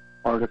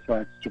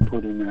artifacts to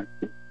put in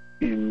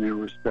their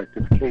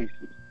respective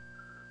cases.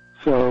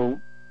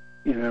 So,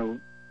 you'd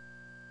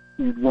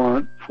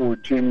want for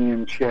Jimmy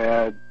and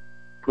Chad,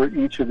 for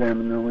each of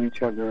them, and they'll each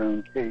have their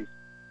own case,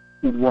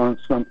 you'd want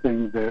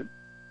something that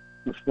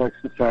reflects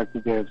the fact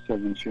that they have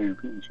 7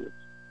 championships.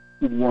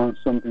 You'd want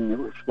something that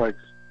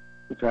reflects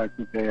the fact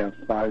that they have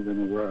 5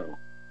 in a row.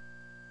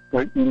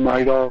 But you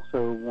might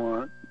also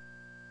want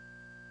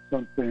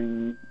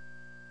something,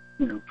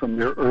 from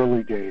their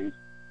early days,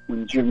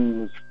 when Jimmy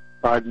was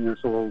 5 years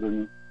old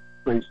and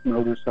raced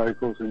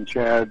motorcycles, and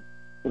Chad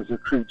was a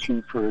crew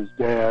chief for his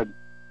dad.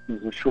 He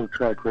was a short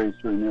track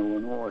racer in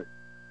Illinois.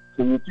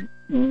 So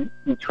you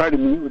try to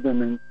meet with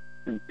them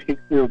and pick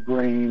their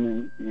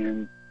brain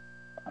and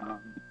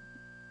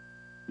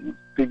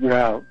figure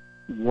out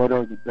what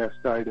are the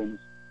best items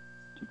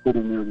to put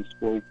in their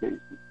display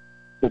cases.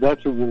 So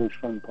that's a really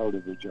fun part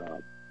of the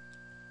job.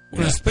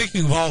 Well,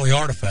 speaking of all the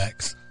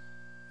artifacts,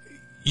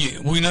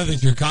 we know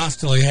that you're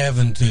constantly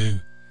having to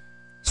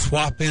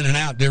swap in and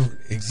out different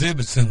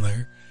exhibits in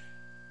there.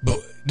 But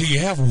do you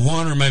have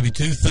 1 or maybe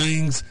 2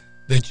 things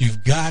that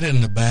you've got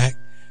in the back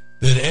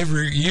that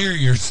every year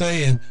you're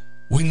saying,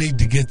 we need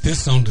to get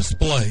this on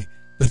display,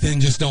 but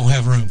then just don't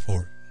have room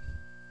for it?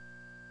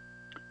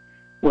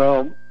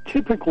 Well,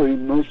 typically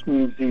most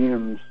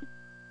museums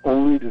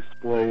only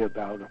display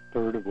about a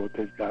third of what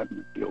they've got in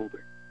the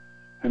building,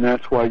 and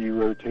that's why you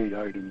rotate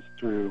items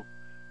through.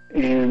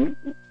 And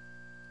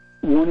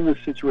one of the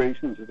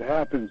situations that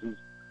happens is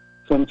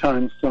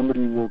sometimes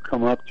somebody will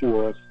come up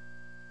to us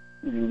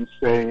and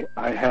say,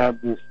 I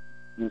have this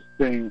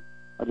thing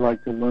I'd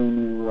like to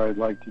loan you or I'd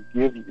like to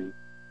give you.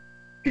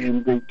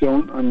 And they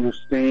don't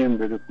understand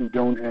that if we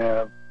don't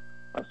have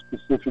a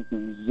specific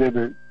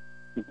exhibit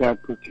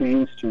that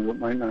pertains to, it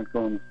might not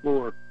go on the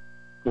floor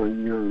for a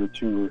year or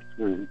two or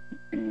three.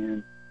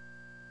 And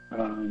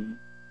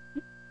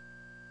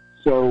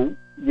so,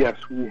 yes,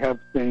 we have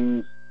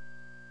things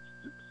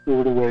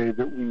stored away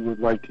that we would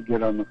like to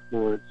get on the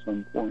floor at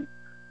some point.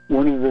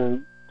 One of the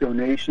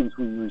donations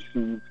we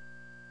received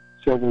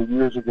several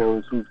years ago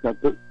is we've got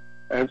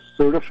as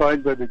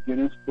certified by the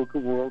Guinness Book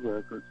of World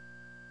Records,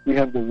 we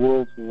have the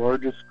world's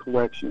largest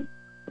collection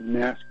of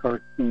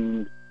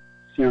NASCAR-themed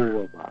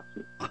cereal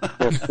boxes.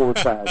 There's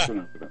 4,000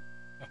 of them.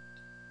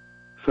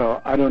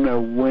 So I don't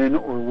know when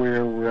or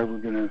where we're ever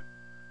going to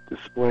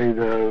display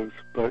those,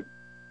 but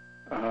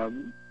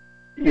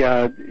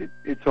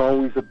it's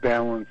always a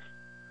balance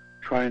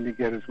trying to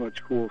get as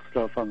much cool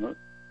stuff on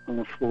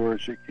the floor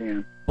as you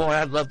can. Boy,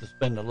 I'd love to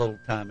spend a little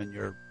time in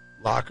your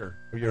locker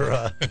or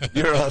your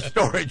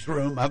storage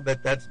room. I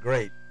bet that's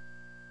great.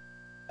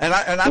 And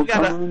I've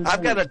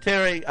got a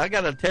Terry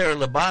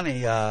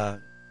Labonte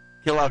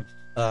Kellogg's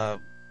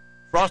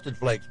Frosted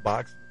Flakes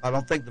box. I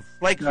don't think the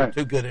flakes are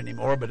too good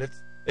anymore, but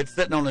it's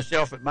sitting on the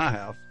shelf at my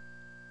house.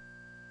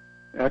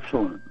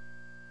 Excellent.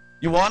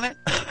 You want it?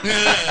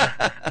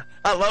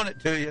 I'll loan it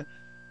to you.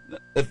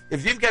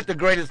 If you've got the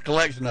greatest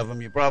collection of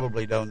them, you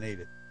probably don't need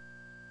it.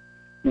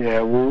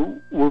 Yeah,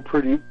 we're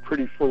pretty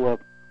full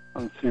up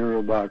on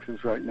cereal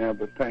boxes right now,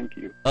 but thank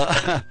you.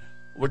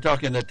 We're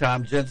talking to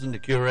Tom Jensen, the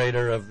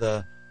curator of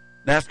the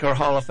NASCAR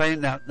Hall of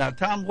Fame. Now,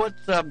 Tom,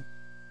 what's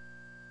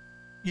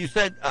you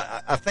said?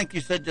 I think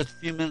you said just a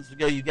few minutes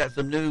ago you got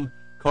some new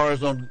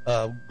cars on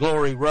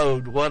Glory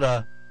Road.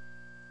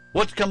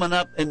 What's coming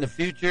up in the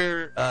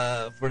future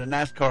for the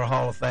NASCAR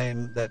Hall of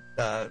Fame? That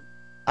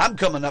I'm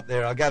coming up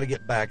there. I got to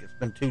get back. It's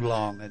been too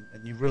long, and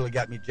you've really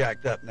got me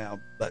jacked up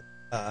now. But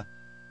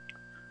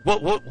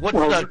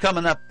what's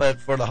coming up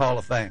for the Hall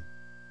of Fame?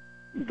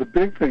 The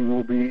big thing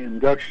will be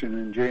induction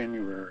in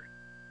January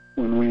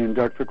when we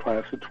induct the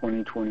class of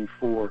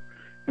 2024.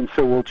 And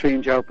so we'll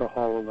change out the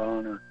Hall of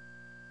Honor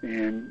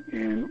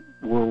and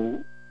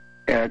we'll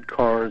add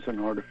cars and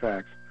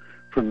artifacts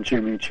from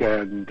Jimmy,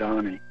 Chad, and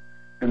Donnie.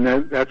 And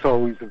that's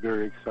always a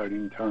very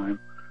exciting time.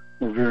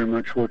 We're very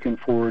much looking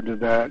forward to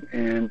that.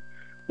 And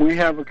we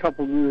have a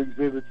couple new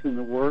exhibits in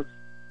the works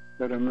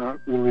that I'm not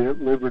really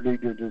at liberty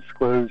to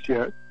disclose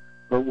yet,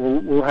 but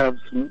we'll have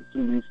some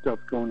new stuff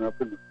going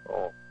up in the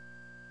fall.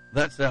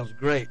 That sounds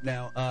great.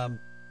 Now,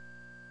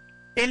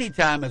 any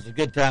time is a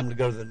good time to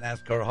go to the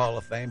NASCAR Hall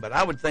of Fame, but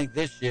I would think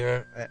this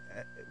year it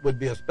would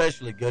be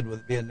especially good with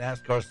it being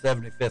NASCAR's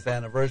 75th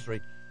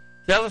anniversary.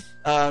 Tell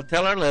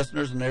our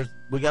listeners, and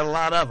we got a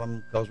lot of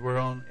them because we're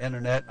on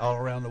internet all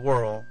around the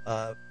world.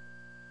 The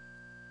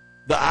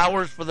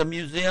hours for the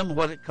museum,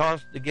 what it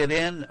costs to get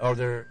in, are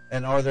there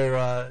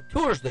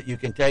tours that you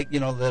can take?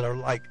 That are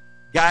like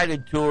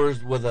guided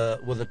tours with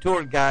a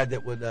tour guide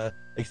that would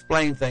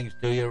explain things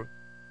to you.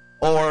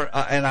 Or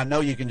and I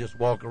know you can just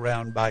walk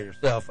around by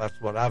yourself. That's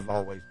what I've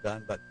always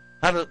done. But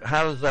how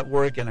does that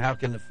work, and how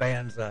can the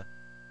fans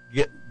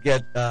get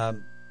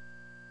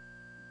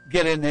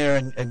in there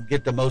and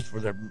get the most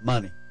for their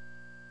money?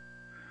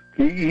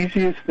 The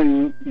easiest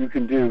thing you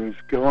can do is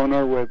go on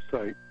our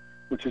website,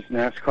 which is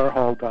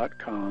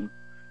NASCARHall.com,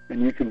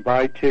 and you can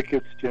buy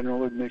tickets,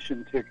 general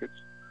admission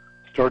tickets,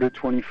 start at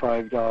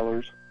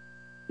 $25.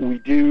 We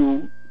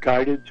do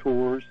guided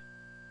tours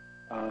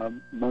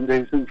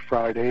Mondays and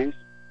Fridays.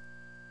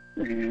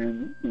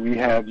 And we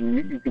have,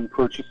 you can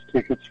purchase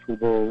tickets for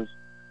those.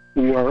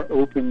 We are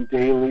open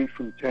daily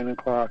from 10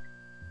 o'clock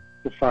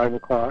to 5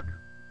 o'clock,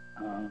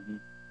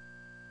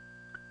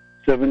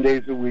 7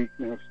 days a week.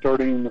 Now,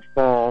 starting in the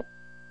fall,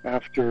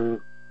 after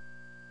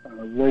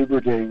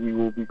Labor Day, we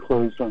will be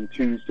closed on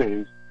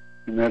Tuesdays,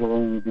 and that'll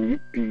only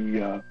be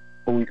what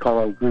we call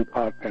our group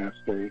hot pass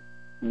day,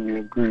 and we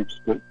have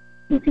groups. But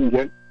you can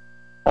get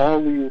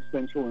all the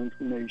essential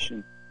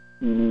information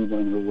you need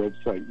on our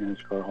website,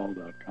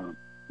 NASCARHall.com.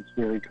 It's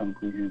very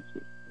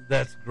comprehensive.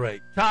 That's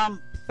great.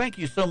 Tom, thank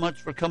you so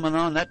much for coming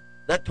on. That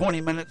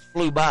 20 minutes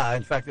flew by.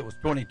 In fact, it was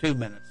 22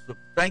 minutes. So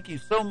thank you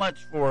so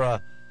much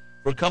for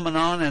coming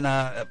on. And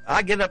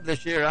I get up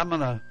this year, I'm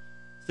going to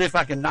see if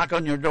I can knock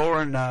on your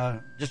door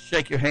and just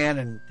shake your hand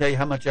and tell you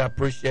how much I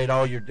appreciate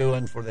all you're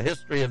doing for the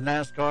history of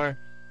NASCAR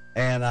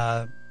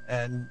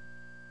and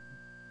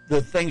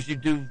the things you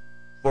do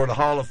for the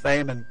Hall of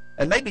Fame.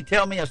 And maybe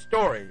tell me a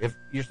story. If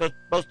you're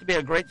supposed to be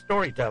a great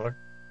storyteller.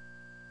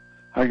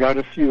 I got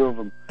a few of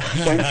them.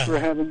 Thanks for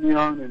having me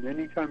on, and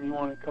anytime you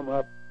want to come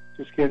up,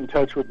 just get in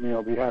touch with me.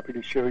 I'll be happy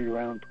to show you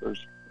around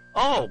personally.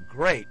 Oh,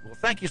 great. Well,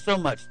 thank you so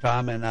much,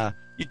 Tom, and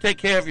you take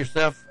care of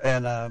yourself,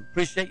 and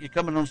appreciate you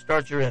coming on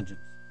Start Your Engines.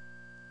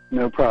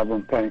 No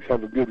problem. Thanks.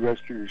 Have a good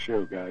rest of your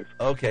show, guys.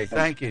 Okay,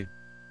 thank you.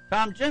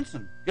 Tom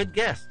Jensen, good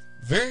guest.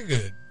 Very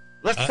good.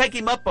 Let's take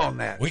him up on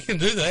that. We can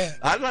do that.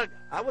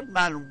 I wouldn't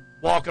mind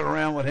walking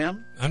around with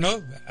him. I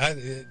know.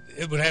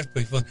 It would have to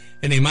be fun.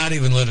 And he might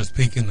even let us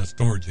peek in the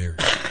storage area.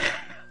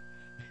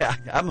 Yeah,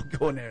 I'm going to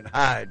go in there and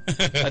hide.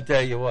 I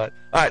tell you what.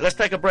 All right, let's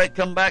take a break,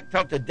 come back,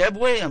 talk to Deb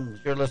Williams.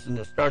 You're listening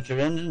to Start Your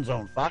Engines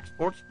on Fox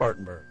Sports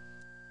Spartanburg.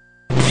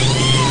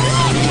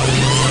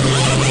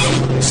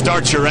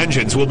 Start Your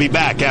Engines will be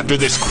back after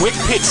this quick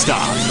pit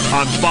stop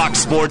on Fox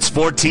Sports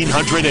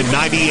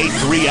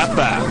 1498.3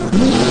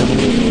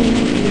 FM.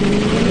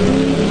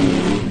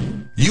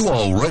 You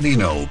already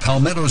know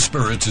Palmetto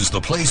Spirits is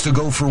the place to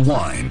go for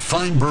wine,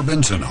 fine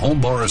bourbons, and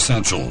home bar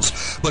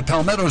essentials. But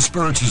Palmetto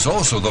Spirits is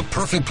also the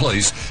perfect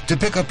place to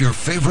pick up your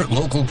favorite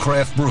local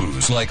craft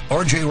brews like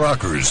RJ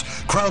Rockers,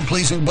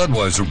 crowd-pleasing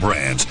Budweiser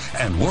brands,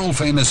 and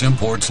world-famous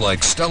imports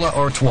like Stella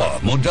Artois,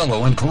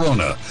 Modelo, and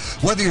Corona.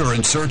 Whether you're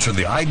in search of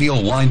the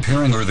ideal wine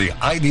pairing or the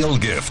ideal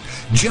gift,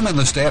 Jim and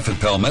the staff at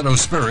Palmetto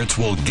Spirits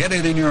will get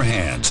it in your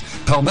hands.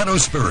 Palmetto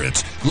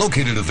Spirits,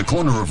 located at the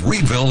corner of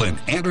Reedville and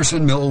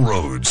Anderson Mill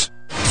Roads.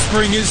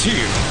 Spring is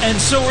here, and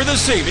so are the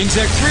savings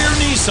at Greer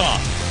Nissan.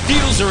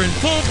 Deals are in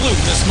full bloom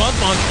this month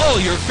on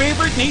all your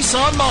favorite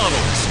Nissan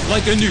models,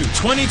 like a new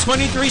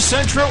 2023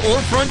 Sentra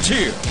or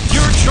Frontier.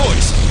 Your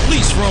choice.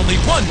 Lease for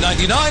only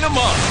 $199 a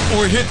month,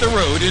 or hit the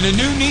road in a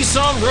new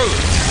Nissan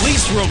Rogue.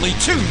 Lease for only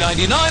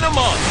 $299 a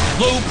month.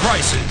 Low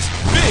prices,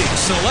 big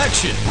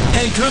selection,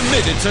 and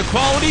committed to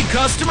quality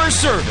customer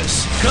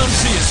service. Come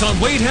see us on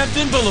Wade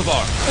Hampton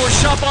Boulevard, or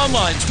shop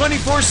online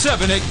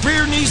 24/7 at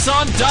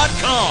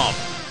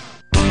GreerNissan.com.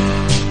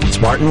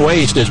 Spartan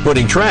Waste is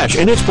putting trash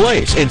in its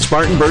place in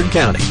Spartanburg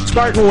County.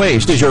 Spartan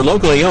Waste is your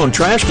locally owned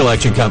trash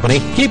collection company,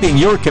 keeping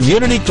your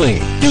community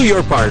clean. Do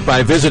your part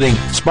by visiting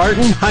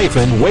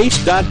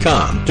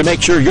Spartan-Waste.com to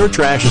make sure your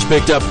trash is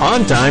picked up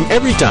on time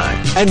every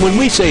time. And when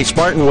we say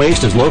Spartan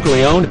Waste is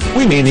locally owned,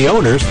 we mean the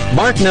owners,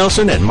 Mark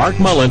Nelson and Mark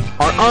Mullen,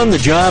 are on the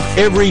job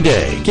every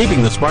day,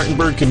 keeping the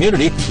Spartanburg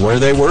community where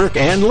they work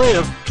and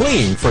live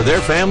clean for their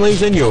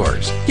families and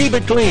yours. Keep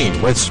it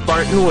clean with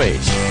Spartan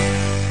Waste.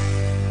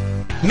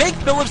 Make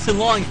Phillips &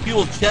 Long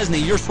Fuel Chesney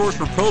your source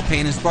for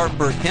propane in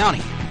Spartanburg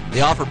County.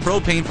 They offer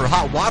propane for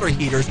hot water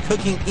heaters,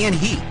 cooking, and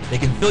heat. They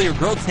can fill your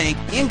grill tank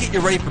and get you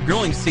ready for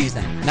grilling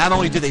season. Not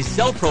only do they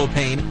sell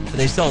propane, but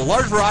they sell a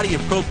large variety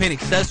of propane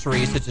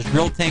accessories such as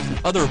grill tanks and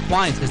other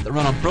appliances that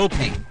run on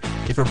propane.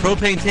 If your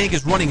propane tank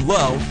is running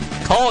low,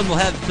 call and we'll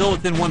have it filled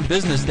within one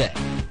business day.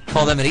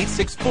 Call them at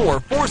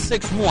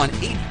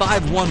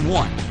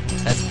 864-461-8511.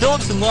 That's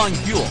Phillips & Long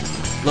Fuel,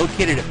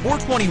 located at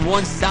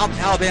 421 South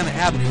Alabama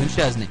Avenue in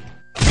Chesney.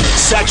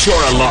 Set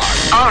your alarm.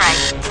 All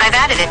right, I've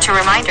added it to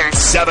reminders.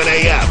 7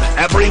 a.m.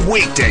 every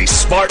weekday.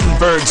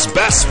 Spartanburg's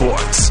Best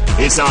Sports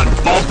is on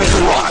Bump and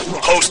Run,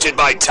 hosted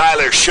by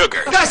Tyler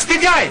Sugar. That's the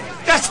guy.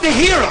 That's the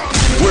hero.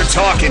 We're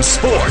talking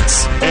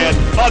sports and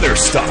other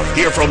stuff.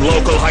 Hear from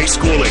local high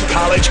school and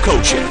college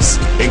coaches,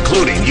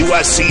 including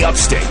USC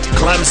Upstate,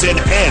 Clemson,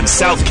 and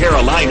South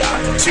Carolina.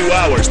 2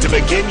 hours to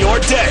begin your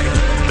day.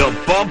 The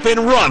Bump and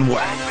Run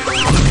way.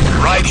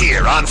 Right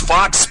here on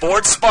Fox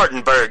Sports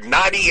Spartanburg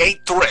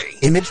 98.3.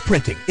 Image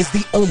Printing is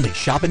the only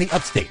shop in the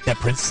upstate that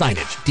prints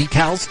signage,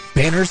 decals,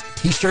 banners,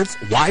 t-shirts,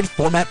 wide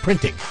format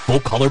printing, full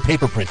color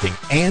paper printing,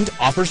 and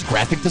offers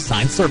graphic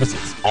design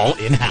services, all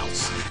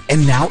in-house.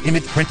 And now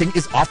Image Printing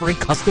is offering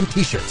custom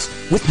t-shirts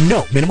with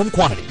no minimum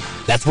quantity.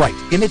 That's right,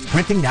 Image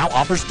Printing now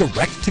offers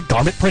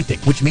direct-to-garment printing,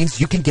 which means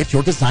you can get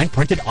your design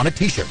printed on a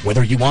t-shirt,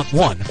 whether you want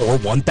 1 or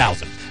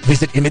 1,000.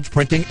 Visit Image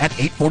Printing at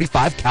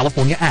 845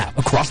 California Ave,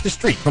 across the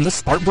street from the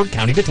Spartanburg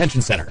County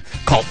Detention Center.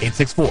 Call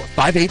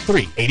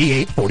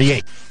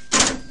 864-583-8848.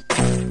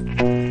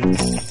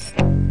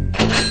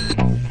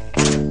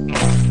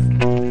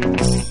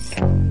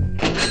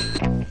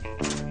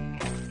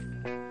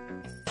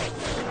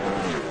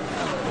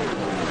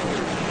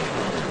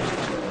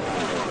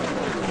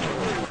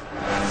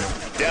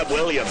 Deb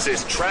Williams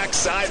is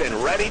trackside and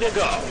ready to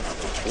go.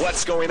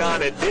 What's going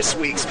on at this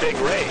week's big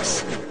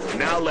race?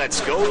 Now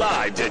let's go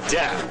live to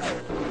Deb.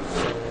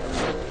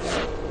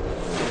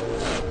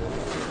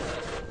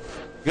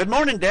 Good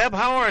morning, Deb.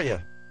 How are you?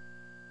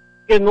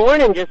 Good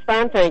morning. Just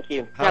fine, thank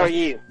you. How are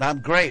you? I'm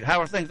great.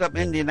 How are things up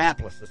in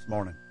Indianapolis this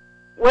morning?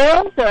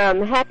 Well,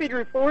 I'm happy to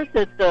report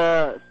that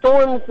the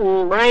storms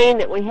and rain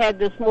that we had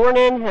this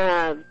morning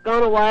have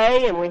gone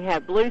away, and we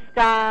have blue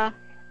sky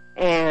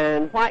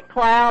and white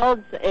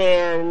clouds,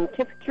 and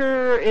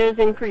temperature is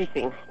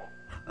increasing.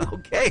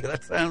 Okay,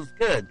 that sounds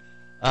good.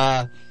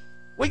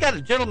 We got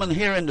a gentleman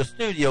here in the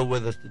studio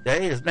with us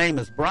today. His name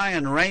is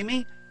Bryan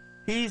Ramey.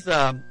 He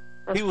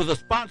was a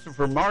sponsor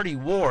for Marty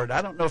Ward.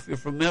 I don't know if you're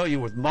familiar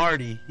with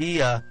Marty.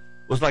 He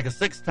was like a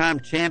 6-time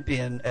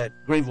champion at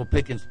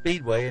Greenville-Pickens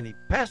Speedway, and he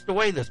passed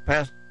away this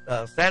past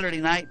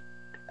Saturday night.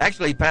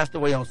 Actually, he passed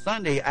away on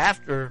Sunday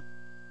after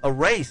a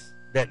race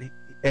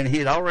and he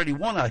had already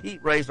won a heat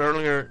race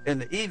earlier in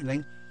the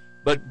evening.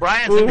 But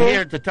Brian's in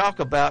here to talk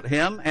about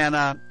him,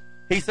 and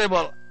he said,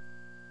 well,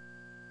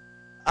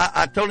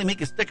 I told him he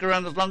could stick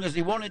around as long as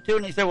he wanted to,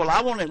 and he said, well,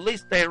 I want to at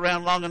least stay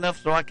around long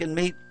enough so I can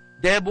meet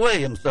Deb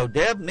Williams. So,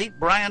 Deb, meet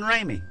Bryan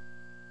Ramey.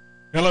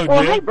 Hello,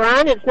 well, Deb. Hey,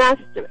 Brian, it's nice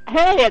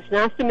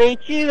to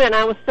meet you, and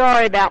I was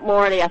sorry about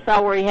Marty. I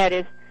saw where he had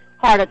his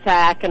heart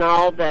attack and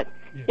all, but,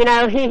 you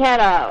know, he had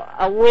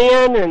a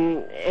win,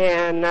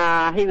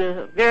 and he was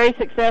a very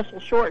successful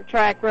short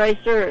track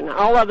racer, and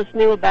all of us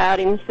knew about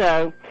him,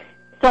 so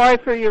sorry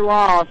for your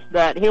loss,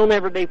 but he'll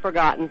never be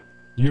forgotten.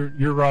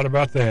 You're right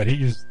about that.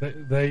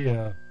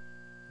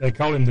 They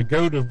call him the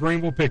GOAT of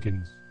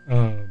Greenville-Pickens.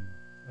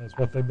 That's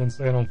what they've been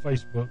saying on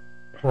Facebook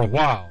for a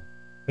while.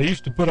 They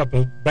used to put up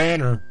a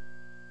banner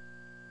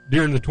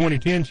during the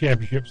 2010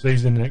 championship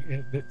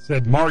season that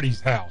said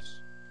Marty's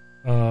house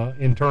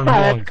in turn one.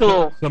 That's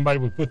cool. Somebody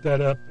would put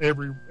that up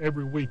every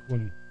week.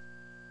 When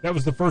that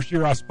was the first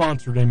year I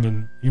sponsored him,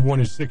 and he won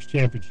his 6th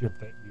championship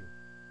that year.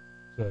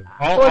 So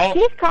was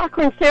Keith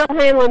Cochran still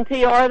handling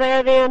PR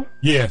there then?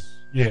 Yes.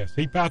 I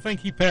think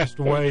he passed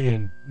away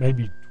in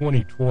maybe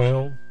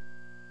 2012.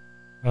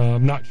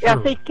 I'm not sure.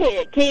 Yeah, see,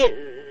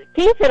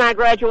 Keith and I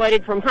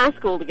graduated from high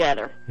school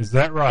together. Is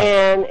that right?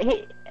 And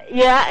he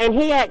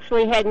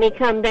actually had me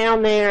come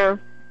down there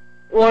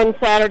one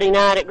Saturday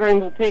night at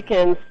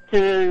Greenville-Pickens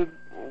to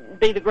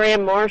be the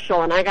Grand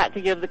Marshal, and I got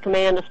to give the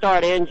command to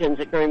start engines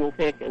at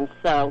Greenville-Pickens.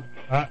 So,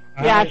 I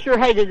sure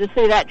hated to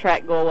see that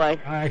track go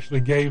away. I actually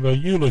gave a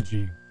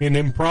eulogy, an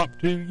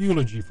impromptu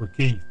eulogy for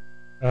Keith.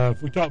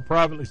 If we talk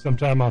privately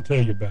sometime, I'll tell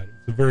you about it.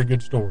 It's a very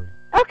good story.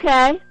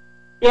 Okay.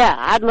 Yeah,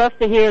 I'd love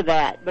to hear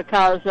that,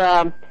 because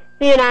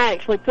he and I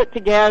actually put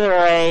together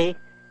a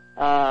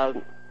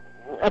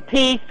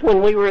piece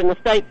when we were in the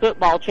state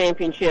football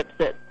championships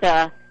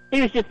that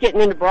he was just getting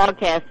into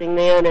broadcasting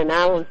then, and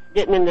I was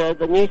getting into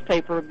the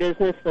newspaper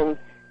business, and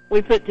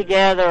we put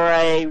together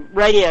a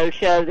radio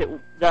show that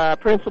the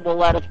principal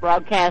let us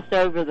broadcast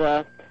over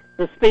the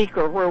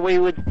speaker, where we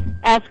would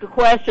ask a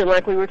question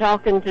like we were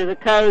talking to the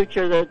coach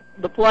or the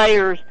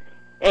players,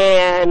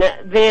 and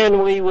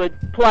then we would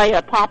play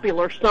a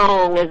popular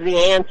song as the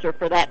answer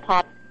for that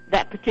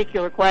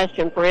particular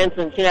question. For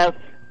instance, you know,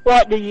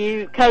 what do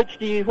you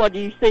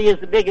see as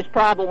the biggest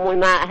problem we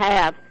might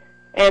have?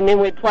 And then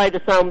we'd play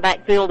the song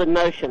Backfield in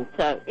Motion.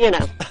 So, you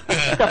know,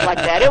 stuff like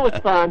that. It was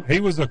fun. He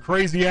was a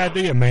crazy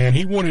idea, man.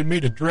 He wanted me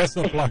to dress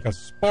up like a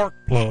spark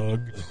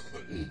plug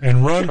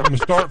and run from the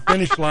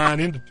start-finish line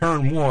into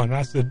turn one.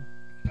 I said,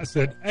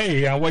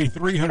 A, I weigh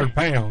 300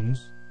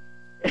 pounds,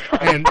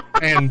 and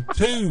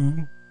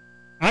 2,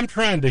 I'm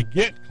trying to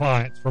get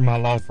clients for my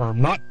law firm,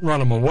 not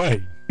run them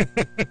away.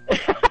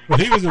 But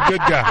he was a good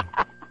guy.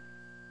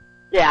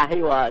 Yeah,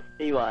 he was.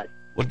 Well,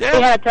 Deb,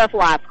 he had a tough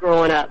life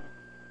growing up.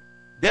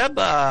 Deb,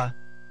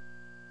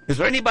 is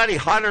there anybody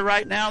hotter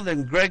right now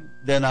than Chris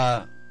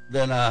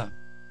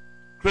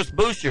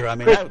Boucher? I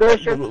mean,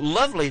 Boucher.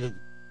 Lovely to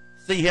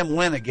see him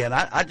win again.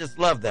 I just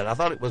love that. I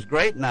thought it was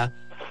great, and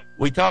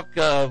we talked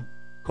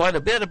quite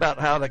a bit about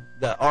how the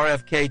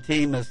RFK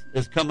team is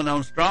coming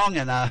on strong,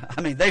 and I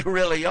mean, they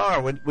really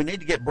are. We need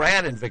to get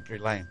Brad in victory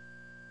lane.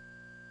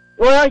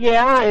 Well,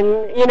 yeah,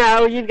 and, you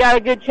know, you've got a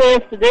good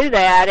chance to do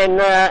that. And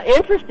the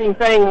interesting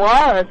thing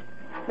was,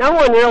 no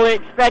one really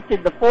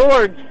expected the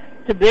Fords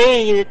to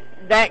be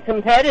that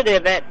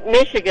competitive at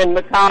Michigan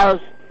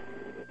because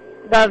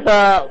of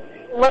the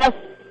less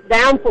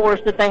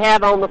downforce that they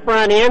have on the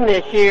front end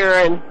this year.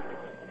 And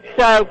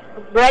so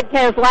Brad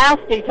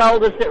Keselowski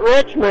told us at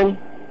Richmond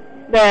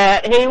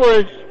that he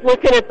was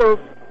looking at the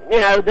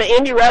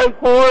Indy Road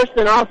course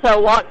and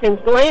also Watkins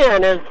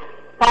Glen as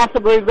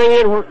possibly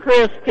being where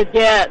Chris could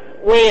get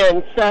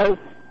wins. So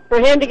for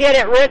him to get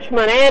at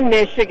Richmond and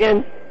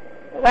Michigan,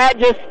 that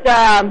just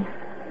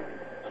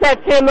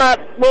sets him up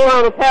more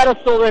on a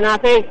pedestal than I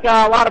think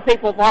a lot of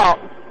people thought.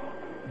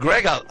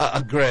 Deb,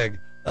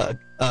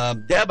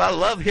 I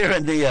love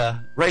hearing the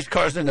race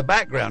cars in the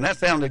background. That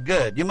sounded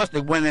good. You must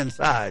have went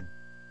inside.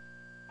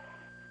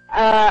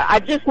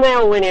 I just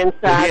now went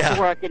inside to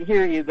where I could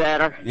hear you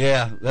better.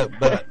 Yeah,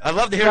 but I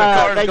love to hear the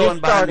cars going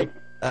by.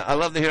 I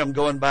love to hear them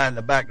going by in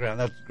the background.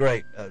 That's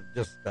great.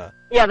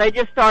 Yeah, they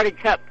just started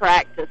Cup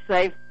practice.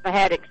 They've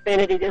had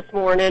Xfinity this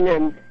morning,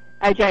 and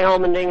A.J.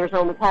 Allmendinger's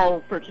on the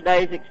pole for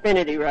today's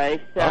Xfinity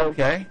race. So,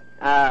 okay.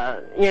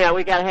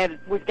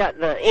 We've got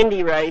the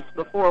Indy race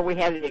before we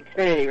have the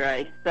Xfinity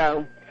race.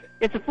 So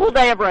it's a full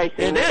day of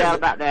racing. No doubt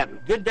about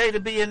that. Good day to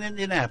be in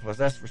Indianapolis,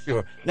 that's for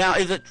sure. Now,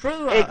 is it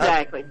true?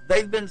 Exactly.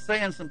 They've been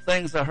saying some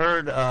things I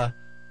heard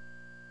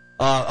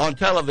on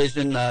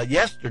television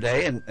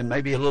yesterday, and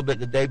maybe a little bit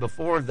the day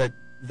before, that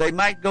they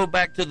might go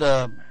back to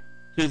the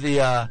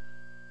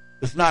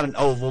it's not an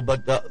oval,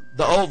 but the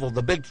oval,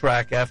 the big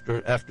track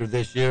after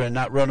this year, and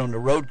not run on the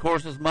road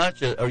course as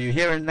much. Are you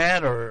hearing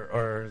that,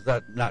 or is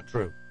that not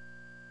true?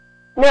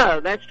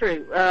 No, that's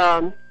true.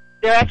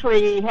 They're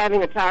actually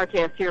having a tire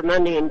test here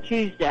Monday and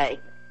Tuesday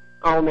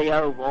on the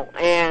oval,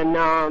 and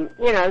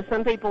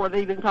some people have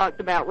even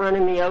talked about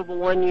running the oval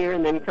one year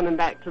and then coming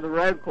back to the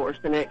road course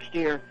the next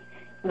year.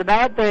 The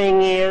bad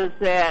thing is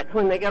that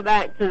when they go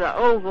back to the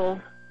oval,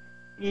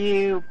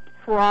 you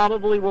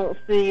probably won't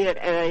see it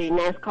at a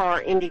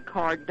NASCAR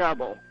IndyCar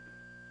double.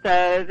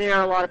 So there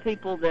are a lot of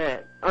people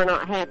that are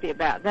not happy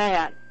about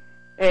that.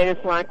 And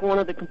it's like one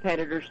of the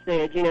competitors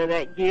said,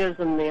 that gives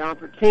them the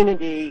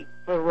opportunity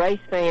for race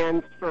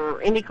fans,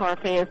 for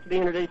IndyCar fans to be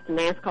introduced to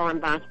NASCAR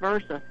and vice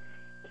versa.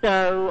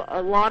 So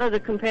a lot of the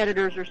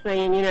competitors are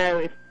saying,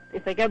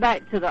 if they go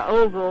back to the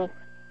oval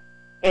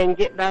and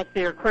get back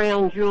their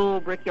crown jewel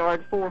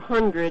Brickyard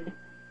 400,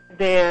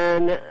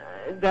 then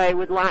they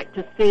would like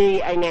to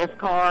see a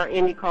NASCAR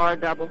IndyCar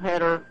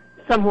doubleheader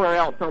somewhere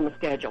else on the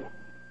schedule.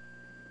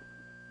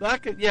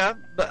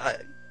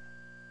 But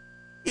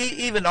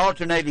even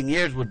alternating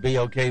years would be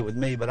okay with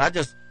me. But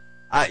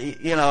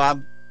I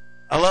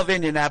love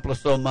Indianapolis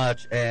so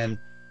much, and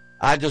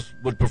I just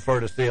would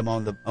prefer to see them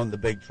on the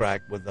big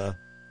track with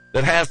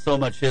that has so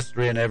much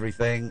history and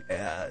everything.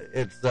 There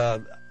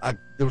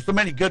were so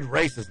many good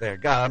races there.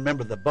 God, I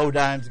remember the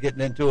Bodines getting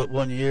into it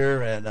one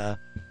year, and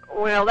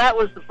well, that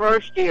was the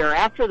first year.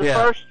 After the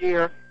first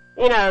year,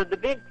 the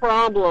big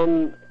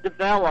problem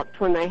developed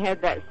when they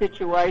had that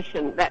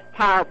situation, that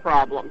tire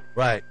problem.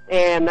 Right.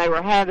 And they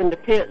were having to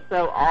pit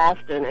so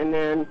often, and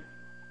then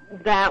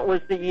that was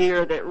the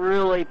year that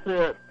really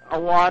put a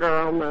water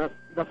on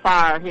the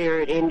fire here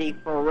at Indy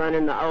for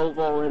running the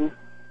oval, and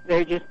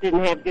they just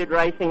didn't have good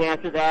racing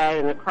after that,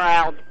 and the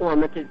crowds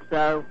plummeted,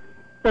 so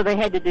they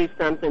had to do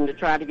something to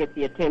try to get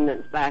the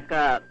attendance back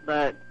up.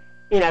 But,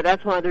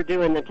 that's why they're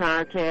doing the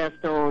tire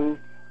test on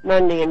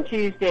Monday and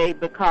Tuesday,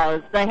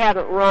 because they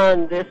haven't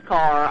run this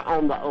car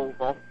on the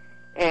oval.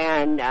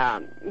 And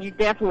you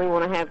definitely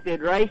want to have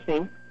good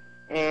racing,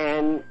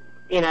 and,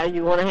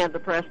 you want to have the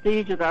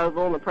prestige of the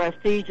oval and the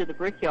prestige of the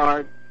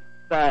Brickyard.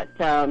 But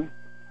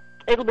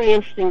it'll be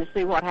interesting to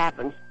see what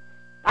happens.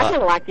 I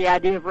kind of like the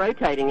idea of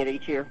rotating it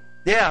each year.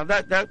 Yeah,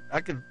 that I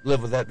could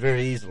live with that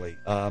very easily.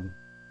 Noah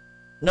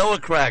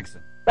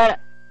Cragson. But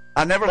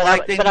I never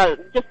liked him.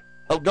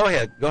 But go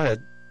ahead.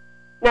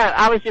 No,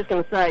 I was just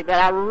going to say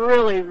that I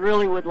really,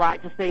 really would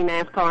like to see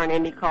NASCAR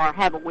and IndyCar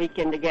have a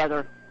weekend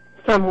together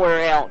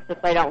somewhere else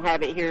if they don't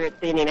have it here at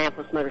the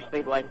Indianapolis Motor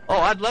Speedway. Oh,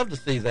 I'd love to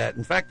see that.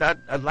 In fact,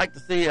 I'd like to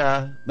see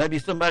maybe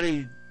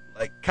somebody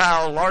like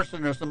Kyle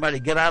Larson or somebody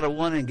get out of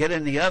one and get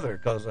in the other,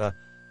 because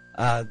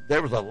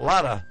there was a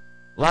lot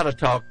of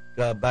talk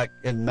back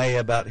in May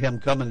about him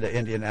coming to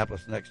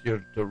Indianapolis next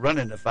year to run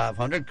in the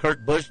 500.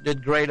 Kurt Busch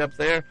did great up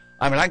there.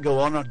 I mean, I can go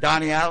on.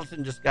 Donnie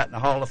Allison just got in the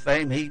Hall of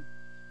Fame. He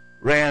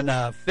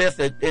ran fifth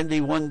at Indy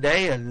one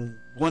day and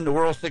won the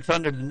World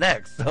 600 the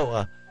next.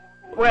 So,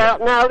 well,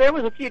 no, there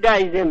was a few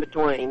days in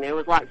between. There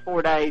was like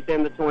 4 days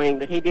in between,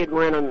 but he did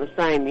run in the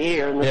same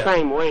year, in the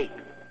same week.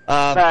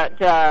 But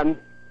Kyle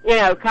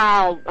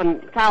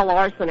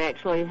Larson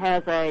actually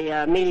has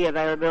a media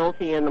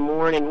availability in the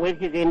morning with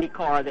his Indy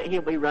car that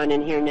he'll be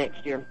running here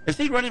next year. Is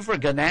he running for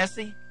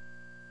Ganassi?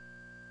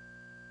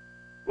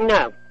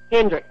 No,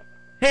 Hendrick.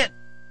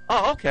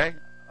 Oh, okay.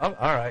 Oh,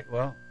 all right.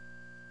 Well,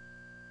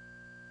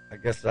 I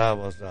guess I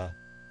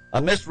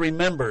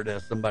misremembered,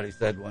 as somebody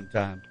said one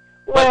time.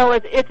 Well,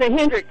 it's a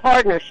Hendrick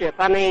partnership.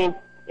 I mean,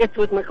 it's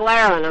with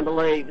McLaren, I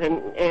believe,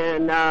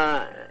 and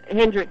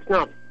Hendrick's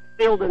not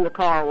fielding the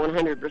car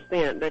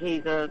 100%, but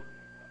he's a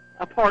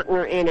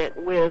partner in it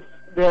with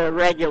the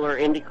regular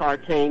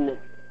IndyCar team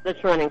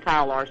that's running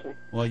Kyle Larson.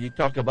 Well, you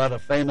talk about a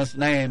famous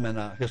name and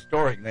a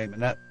historic name,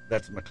 and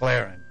that's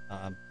McLaren.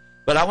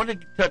 But I wanted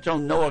to touch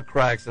on Noah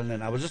Cragson,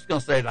 and I was just going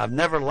to say that I've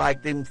never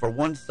liked him for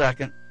 1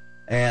 second,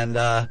 and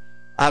I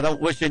don't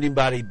wish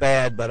anybody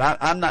bad, but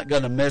I'm not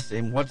going to miss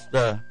him. What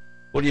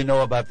do you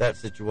know about that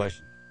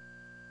situation?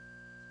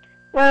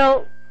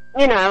 Well,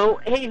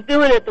 he's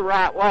doing it the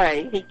right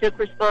way. He took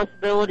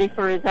responsibility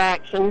for his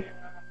actions,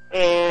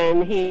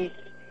 and he's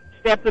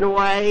stepping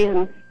away.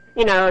 And,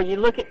 you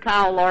look at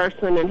Kyle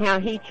Larson and how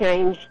he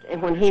changed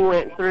when he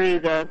went through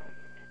the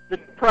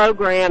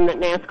program that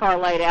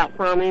NASCAR laid out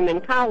from him.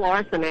 And Kyle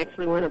Larson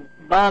actually went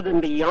above and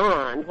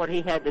beyond what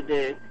he had to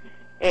do.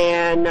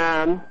 And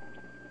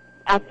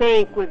I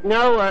think with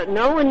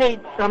Noah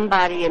needs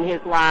somebody in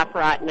his life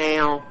right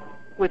now.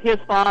 With his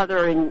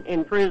father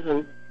in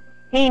prison,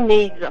 he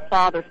needs a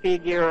father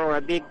figure or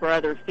a big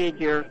brother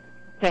figure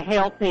to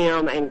help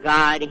him and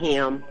guide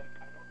him,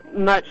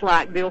 much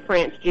like Bill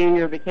France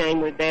Jr. became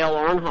with Dale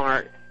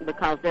Earnhardt,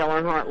 because Dale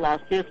Earnhardt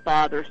lost his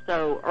father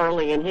so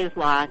early in his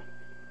life.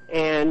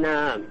 And,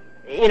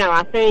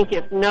 I think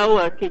if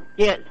Noah could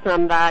get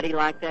somebody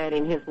like that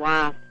in his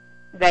life,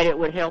 that it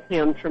would help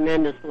him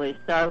tremendously.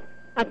 So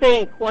I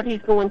think what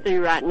he's going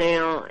through right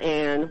now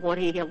and what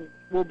he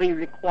will be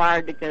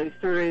required to go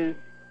through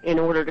in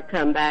order to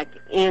come back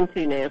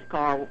into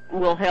NASCAR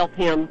will help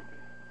him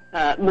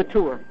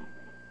mature.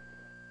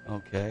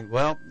 Okay.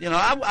 Well,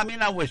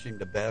 I wish him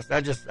the best.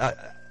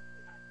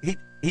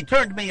 He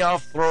turned me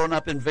off throwing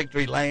up in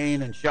victory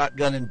lane and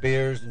shotgunning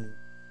beers and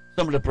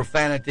some of the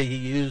profanity he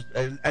used,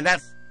 and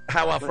that's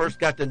how I first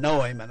got to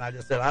know him. And I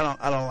just said, I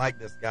don't like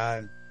this guy.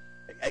 And,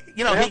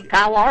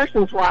 Kyle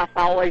Larson's wife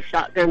always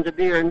shotguns a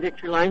beer in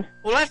victory lane.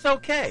 Well, that's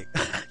okay.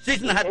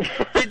 she's not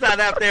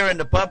out there in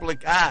the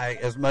public eye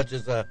as much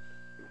as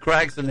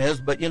Cragson is,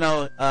 but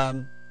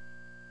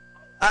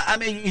I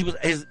mean,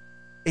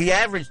 he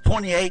averaged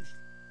 28th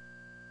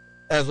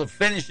as a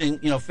finishing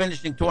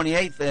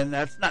 28th, and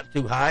that's not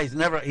too high.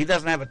 He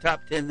doesn't have a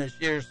top 10 this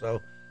year,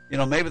 so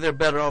maybe they're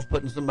better off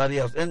putting somebody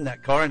else in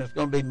that car, and it's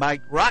going to be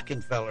Mike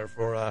Rockenfeller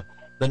for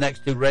the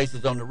next 2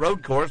 races on the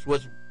road course,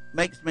 which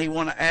makes me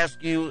want to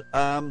ask you,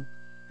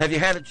 have you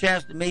had a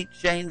chance to meet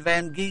Shane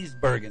Van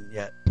Gisbergen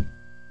yet?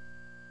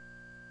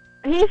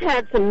 He's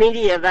had some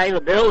media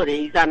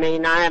availabilities. I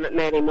mean, I haven't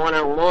met him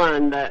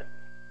one-on-one, but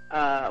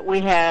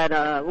we had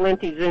a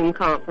lengthy Zoom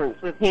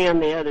conference with him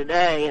the other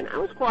day, and I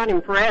was quite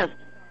impressed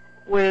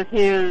with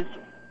his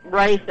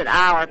race at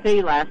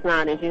IRP last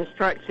night in his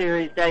Truck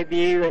Series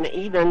debut, and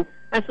even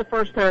that's the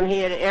first time he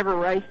had ever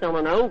raced on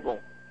an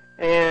oval.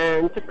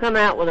 And to come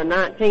out with a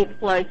 19th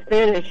place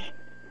finish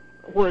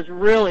was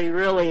really,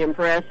 really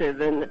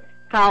impressive. And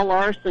Kyle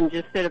Larson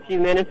just said a few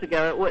minutes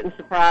ago it wouldn't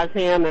surprise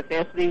him if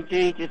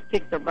SVG just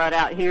kicked their butt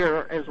out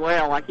here as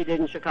well, like he did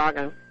in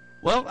Chicago.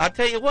 Well, I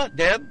tell you what,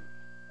 Deb,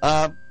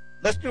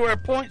 let's do our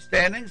point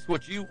standings,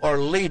 which you are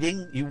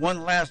leading. You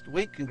won last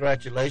week.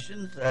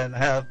 Congratulations. And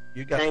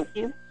you got Thank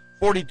you.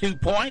 42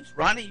 points.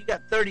 Ronnie, you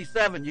got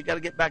 37. You got to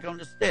get back on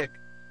the stick.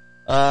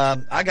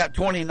 I got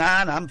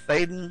 29. I'm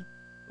fading.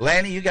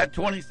 Lanny, you got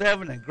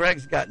 27, and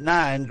Greg's got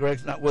 9.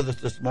 Greg's not with us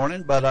this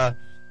morning. But I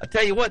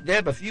tell you what,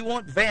 Deb, if you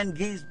want Van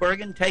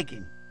Gisbergen, take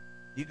him.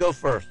 You go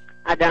first.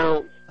 I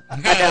don't.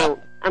 I'm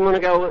going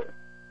to go with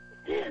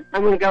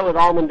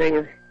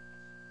Allmendinger.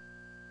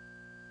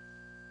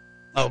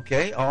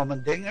 Okay,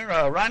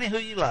 Allmendinger. Ronnie, who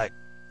you like?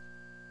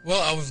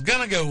 Well, I was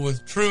going to go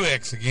with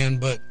Truex again,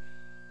 but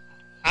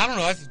I don't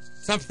know.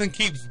 Something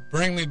keeps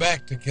bringing me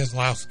back to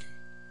Keselowski.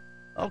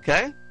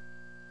 Okay.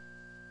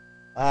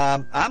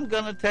 I'm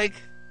going to take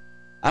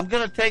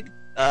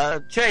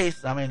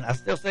Chase. I mean, I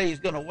still say he's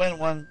going to win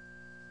one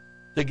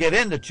to get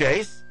into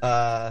Chase.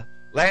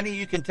 Lanny,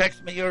 you can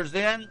text me yours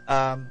in.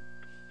 Brian,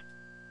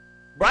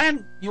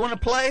 you want to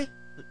play?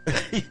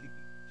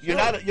 You're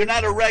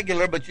not a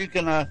regular, but you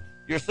can.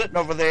 You're sitting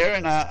over there,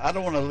 and I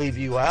don't want to leave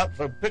you out.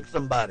 So pick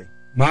somebody.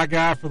 My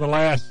guy for the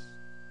last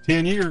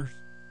 10 years,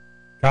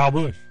 Kyle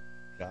Busch.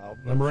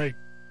 Number 8.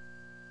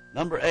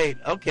 Number 8.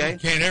 Okay. You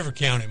can't ever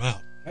count him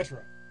out. That's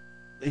right.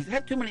 He's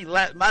had too many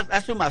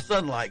that's who my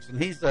son likes,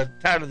 and he's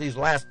tired of these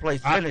last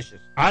place finishes.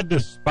 I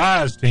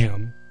despised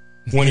him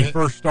when he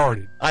first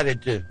started. I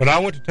did too. But I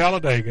went to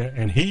Talladega,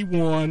 and he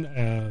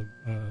won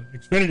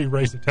Xfinity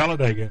race at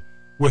Talladega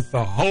with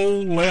the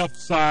whole left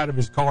side of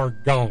his car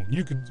gone.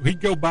 He'd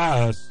go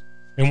by us,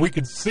 and we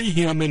could see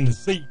him in the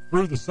seat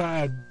through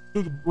the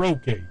roll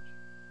cage,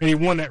 and he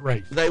won that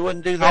race. They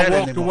wouldn't do that anymore. I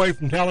walked anymore. away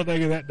from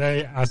Talladega that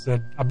day. I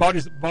said, I bought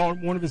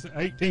one of his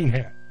 18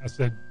 hat. I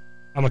said,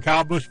 I'm a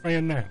Kyle Busch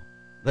fan now.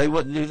 They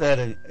wouldn't do that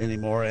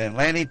anymore. And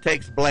Lanny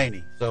takes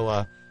Blaney.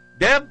 So,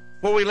 Deb,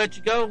 before we let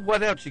you go,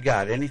 what else you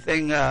got?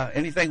 Anything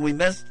we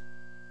missed?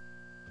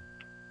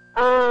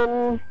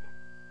 Well,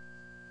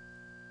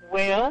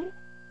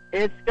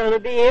 it's going to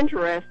be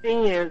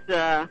interesting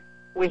as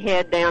we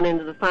head down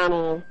into the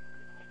final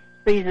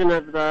season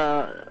of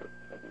the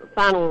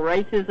final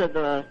races of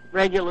the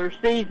regular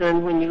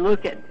season. When you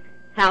look at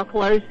how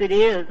close it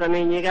is, I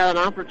mean, you got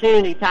an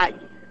opportunity. Ty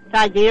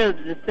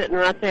Gibbs is sitting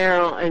right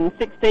there in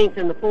 16th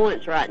in the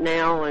points right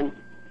now, and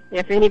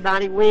if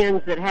anybody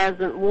wins that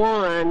hasn't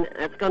won,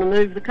 that's going to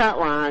move the cut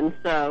line.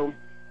 So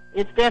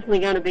it's definitely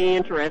going to be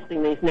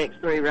interesting, these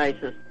next 3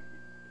 races.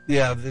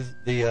 Yeah,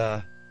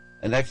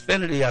 and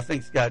Xfinity, I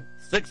think, has got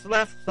 6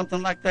 left,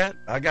 something like that.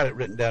 I got it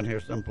written down here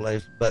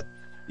someplace. But,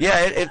 yeah,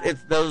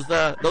 it's those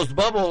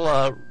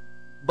bubble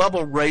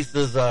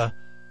races are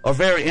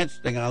very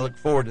interesting, and I look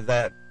forward to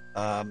that.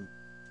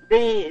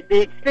 The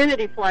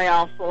Xfinity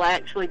playoffs will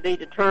actually be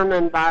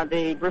determined by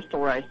the Bristol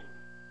race.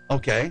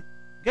 Okay,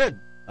 good.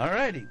 All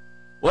righty.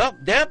 Well,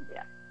 Deb,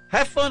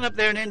 have fun up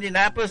there in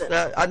Indianapolis.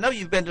 I know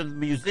you've been to the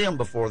museum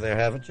before there,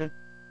 haven't you?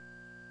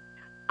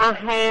 I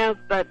have,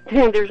 but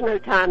there's no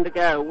time to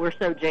go. We're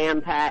so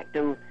jam-packed,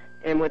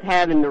 and with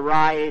having to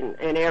write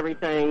and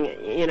everything,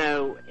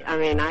 I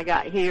mean, I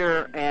got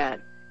here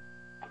at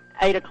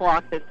 8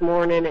 o'clock this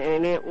morning,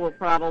 and it will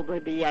probably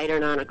be 8 or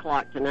 9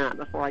 o'clock tonight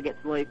before I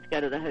get to leave to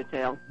go to the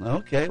hotel.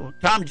 Okay. Well,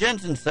 Tom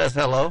Jensen says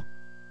hello.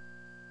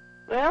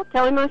 Well,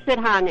 tell him I said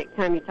hi next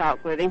time you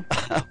talk with him.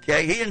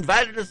 Okay. He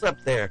invited us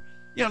up there.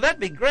 That'd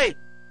be great.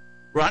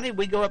 Ronnie,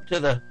 we go up to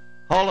the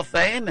Hall of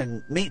Fame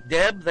and meet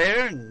Deb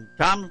there, and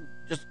Tom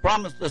just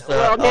promised us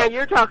well, now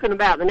you're talking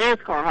about the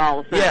NASCAR Hall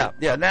of Fame.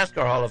 Yeah,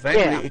 NASCAR Hall of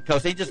Fame,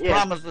 because he just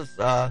promised us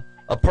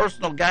a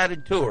personal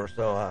guided tour,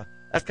 so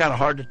that's kind of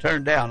hard to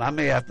turn down. I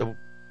may have to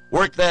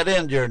work that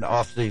in during the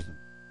off season.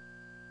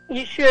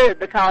 You should,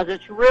 because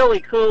it's really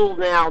cool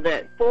now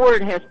that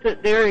Ford has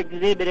put their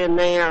exhibit in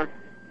there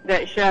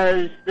that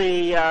shows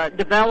the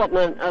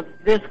development of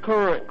this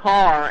current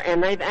car,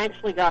 and they've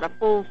actually got a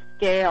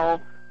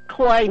full-scale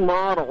clay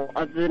model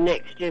of the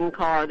next-gen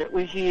car that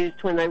was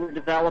used when they were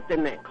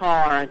developing that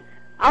car. And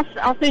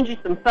I'll send you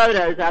some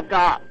photos I've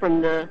got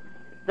from the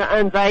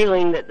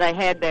unveiling that they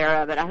had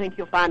there of it. I think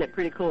you'll find it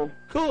pretty cool.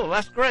 Cool,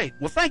 that's great.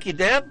 Well, thank you,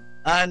 Deb.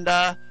 And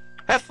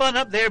have fun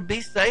up there.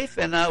 Be safe,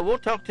 and we'll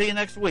talk to you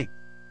next week.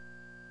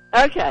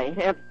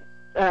 Okay.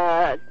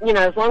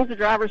 As long as the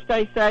drivers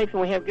stay safe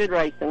and we have good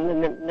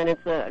racing, then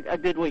it's a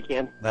good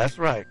weekend. That's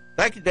right.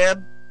 Thank you,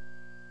 Deb.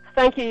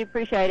 Thank you.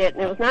 Appreciate it.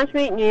 And it was nice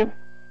meeting you.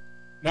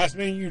 Nice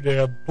meeting you,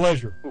 Deb.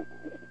 Pleasure.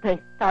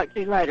 Talk to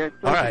you later.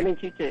 All right. Nice to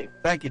meet you, too.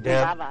 Thank you,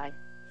 Deb. Bye-bye.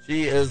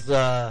 She is,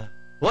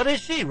 what is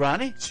she,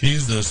 Ronnie?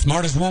 She's the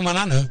smartest woman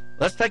I know.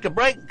 Let's take a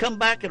break and come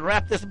back and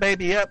wrap this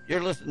baby up.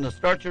 You're listening to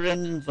Start Your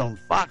Engines on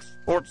Fox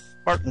Sports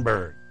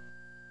Spartanburg.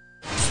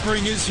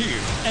 Spring is here,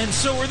 and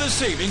so are the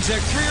savings at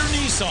Greer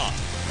Nissan.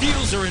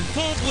 Deals are in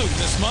full bloom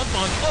this month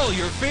on all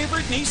your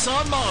favorite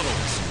Nissan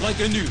models, like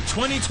a new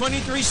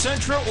 2023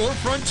 Sentra or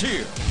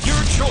Frontier.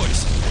 Your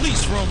choice.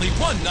 Lease for only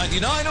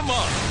 $199 a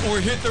month, or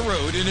hit the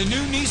road in a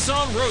new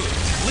Nissan Rogue.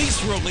 Lease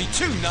for only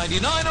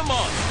 $299 a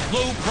month.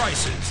 Low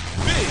prices,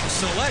 big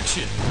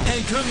selection,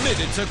 and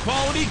committed to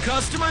quality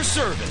customer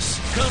service.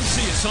 Come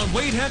see us on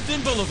Wade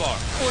Hampton Boulevard,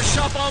 or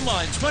shop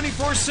online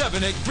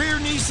 24/7 at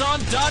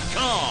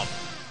GreerNissan.com.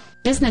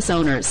 Business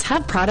owners,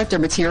 have product or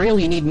material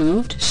you need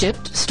moved,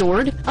 shipped,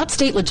 stored?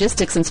 Upstate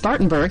Logistics in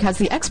Spartanburg has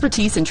the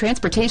expertise in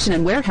transportation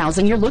and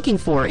warehousing you're looking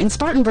for in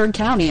Spartanburg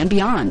County and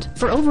beyond.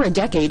 For over a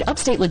decade,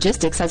 Upstate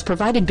Logistics has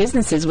provided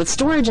businesses with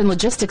storage and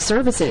logistics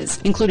services,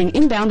 including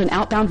inbound and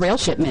outbound rail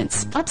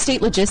shipments.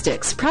 Upstate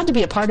Logistics, proud to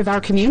be a part of our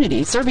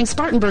community, serving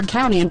Spartanburg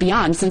County and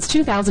beyond since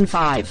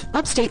 2005.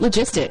 Upstate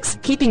Logistics,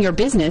 keeping your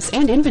business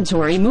and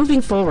inventory moving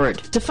forward.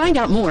 To find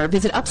out more,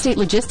 visit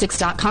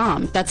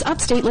upstatelogistics.com. That's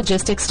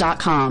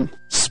upstatelogistics.com.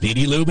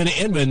 Speedy Lube in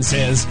Inman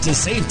says to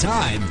save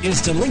time is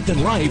to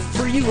lengthen life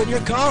for you and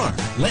your car.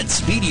 Let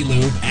Speedy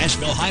Lube,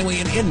 Asheville Highway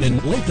in Inman,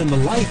 lengthen the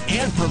life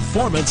and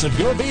performance of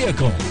your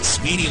vehicle.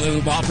 Speedy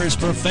Lube offers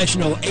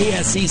professional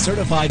ASC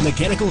certified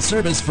mechanical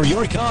service for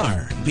your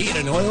car. Be it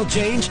an oil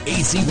change,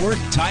 AC work,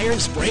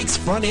 tires, brakes,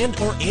 front end,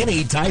 or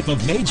any type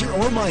of major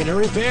or minor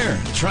repair.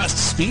 Trust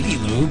Speedy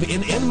Lube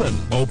in Inman.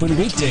 Open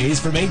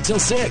weekdays from 8 till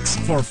 6.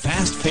 For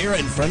fast, fair,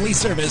 and friendly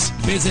service,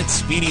 visit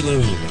Speedy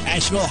Lube,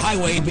 Asheville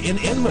Highway in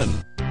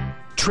Inman.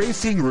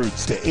 Tracing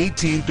roots to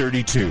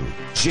 1832,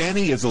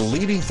 Janney is a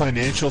leading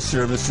financial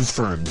services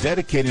firm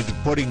dedicated to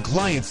putting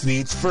clients'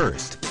 needs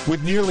first.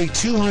 With nearly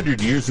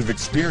 200 years of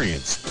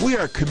experience, we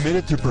are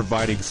committed to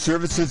providing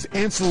services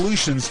and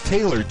solutions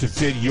tailored to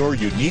fit your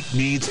unique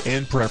needs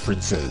and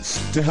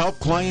preferences to help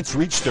clients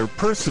reach their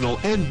personal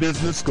and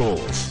business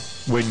goals.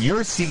 When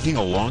you're seeking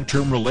a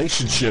long-term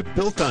relationship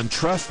built on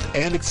trust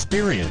and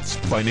experience,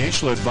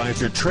 financial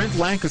advisor Trent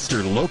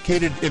Lancaster,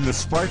 located in the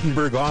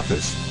Spartanburg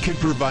office, can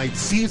provide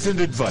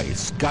seasoned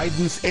advice,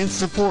 guidance, and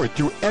support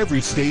through every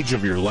stage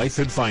of your life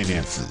and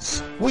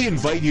finances. We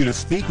invite you to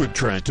speak with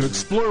Trent to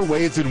explore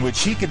ways in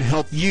which he can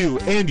help you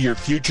and your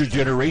future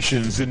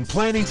generations in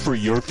planning for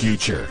your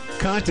future.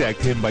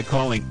 Contact him by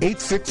calling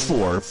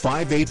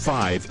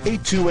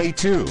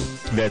 864-585-8282.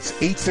 That's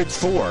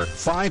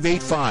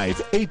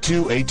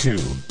 864-585-8282.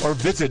 Or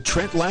visit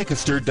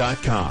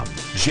TrentLancaster.com.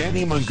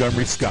 Janney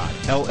Montgomery Scott,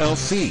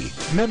 LLC,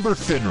 member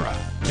FINRA,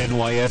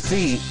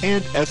 NYSE,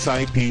 and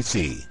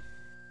SIPC.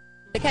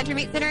 The Country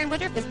Meat Center in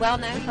Woodruff is well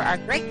known for our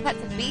great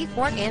cuts of beef,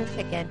 pork, and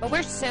chicken. But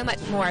we're so much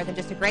more than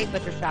just a great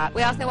butcher shop.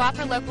 We also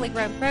offer locally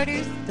grown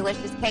produce,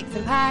 delicious cakes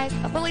and pies,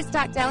 a fully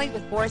stocked deli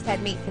with boar's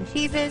head meats and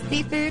cheeses,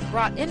 seafood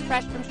brought in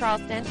fresh from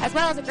Charleston, as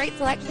well as a great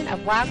selection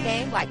of wild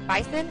game like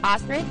bison,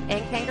 ostrich,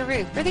 and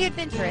kangaroo for the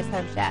adventurous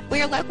home chef.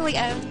 We are locally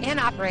owned and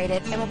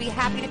operated and will be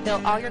happy to fill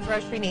all your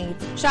grocery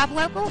needs. Shop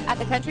local at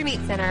the Country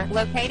Meat Center,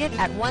 located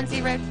at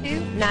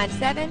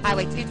 10297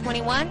 Highway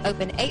 221,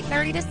 open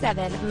 8:30 to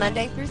 7,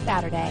 Monday through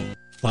Saturday.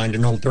 Find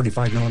an old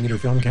 35mm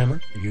film camera?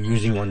 Are you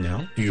using one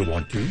now? Do you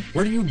want to?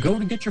 Where do you go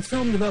to get your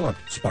film developed?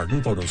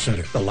 Spartan Photo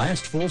Center, the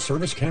last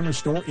full-service camera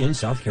store in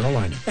South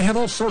Carolina. They have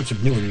all sorts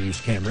of new and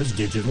used cameras,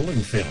 digital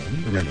and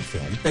film. Remember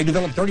film. They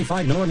develop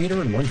 35mm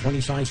and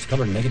 120 size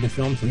color negative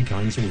film 3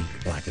 times a week.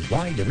 Black and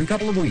white every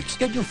couple of weeks.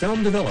 Get your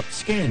film developed,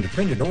 scanned,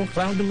 printed, or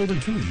cloud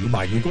delivered to you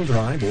by Google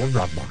Drive or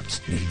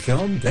Dropbox. Need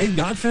film? They've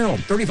got film.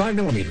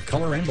 35mm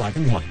color and black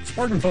and white.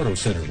 Spartan Photo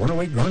Center,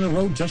 108 Garner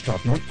Road, just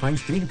off North Pine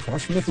Street,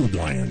 across from the Food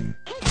Lion.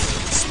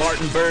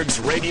 Spartanburg's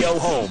radio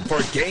home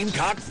for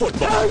Gamecock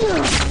football.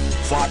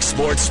 Fox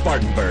Sports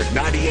Spartanburg,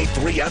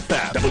 98.3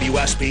 FM,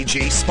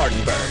 WSPG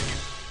Spartanburg.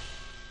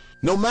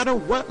 No matter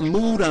what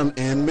mood I'm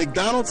in,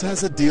 McDonald's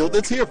has a deal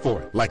that's here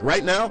for it. Like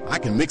right now, I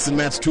can mix and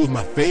match 2 of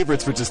my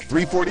favorites for just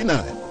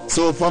 $3.49.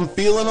 So if I'm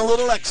feeling a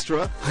little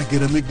extra, I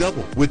get a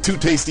McDouble with 2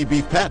 tasty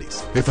beef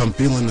patties. If I'm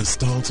feeling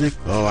nostalgic,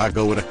 I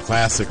go with a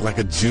classic like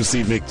a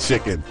juicy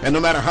McChicken. And no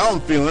matter how I'm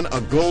feeling, a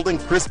golden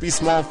crispy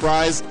small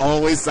fries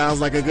always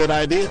sounds like a good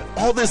idea.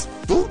 All this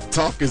food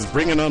talk is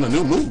bringing on a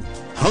new mood.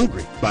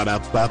 Hungry.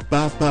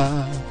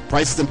 Ba-da-ba-ba-ba.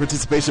 Prices and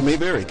participation may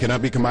vary.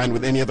 Cannot be combined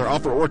with any other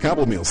offer or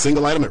combo meal.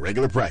 Single item at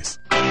regular price.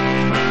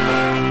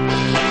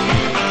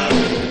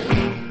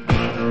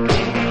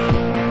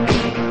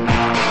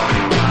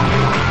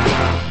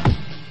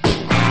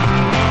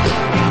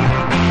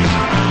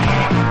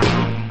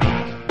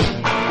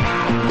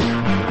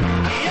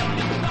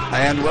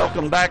 And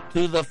welcome back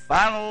to the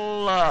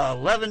final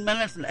 11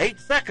 minutes and 8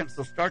 seconds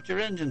of Start Your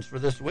Engines for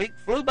this week.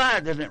 Flew by,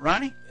 didn't it,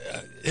 Ronnie?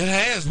 It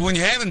has. When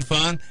you're having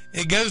fun,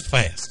 it goes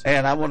fast.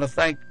 And I want to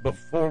thank,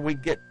 before we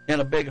get in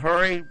a big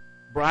hurry,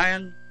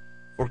 Bryan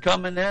for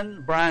coming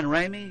in, Bryan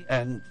Ramey,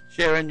 and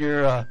sharing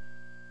your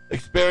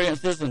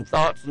experiences and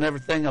thoughts and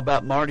everything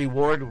about Marty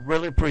Ward.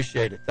 Really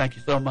appreciate it. Thank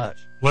you so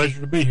much.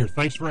 Pleasure to be here.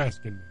 Thanks for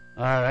asking me.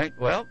 All right.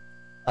 Well,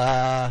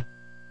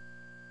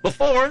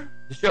 before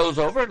the show's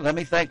over, let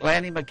me thank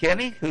Lanny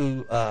McKinney,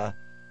 who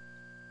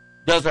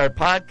does our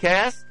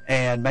podcast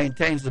and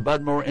maintains the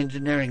Budmore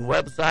Engineering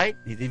website.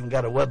 He's even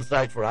got a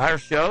website for our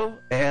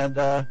show,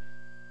 and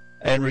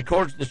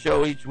records the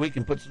show each week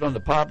and puts it on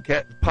the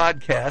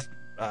podcast.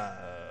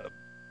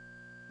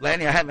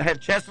 Lanny, I haven't had a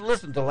chance to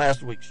listen to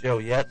last week's show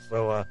yet,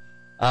 so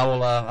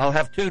I'll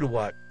have two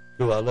to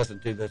listen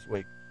to this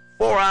week.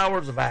 4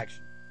 hours of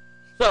action.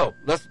 So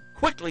let's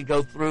quickly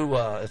go through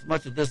as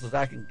much of this as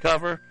I can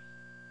cover.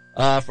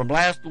 From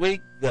last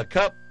week, the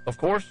Cup, of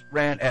course,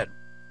 ran at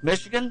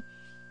Michigan.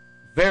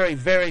 Very,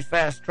 very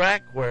fast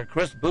track where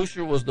Chris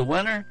Buescher was the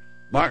winner.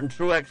 Martin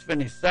Truex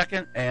finished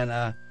second.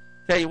 And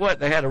tell you what,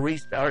 they had a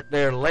restart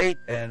there late,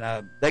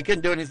 and they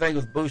couldn't do anything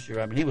with Buescher.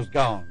 I mean, he was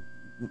gone.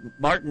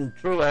 Martin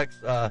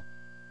Truex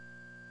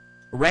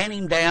ran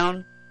him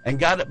down and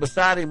got it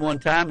beside him one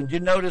time. And you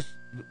notice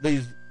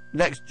these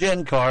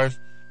next-gen cars,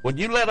 when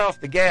you let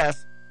off the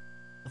gas,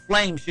 the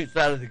flame shoots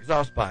out of the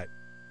exhaust pipe.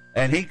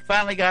 And he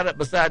finally got it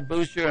beside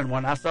Buescher, and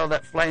when I saw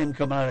that flame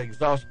come out of the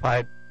exhaust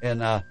pipe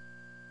in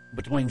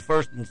between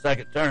first and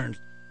second turns,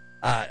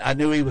 I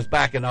knew he was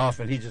backing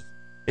off, and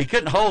he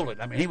couldn't hold it.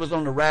 I mean, he was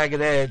on the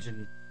ragged edge,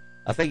 and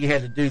I think he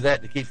had to do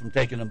that to keep from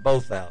taking them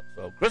both out.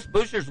 So Chris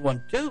Buescher's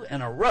won 2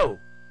 in a row,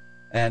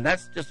 and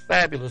that's just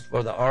fabulous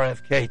for the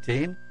RFK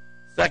team.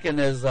 Second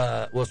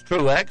was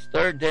Truex.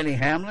 Third, Denny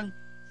Hamlin.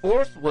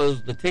 Fourth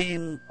was the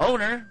team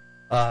owner,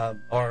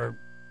 or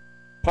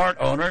part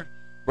owner,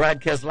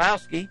 Brad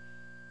Keselowski.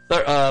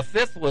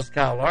 Fifth was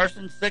Kyle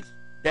Larson. Sixth,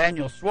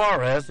 Daniel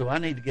Suarez, who I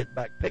need to get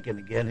back picking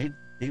again.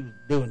 He was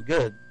doing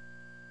good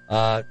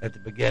at the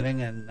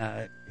beginning,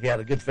 and he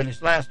had a good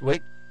finish last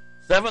week.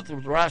 Seventh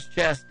was Ross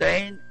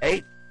Chastain.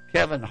 Eighth,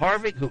 Kevin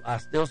Harvick, who I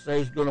still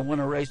say is going to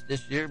win a race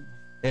this year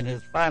in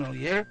his final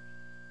year.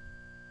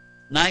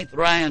 Ninth,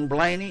 Ryan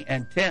Blaney.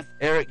 And 10th,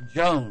 Eric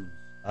Jones.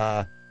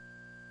 Had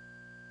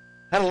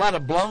a lot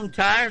of blown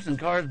tires and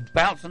cars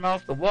bouncing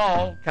off the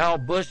wall. Kyle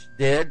Busch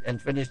did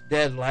and finished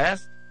dead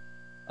last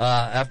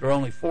after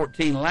only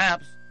 14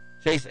 laps.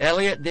 Chase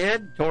Elliott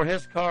did, tore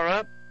his car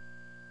up.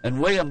 And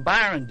William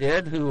Byron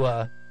did, who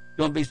going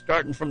to be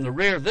starting from the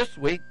rear this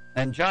week.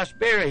 And Josh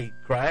Berry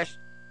crashed,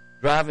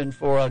 driving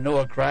for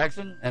Noah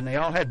Gragson. And they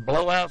all had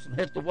blowouts and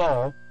hit the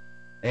wall.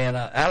 And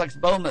Alex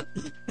Bowman,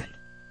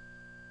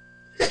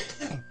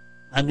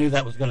 I knew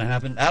that was going to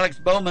happen. Alex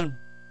Bowman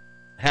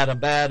had a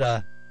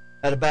bad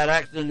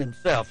accident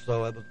himself,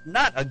 so it was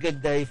not a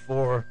good day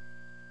for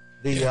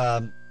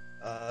the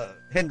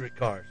Hendrick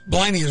cars.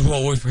 Blaney is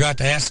what we forgot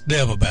to ask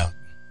Deb about.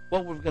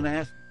 What were we going to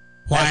ask?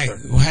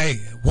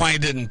 Why he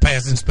didn't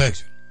pass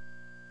inspection?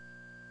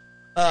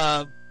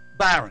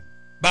 Byron,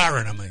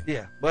 I mean.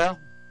 Yeah, well,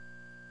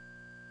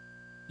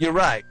 you're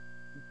right.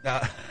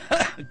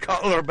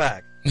 Call her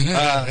back.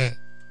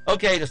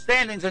 Okay, the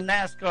standings in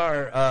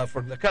NASCAR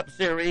for the Cup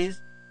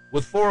Series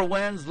with 4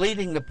 wins.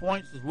 Leading the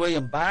points is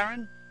William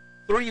Byron.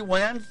 3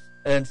 wins.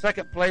 In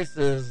second place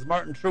is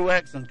Martin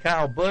Truex and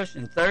Kyle Busch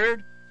in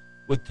third.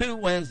 With 2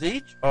 wins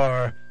each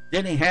are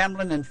Denny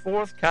Hamlin in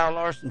fourth, Kyle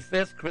Larson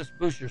fifth, Chris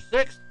Buescher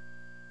sixth.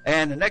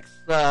 And the next,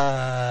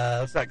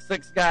 looks like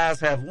 6 guys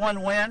have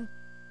 1 win.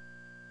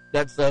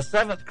 That's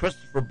 7th,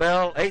 Christopher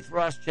Bell. 8th,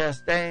 Ross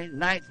Chastain.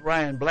 9th,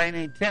 Ryan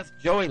Blaney. 10th,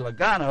 Joey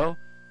Logano.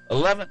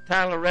 11th,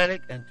 Tyler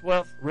Reddick. And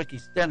 12th, Ricky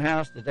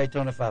Stenhouse, the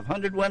Daytona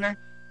 500 winner.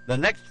 The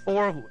next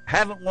 4 who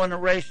haven't won a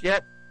race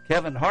yet,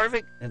 Kevin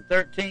Harvick in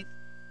 13th.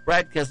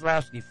 Brad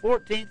Keselowski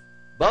 14th.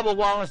 Bubba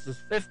Wallace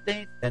is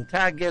 15th. And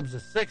Ty Gibbs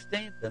is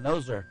 16th. And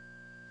those are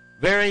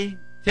very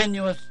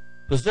tenuous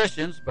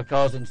positions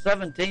because in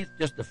 17th,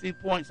 just a few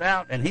points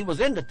out, and he was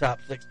in the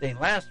top 16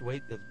 last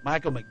week, is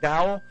Michael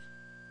McDowell.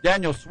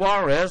 Daniel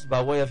Suarez,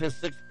 by way of his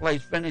 6th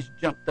place finish,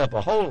 jumped up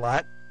a whole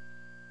lot.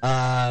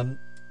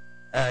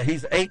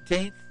 He's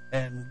 18th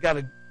and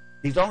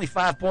he's only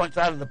 5 points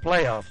out of the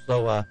playoffs.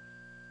 So,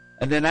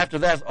 and then after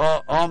that,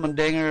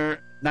 Allmendinger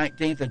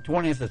 19th and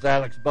 20th is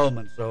Alex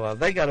Bowman. So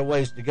they got a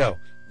ways to go.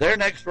 Their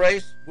next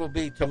race will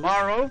be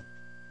tomorrow,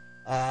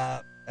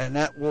 and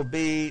that will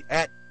be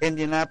at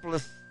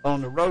Indianapolis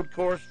on the road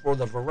course for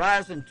the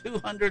Verizon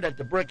 200 at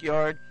the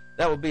Brickyard.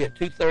 That will be at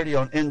 2:30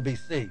 on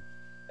NBC.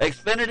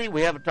 Xfinity,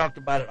 we haven't talked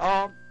about it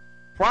all.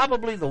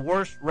 Probably the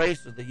worst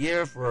race of the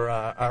year for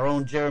our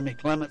own Jeremy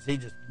Clements. He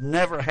just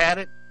never had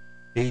it.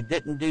 He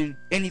didn't do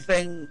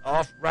anything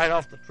right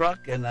off the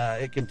truck, and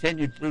it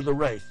continued through the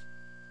race.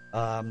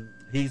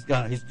 He's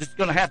just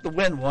going to have to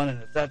win one,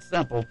 and it's that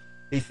simple.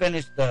 He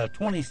finished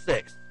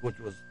 26th, which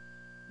was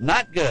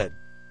not good.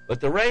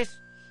 But the race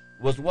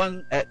was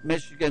won at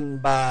Michigan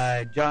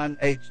by John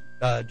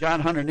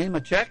Hunter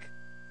Nemechek.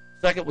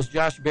 Second was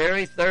Josh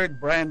Berry. Third,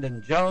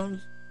 Brandon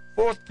Jones.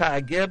 Fourth,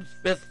 Ty Gibbs.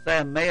 Fifth,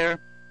 Sam Mayer.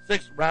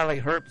 Sixth,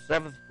 Riley Herp.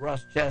 Seventh,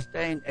 Ross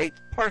Chastain.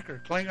 Eighth,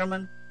 Parker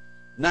Klingerman.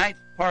 Ninth,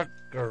 Parker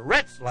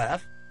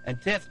Retzlaff. And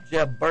 10th,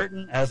 Jeb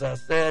Burton. As I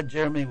said,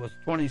 Jeremy was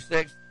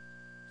 26th,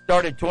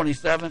 started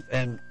 27th,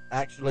 and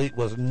actually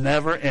was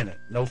never in it.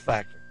 No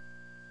factor.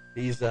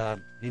 He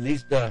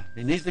needs to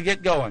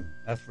get going.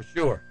 That's for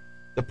sure.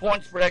 The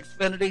points for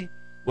Xfinity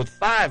with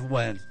 5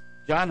 wins: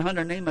 John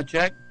Hunter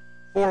Nemechek.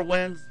 4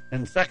 wins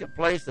in second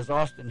place is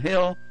Austin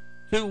Hill.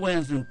 2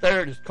 wins in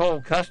third is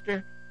Cole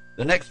Custer.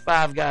 The next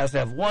 5 guys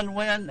have 1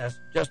 win. That's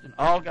Justin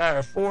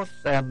Allgaier 4th,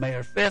 Sam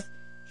Mayer 5th,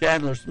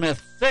 Chandler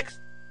Smith 6th,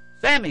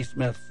 Sammy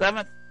Smith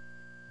 7th,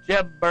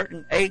 Jeb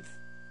Burton 8th,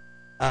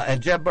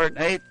 and Jeb Burton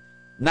 8th.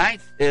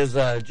 9th is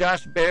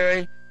Josh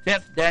Berry.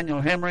 10th,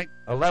 Daniel Hemrick.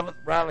 11th,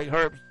 Riley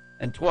Herbst.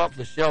 And 12th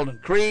is Sheldon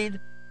Creed.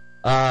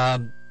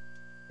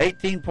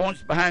 18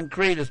 points behind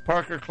Creed is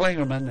Parker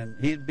Klingerman, and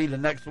he'd be the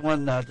next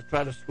one to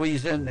try to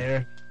squeeze in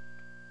there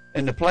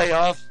in the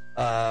playoffs.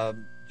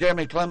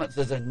 Jeremy Clements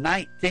is in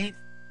 19th,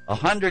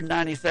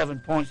 197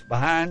 points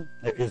behind.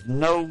 There is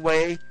no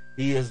way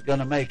he is going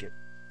to make it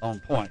on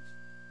points.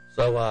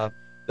 So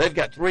they've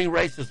got 3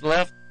 races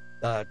left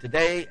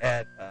today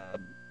at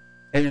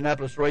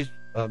Indianapolis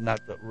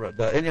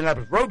the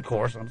Indianapolis Road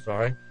Course. I'm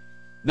sorry.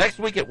 Next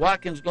week at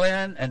Watkins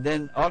Glen, and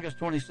then August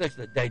 26th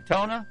at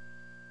Daytona.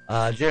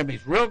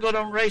 Jeremy's real good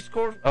on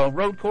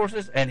road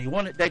courses, and he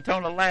won at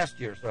Daytona last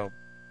year. So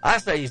I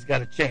say he's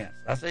got a chance.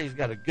 I say he's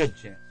got a good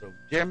chance. So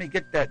Jeremy,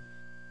 get that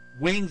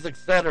Wings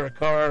Etc.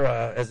 car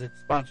as it's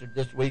sponsored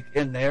this week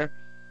in there.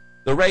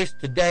 The race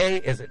today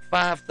is at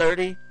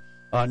 5:30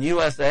 on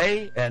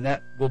USA, and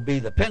that will be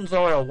the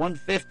Pennzoil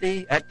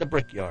 150 at the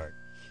Brickyard.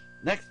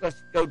 Next,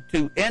 let's go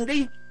to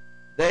Indy.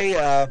 They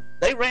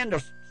ran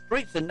the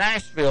streets in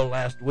Nashville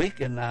last week,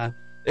 and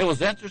it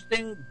was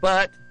interesting,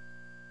 but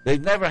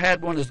they've never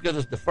had one as good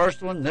as the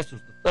first one. This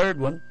was the third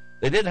one.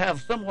 They did have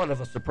somewhat of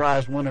a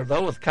surprise winner,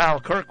 though, with Kyle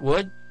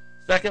Kirkwood.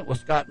 Second was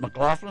Scott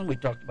McLaughlin, we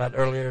talked about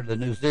earlier, the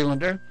New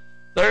Zealander.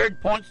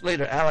 Third, points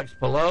leader Alex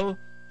Palou.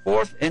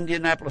 Fourth,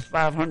 Indianapolis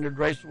 500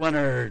 race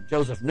winner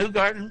Joseph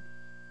Newgarden,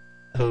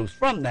 who's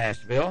from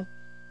Nashville.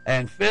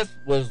 And fifth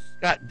was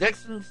Scott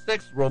Dixon.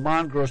 Sixth,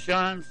 Romain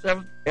Grosjean.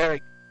 Seventh,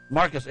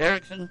 Marcus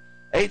Ericsson.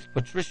 Eighth,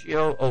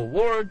 Patricio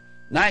O'Ward.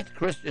 Ninth,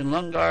 Christian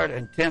Lundgaard.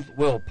 And 10th,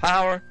 Will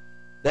Power.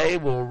 They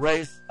will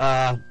race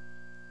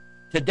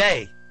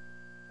today,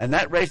 and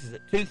that race is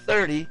at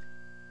 2:30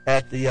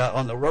 at the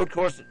on the road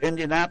course at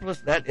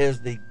Indianapolis. That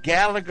is the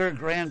Gallagher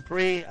Grand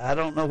Prix. I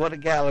don't know what a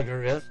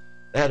Gallagher is.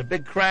 They had a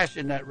big crash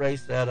in that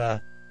race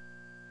at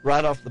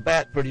right off the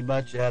bat, pretty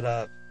much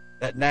at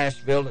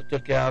Nashville. That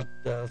took out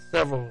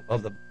several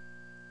of the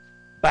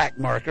back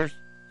markers.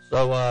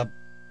 So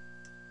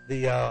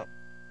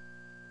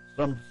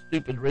some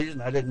stupid reason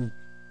I didn't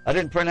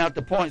print out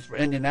the points for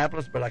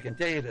Indianapolis, but I can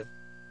tell you that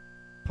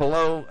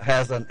Palou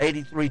has an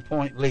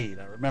 83-point lead.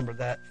 I remember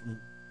that from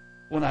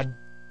when I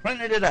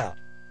printed it out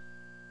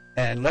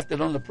and left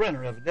it on the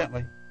printer,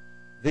 evidently.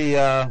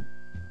 The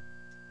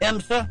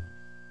IMSA,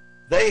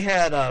 they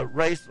had a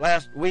race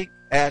last week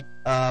at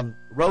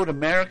Road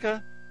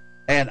America,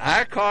 and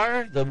our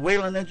car, the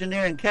Whelen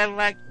Engineering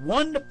Cadillac,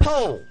 won the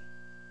pole.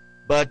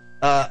 But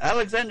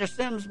Alexander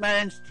Sims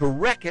managed to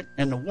wreck it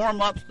in the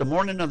warm-ups the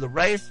morning of the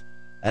race,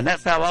 and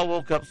that's how I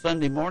woke up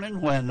Sunday morning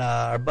when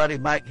our buddy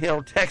Mike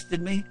Hill texted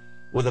me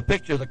with a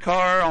picture of the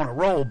car on a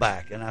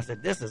rollback, and I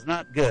said, this is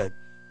not good.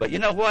 But you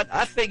know what?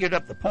 I figured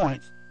up the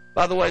points.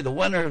 By the way, the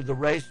winner of the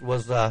race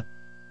was the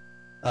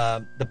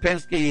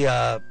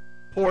Penske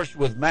Porsche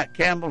with Matt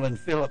Campbell and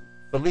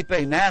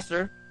Felipe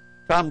Nasser.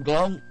 Tom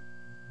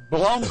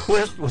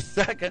Blomqvist was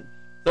second.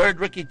 Third,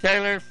 Ricky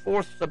Taylor.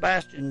 Fourth,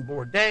 Sebastian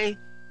Bourdais.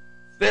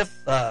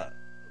 Fifth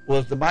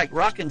was the Mike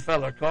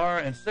Rockenfeller car,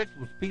 and sixth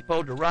was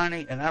Pipo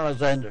Derani and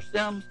Alexander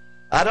Sims.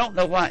 I don't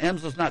know why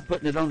IMSA's not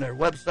putting it on their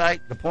website,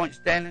 the point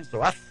standing,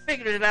 so I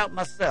figured it out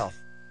myself.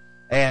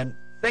 And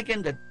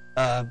thinking that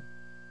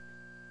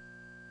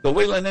the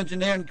Whelen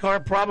Engineering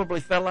car probably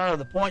fell out of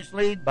the points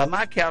lead, by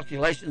my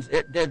calculations,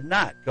 it did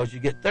not, because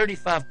you get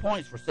 35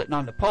 points for sitting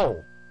on the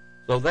pole.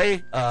 So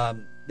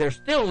they're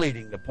still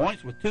leading the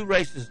points with 2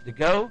 races to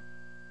go.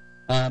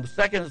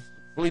 Second is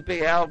Felipe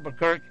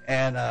Albuquerque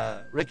and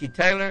Ricky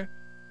Taylor.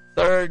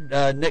 Third,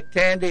 Nick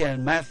Tandy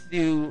and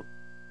Matthew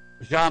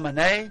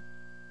Jaminet.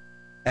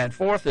 And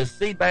fourth is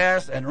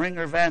Seabass and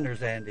Ringer van der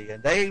Zande.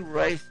 And they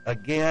race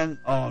again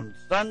on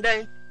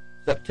Sunday,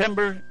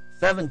 September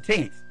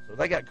 17th. So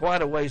they got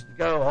quite a ways to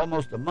go,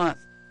 almost a month.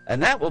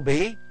 And that will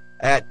be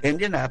at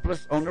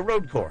Indianapolis on the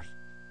road course.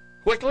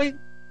 Quickly,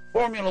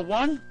 Formula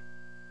One.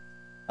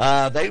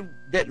 They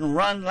didn't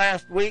run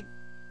last week.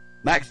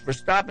 Max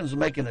Verstappen's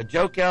making a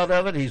joke out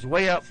of it. He's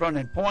way out front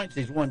in points.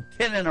 He's won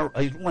 8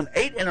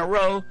 in a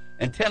row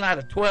and 10 out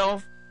of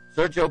 12.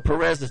 Sergio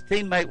Perez's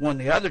teammate won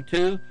the other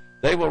 2.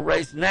 They will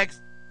race next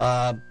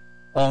on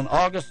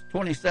August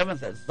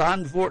 27th at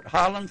Zandvoort,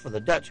 Holland for the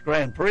Dutch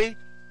Grand Prix.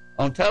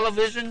 On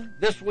television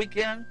this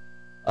weekend,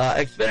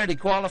 Xfinity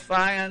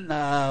qualifying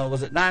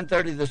was at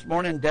 9:30 this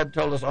morning. Deb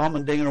told us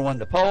Allmendinger won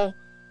the pole.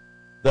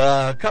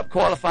 The Cup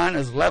qualifying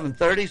is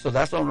 11:30, so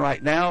that's on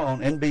right now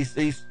on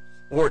NBC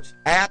Sports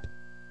app.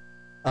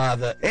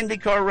 The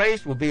IndyCar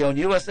race will be on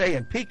USA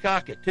and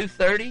Peacock at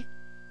 2:30.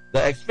 The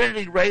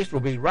Xfinity race will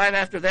be right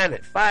after that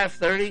at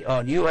 5:30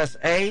 on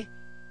USA.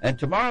 And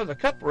tomorrow the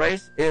Cup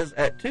race is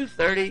at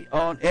 2:30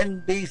 on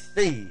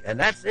NBC. And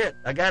that's it.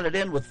 I got it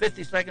in with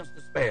 50 seconds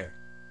to spare.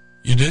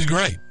 You did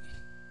great.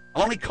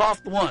 Only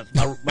coughed once.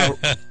 My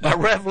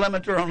rev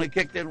limiter only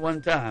kicked in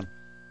one time.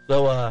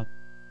 So,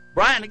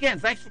 Brian, again,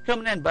 thanks for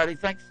coming in, buddy.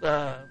 Thanks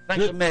a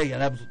million.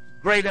 That was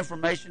great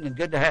information and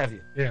good to have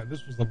you. Yeah,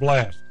 this was a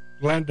blast.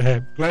 Glad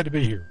to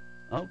be here.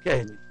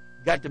 Okay,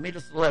 got to meet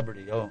a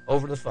celebrity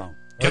over the phone.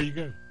 There you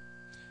go.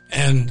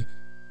 And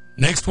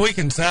next week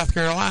in South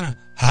Carolina,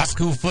 high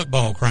school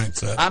football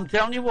cranks up. I'm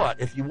telling you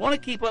what, if you want to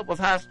keep up with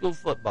high school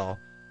football,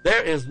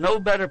 there is no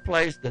better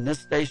place than this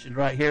station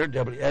right here,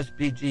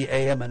 WSPG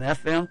AM and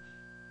FM.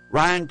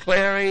 Ryan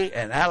Clary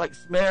and Alex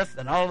Smith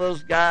and all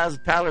those guys,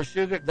 Tyler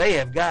Sugar, they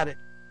have got it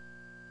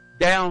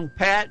down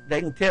pat.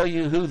 They can tell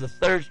you who the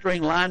third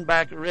string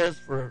linebacker is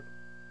for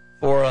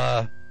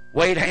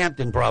Wade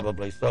Hampton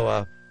probably.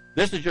 So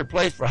this is your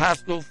place for high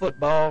school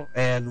football,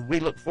 and we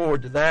look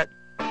forward to that.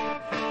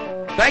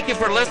 Thank you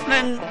for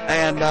listening,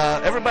 and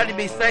everybody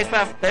be safe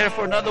out there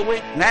for another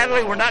week.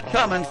 Natalie, we're not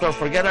coming, so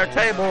forget our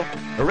table.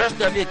 The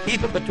rest of you,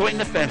 keep it between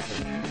the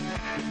fences.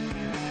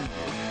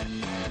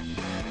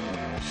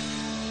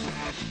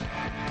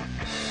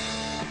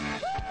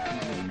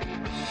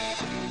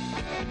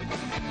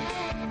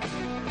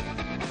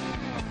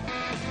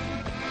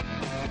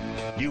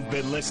 You've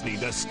been listening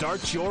to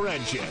Start Your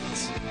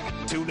Engines.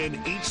 Tune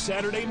in each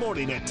Saturday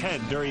morning at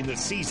 10 during the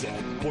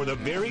season for the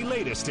very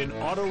latest in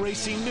auto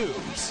racing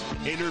news,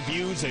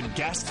 interviews, and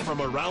guests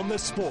from around the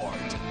sport.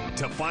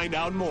 To find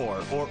out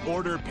more or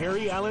order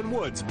Perry Allen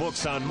Wood's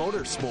books on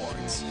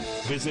motorsports,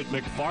 visit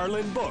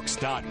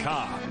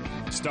McFarlandBooks.com.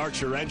 Start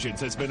Your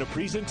Engines has been a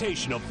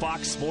presentation of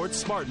Fox Sports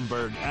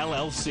Spartanburg,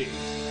 LLC.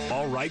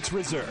 All rights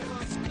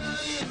reserved.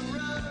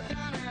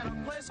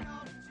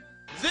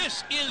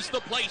 This is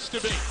the place to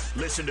be.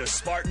 Listen to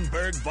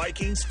Spartanburg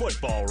Vikings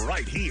football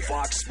right here.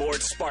 Fox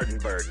Sports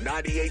Spartanburg,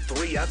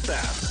 98.3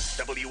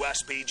 FM.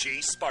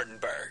 WSPG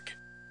Spartanburg.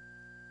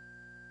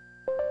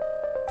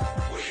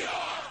 We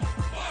are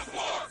Fox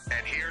Sports.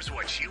 And here's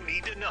what you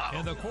need to know.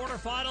 In the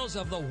quarterfinals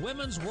of the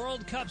Women's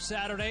World Cup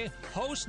Saturday, host